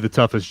definitely be the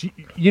toughest.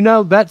 You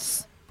know,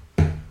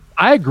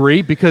 I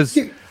agree because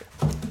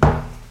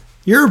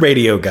you're a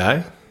radio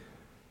guy.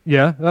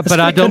 Yeah, but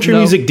I don't country know.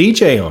 Music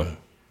DJ on.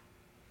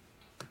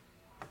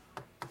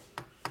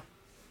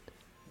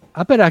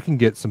 I bet I can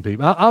get some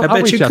people. I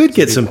bet you could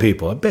get some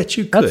people. I bet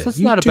you could. That's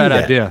not a bad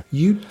idea.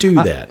 You do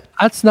that.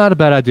 That's not a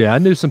bad idea. I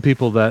knew some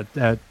people that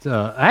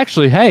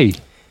actually, hey.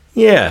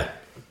 Yeah.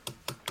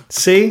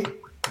 See?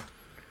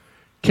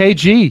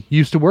 KG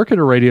used to work at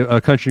a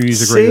country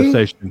music radio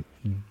station.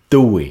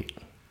 Do it.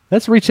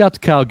 Let's reach out to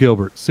Kyle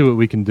Gilbert, see what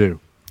we can do.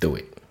 Do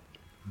it.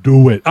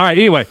 Do it. All right,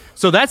 anyway,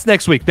 so that's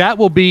next week. That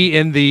will be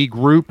in the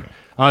group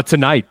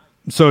tonight.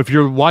 So if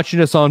you're watching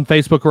us on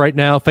Facebook right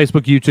now,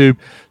 Facebook, YouTube,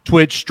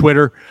 Twitch,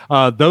 Twitter,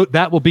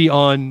 that will be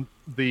on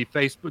the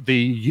Facebook,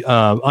 the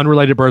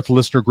Unrelated Birth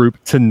listener group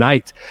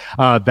tonight.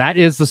 That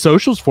is the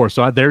socials for.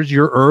 So there's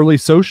your early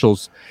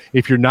socials.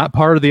 If you're not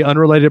part of the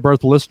Unrelated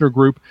Birth listener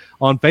group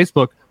on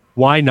Facebook,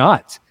 why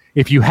not?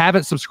 If you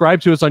haven't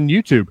subscribed to us on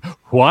YouTube,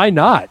 why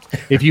not?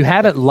 If you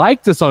haven't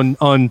liked us on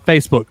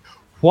Facebook,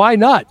 why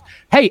not?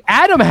 Hey,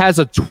 Adam has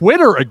a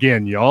Twitter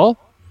again, y'all.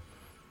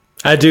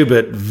 I do,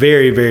 but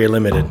very, very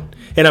limited.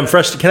 And I'm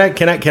frustrated.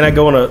 Can I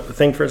go on a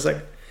thing for a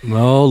second?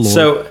 Oh, Lord.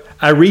 So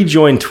I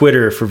rejoined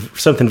Twitter for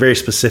something very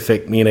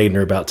specific me and Aiden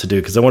are about to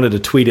do because I wanted to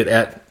tweet it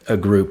at a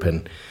group,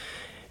 and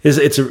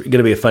it's going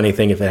to be a funny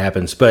thing if it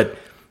happens. But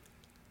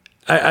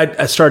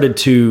I started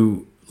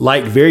to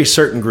like very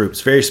certain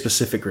groups, very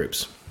specific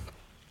groups.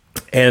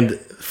 And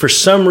for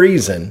some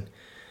reason,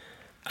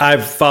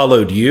 I've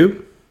followed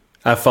you.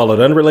 I've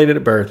followed Unrelated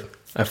at Birth.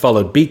 I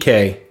followed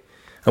BK.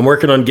 I'm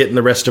working on getting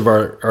the rest of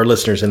our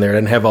listeners in there. I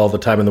didn't have all the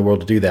time in the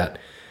world to do that.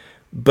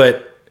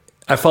 But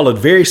I followed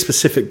very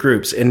specific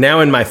groups. And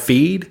now in my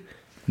feed,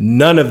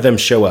 none of them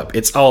show up.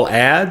 It's all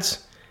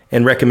ads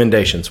and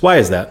recommendations. Why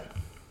is that?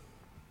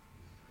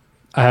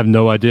 I have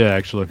no idea,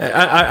 actually.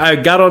 I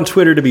got on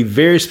Twitter to be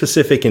very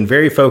specific and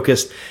very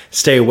focused,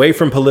 stay away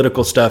from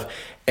political stuff.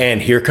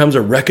 And here comes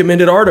a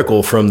recommended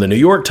article from the New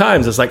York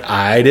Times. It's like,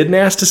 I didn't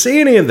ask to see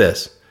any of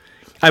this.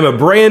 I'm a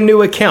brand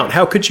new account.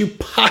 How could you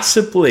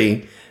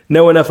possibly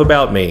know enough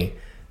about me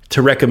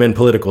to recommend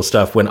political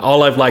stuff when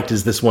all I've liked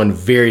is this one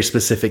very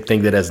specific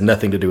thing that has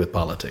nothing to do with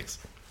politics?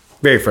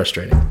 Very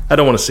frustrating. I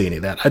don't want to see any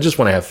of that. I just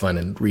want to have fun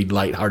and read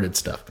lighthearted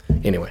stuff.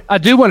 Anyway. I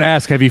do want to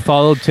ask, have you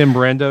followed Tim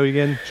Brando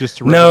again?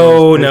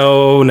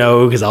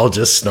 No, because I'll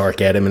just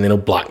snark at him and then he'll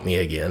block me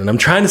again. And I'm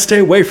trying to stay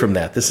away from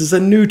that. This is a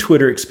new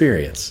Twitter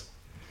experience.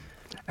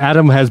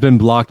 Adam has been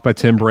blocked by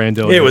Tim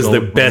Brando. It was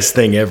the best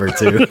thing ever,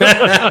 too.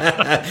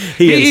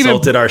 he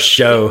insulted our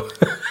show.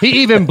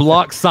 He even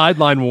blocked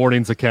Sideline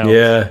Warnings accounts.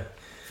 Yeah.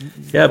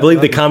 Yeah, I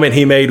believe the comment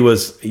he made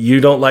was, you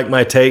don't like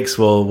my takes?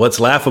 Well, what's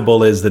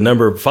laughable is the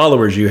number of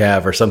followers you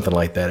have or something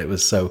like that. It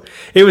was so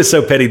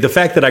petty. The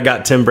fact that I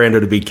got Tim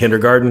Brando to be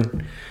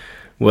kindergarten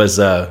was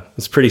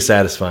pretty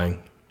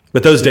satisfying.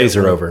 But those days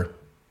are over.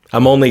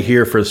 I'm only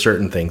here for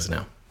certain things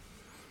now.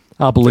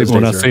 I'll believe it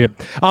when I see it.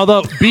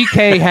 Although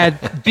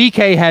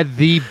BK had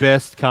the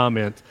best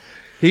comment.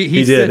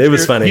 He did. It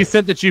was funny. He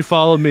said that you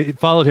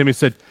followed him. He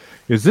said,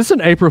 "Is this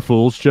an April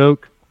Fool's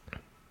joke?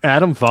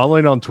 Adam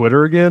following on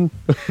Twitter again?"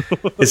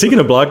 Is he going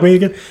to block me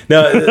again?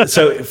 No.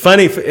 So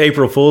funny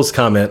April Fool's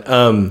comment.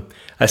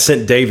 I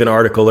sent Dave an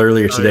article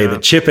earlier today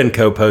that Chip and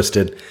Co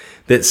posted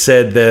that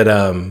said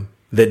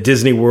that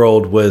Disney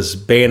World was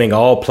banning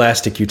all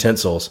plastic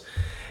utensils,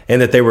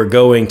 and that they were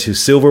going to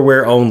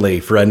silverware only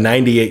for a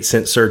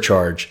 98-cent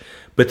surcharge,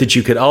 but that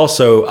you could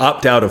also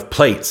opt out of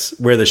plates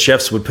where the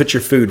chefs would put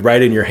your food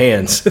right in your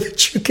hands so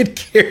that you could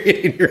carry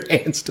it in your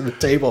hands to the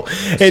table.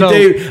 And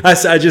Dave,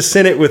 I just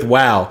sent it with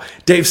wow.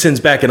 Dave sends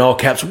back in all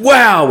caps,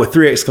 wow, with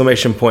 3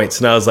 exclamation points.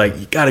 And I was like,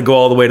 you got to go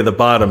all the way to the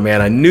bottom,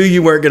 man. I knew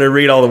you weren't going to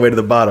read all the way to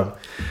the bottom.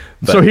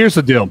 But, so here's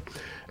the deal.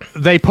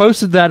 They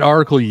posted that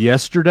article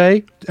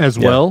yesterday as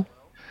well.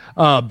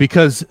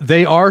 Because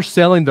they are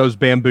selling those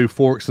bamboo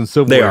forks and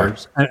silverware.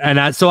 They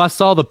are. So I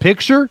saw the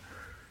picture,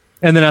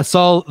 and then I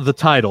saw the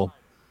title,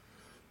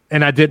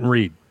 and I didn't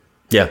read.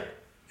 Yeah.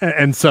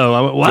 And so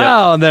I went,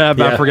 wow, Yeah. and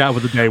then I forgot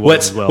what the day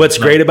was. What's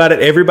great about it,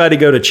 everybody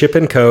go to Chip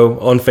and Co.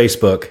 on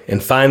Facebook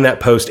and find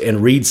that post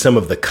and read some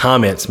of the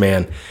comments,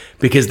 man.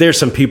 Because there's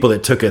some people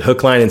that took it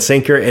hook, line, and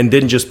sinker and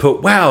didn't just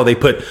put, wow, they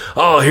put,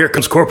 oh, here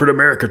comes corporate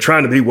America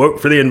trying to be woke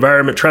for the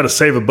environment, trying to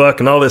save a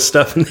buck and all this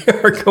stuff. And they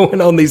are going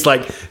on these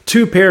like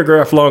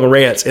 2-paragraph long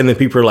rants. And then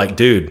people are like,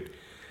 dude,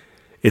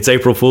 it's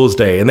April Fool's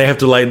Day. And they have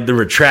to like to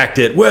retract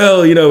it.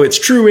 Well, it's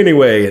true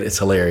anyway. And it's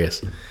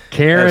hilarious.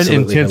 Karen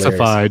Absolutely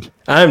intensified. Hilarious.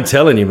 I'm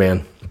telling you,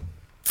 man.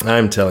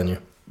 I'm telling you.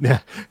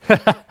 Yeah.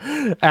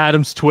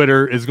 Adam's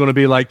Twitter is going to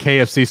be like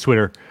KFC's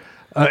Twitter.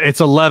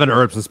 It's 11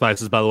 herbs and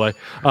spices, by the way.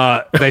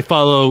 They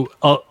follow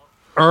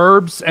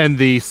herbs and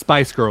the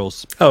Spice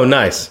Girls. Oh,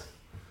 nice.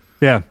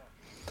 Yeah.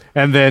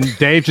 And then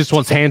Dave just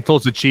wants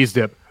handfuls of cheese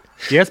dip.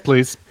 Yes,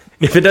 please.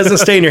 If it doesn't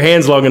stay in your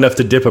hands long enough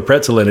to dip a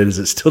pretzel in it, does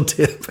it still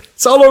dip?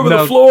 It's all over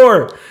the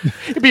floor.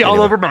 It'd be all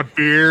over my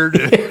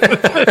beard.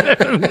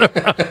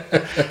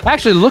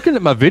 Actually, looking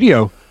at my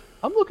video,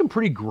 I'm looking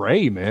pretty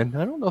gray, man.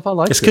 I don't know if I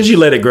like it. It's because you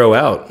let it grow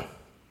out.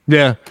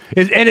 Yeah.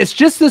 And it's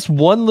just this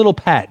one little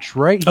patch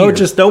right here. Oh,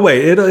 just no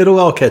way. It'll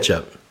all catch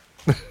up.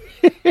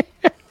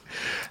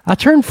 I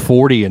turned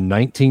 40 in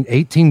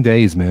 18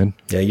 days, man.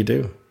 Yeah, you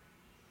do.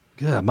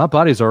 God, my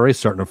body's already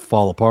starting to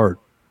fall apart.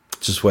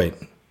 Just wait.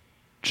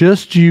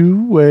 Just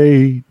you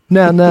wait.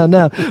 Now. All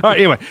right,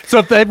 anyway. So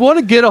if they want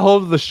to get a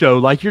hold of the show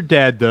like your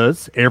dad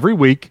does every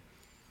week,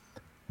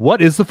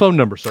 what is the phone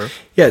number, sir?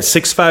 Yeah,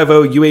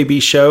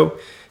 650-UAB-SHOW.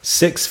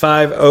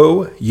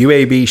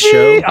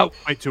 650-UAB-SHOW. Oh,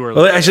 wait, too early.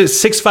 Well, actually,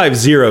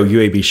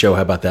 650-UAB-SHOW.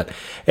 How about that?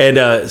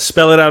 And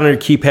spell it out on your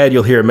keypad.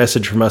 You'll hear a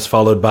message from us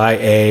followed by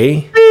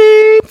a...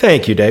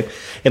 Thank you, Dave.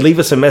 And leave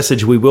us a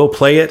message. We will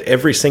play it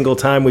every single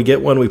time we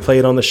get one. We play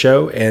it on the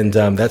show. And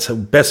that's the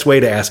best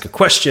way to ask a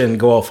question,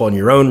 go off on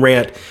your own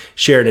rant,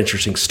 share an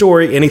interesting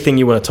story, anything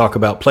you want to talk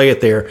about, play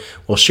it there.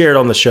 We'll share it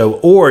on the show.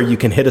 Or you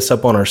can hit us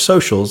up on our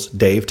socials.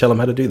 Dave, tell them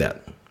how to do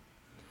that.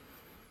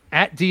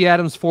 at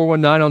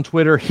DAdams419 on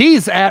Twitter.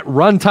 He's at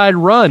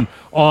RunTideRun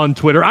on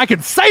Twitter. I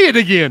can say it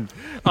again.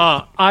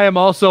 I am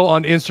also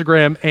on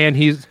Instagram, and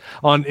he's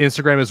on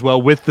Instagram as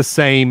well with the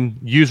same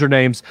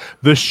usernames.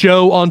 The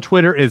show on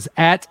Twitter is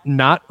at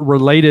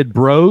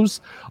NotRelatedBros.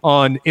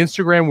 On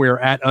Instagram, we're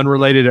at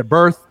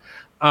UnrelatedAtBirth.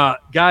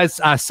 Guys,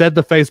 I said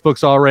the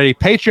Facebooks already.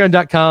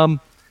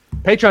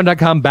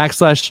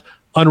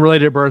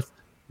 Patreon.com/UnrelatedAtBirth.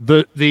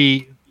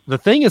 The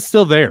thing is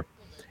still there.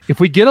 If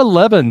we get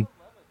 11,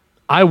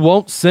 I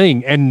won't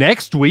sing. And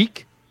next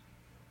week,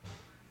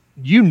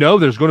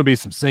 there's going to be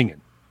some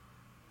singing.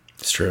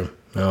 It's true.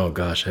 Oh,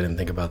 gosh, I didn't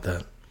think about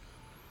that.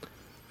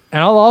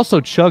 And I'll also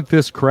chug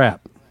this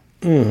crap.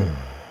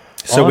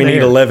 So we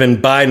need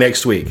 11 by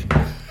next week.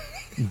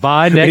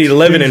 By next We need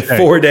 11 Tuesday. in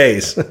 4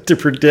 days to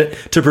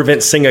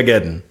prevent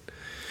Singageddon.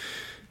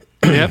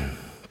 Yep.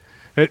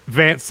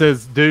 Vance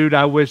says, dude,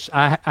 I wish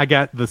I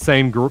got the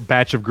same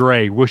batch of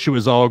gray. Wish it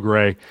was all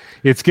gray.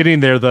 It's getting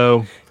there,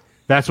 though.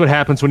 That's what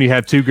happens when you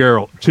have two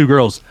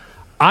girls.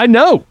 I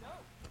know.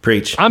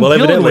 Preach. I'm Well,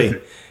 dealing evidently,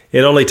 with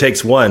it only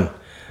takes one.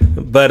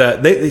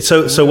 But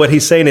so what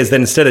he's saying is that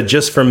instead of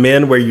just for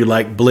men where you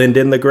like blend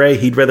in the gray,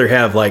 he'd rather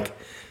have like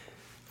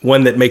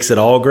one that makes it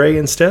all gray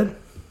instead.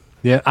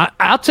 Yeah,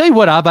 I'll tell you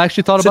what I've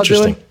actually thought It's about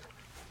interesting. doing.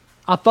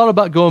 I thought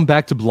about going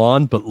back to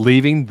blonde, but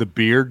leaving the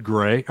beard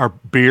gray or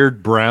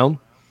beard brown.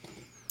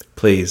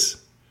 Please.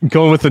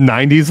 Going with the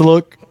 90s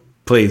look.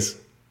 Please.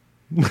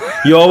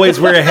 You always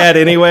wear a hat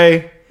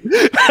anyway.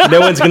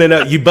 No one's going to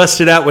know. You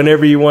bust it out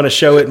whenever you want to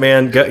show it,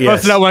 man. Yes.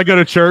 That's not when I go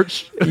to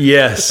church.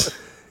 Yes.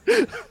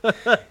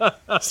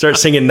 Start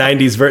singing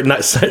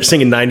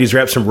 90s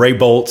raps from Ray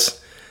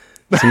Boltz.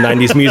 Some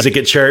 90s music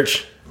at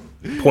church.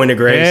 Point of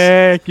grace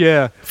Heck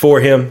yeah. for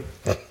him.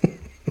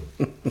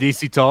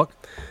 DC talk.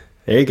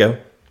 There you go.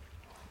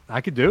 I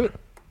could do it.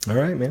 All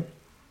right, man.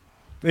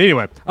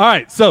 Anyway, all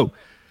right. So,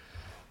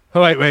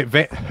 wait,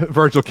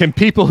 Virgil. Can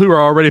people who are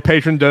already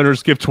patron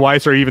donors give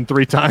twice or even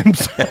 3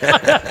 times?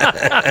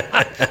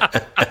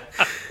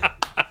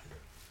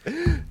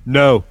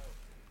 No.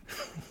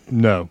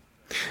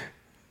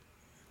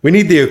 We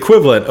need the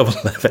equivalent of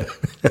 11.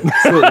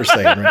 That's what we're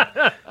saying,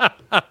 right?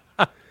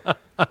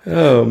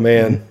 Oh,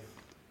 man.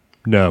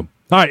 No.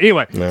 All right.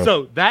 Anyway, No.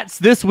 So that's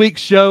this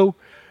week's show.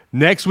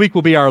 Next week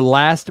will be our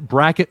last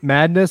Bracket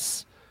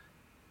Madness.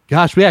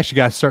 Gosh, we actually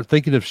got to start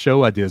thinking of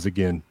show ideas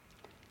again.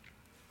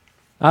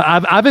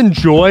 I've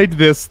enjoyed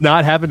this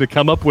not having to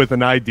come up with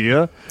an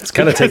idea. It's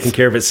kind of taking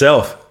care of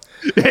itself.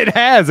 It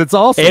has. It's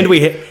awesome. And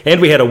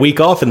we had a week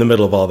off in the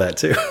middle of all that,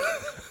 too.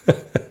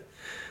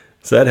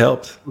 So that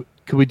helped.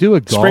 Can we do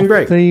a golf Spring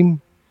break.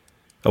 theme?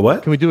 A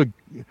what? Can we do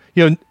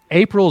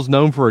April's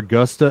known for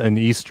Augusta and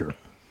Easter.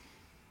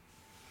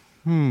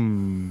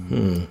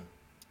 No,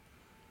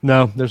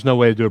 there's no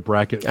way to do a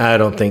bracket. I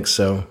don't think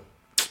so.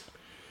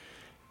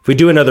 If we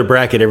do another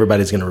bracket,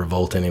 everybody's going to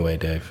revolt anyway,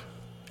 Dave.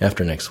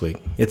 After next week.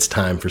 It's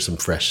time for some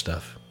fresh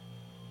stuff.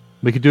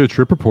 We could do a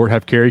trip report,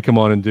 have Kerry come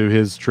on and do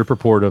his trip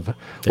report of what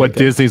you go.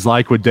 Disney's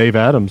like with Dave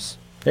Adams.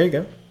 There you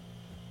go.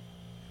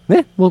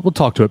 Yeah, we'll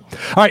talk to it.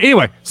 All right,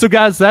 anyway, so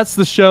guys, that's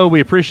the show. We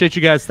appreciate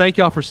you guys. Thank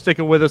y'all for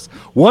sticking with us.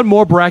 One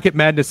more Bracket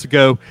Madness to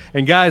go.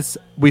 And guys,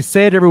 we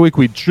say it every week.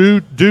 We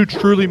do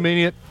truly mean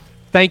it.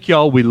 Thank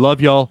y'all. We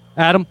love y'all.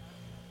 Adam,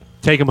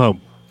 take them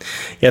home.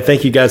 Yeah,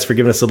 thank you guys for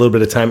giving us a little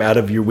bit of time out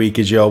of your week,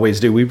 as you always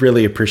do. We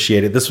really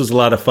appreciate it. This was a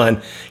lot of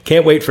fun.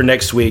 Can't wait for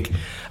next week.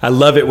 I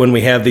love it when we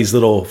have these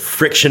little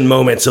friction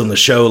moments on the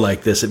show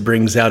like this. It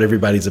brings out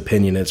everybody's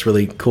opinion. It's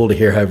really cool to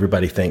hear how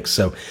everybody thinks.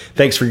 So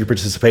thanks for your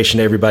participation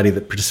to everybody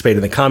that participated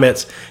in the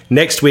comments.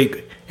 Next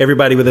week,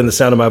 everybody within the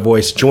sound of my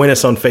voice, join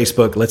us on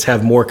Facebook. Let's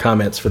have more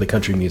comments for the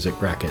country music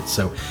bracket.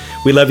 So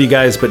we love you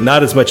guys, but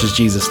not as much as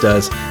Jesus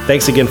does.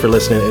 Thanks again for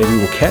listening, and we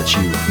will catch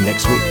you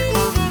next week.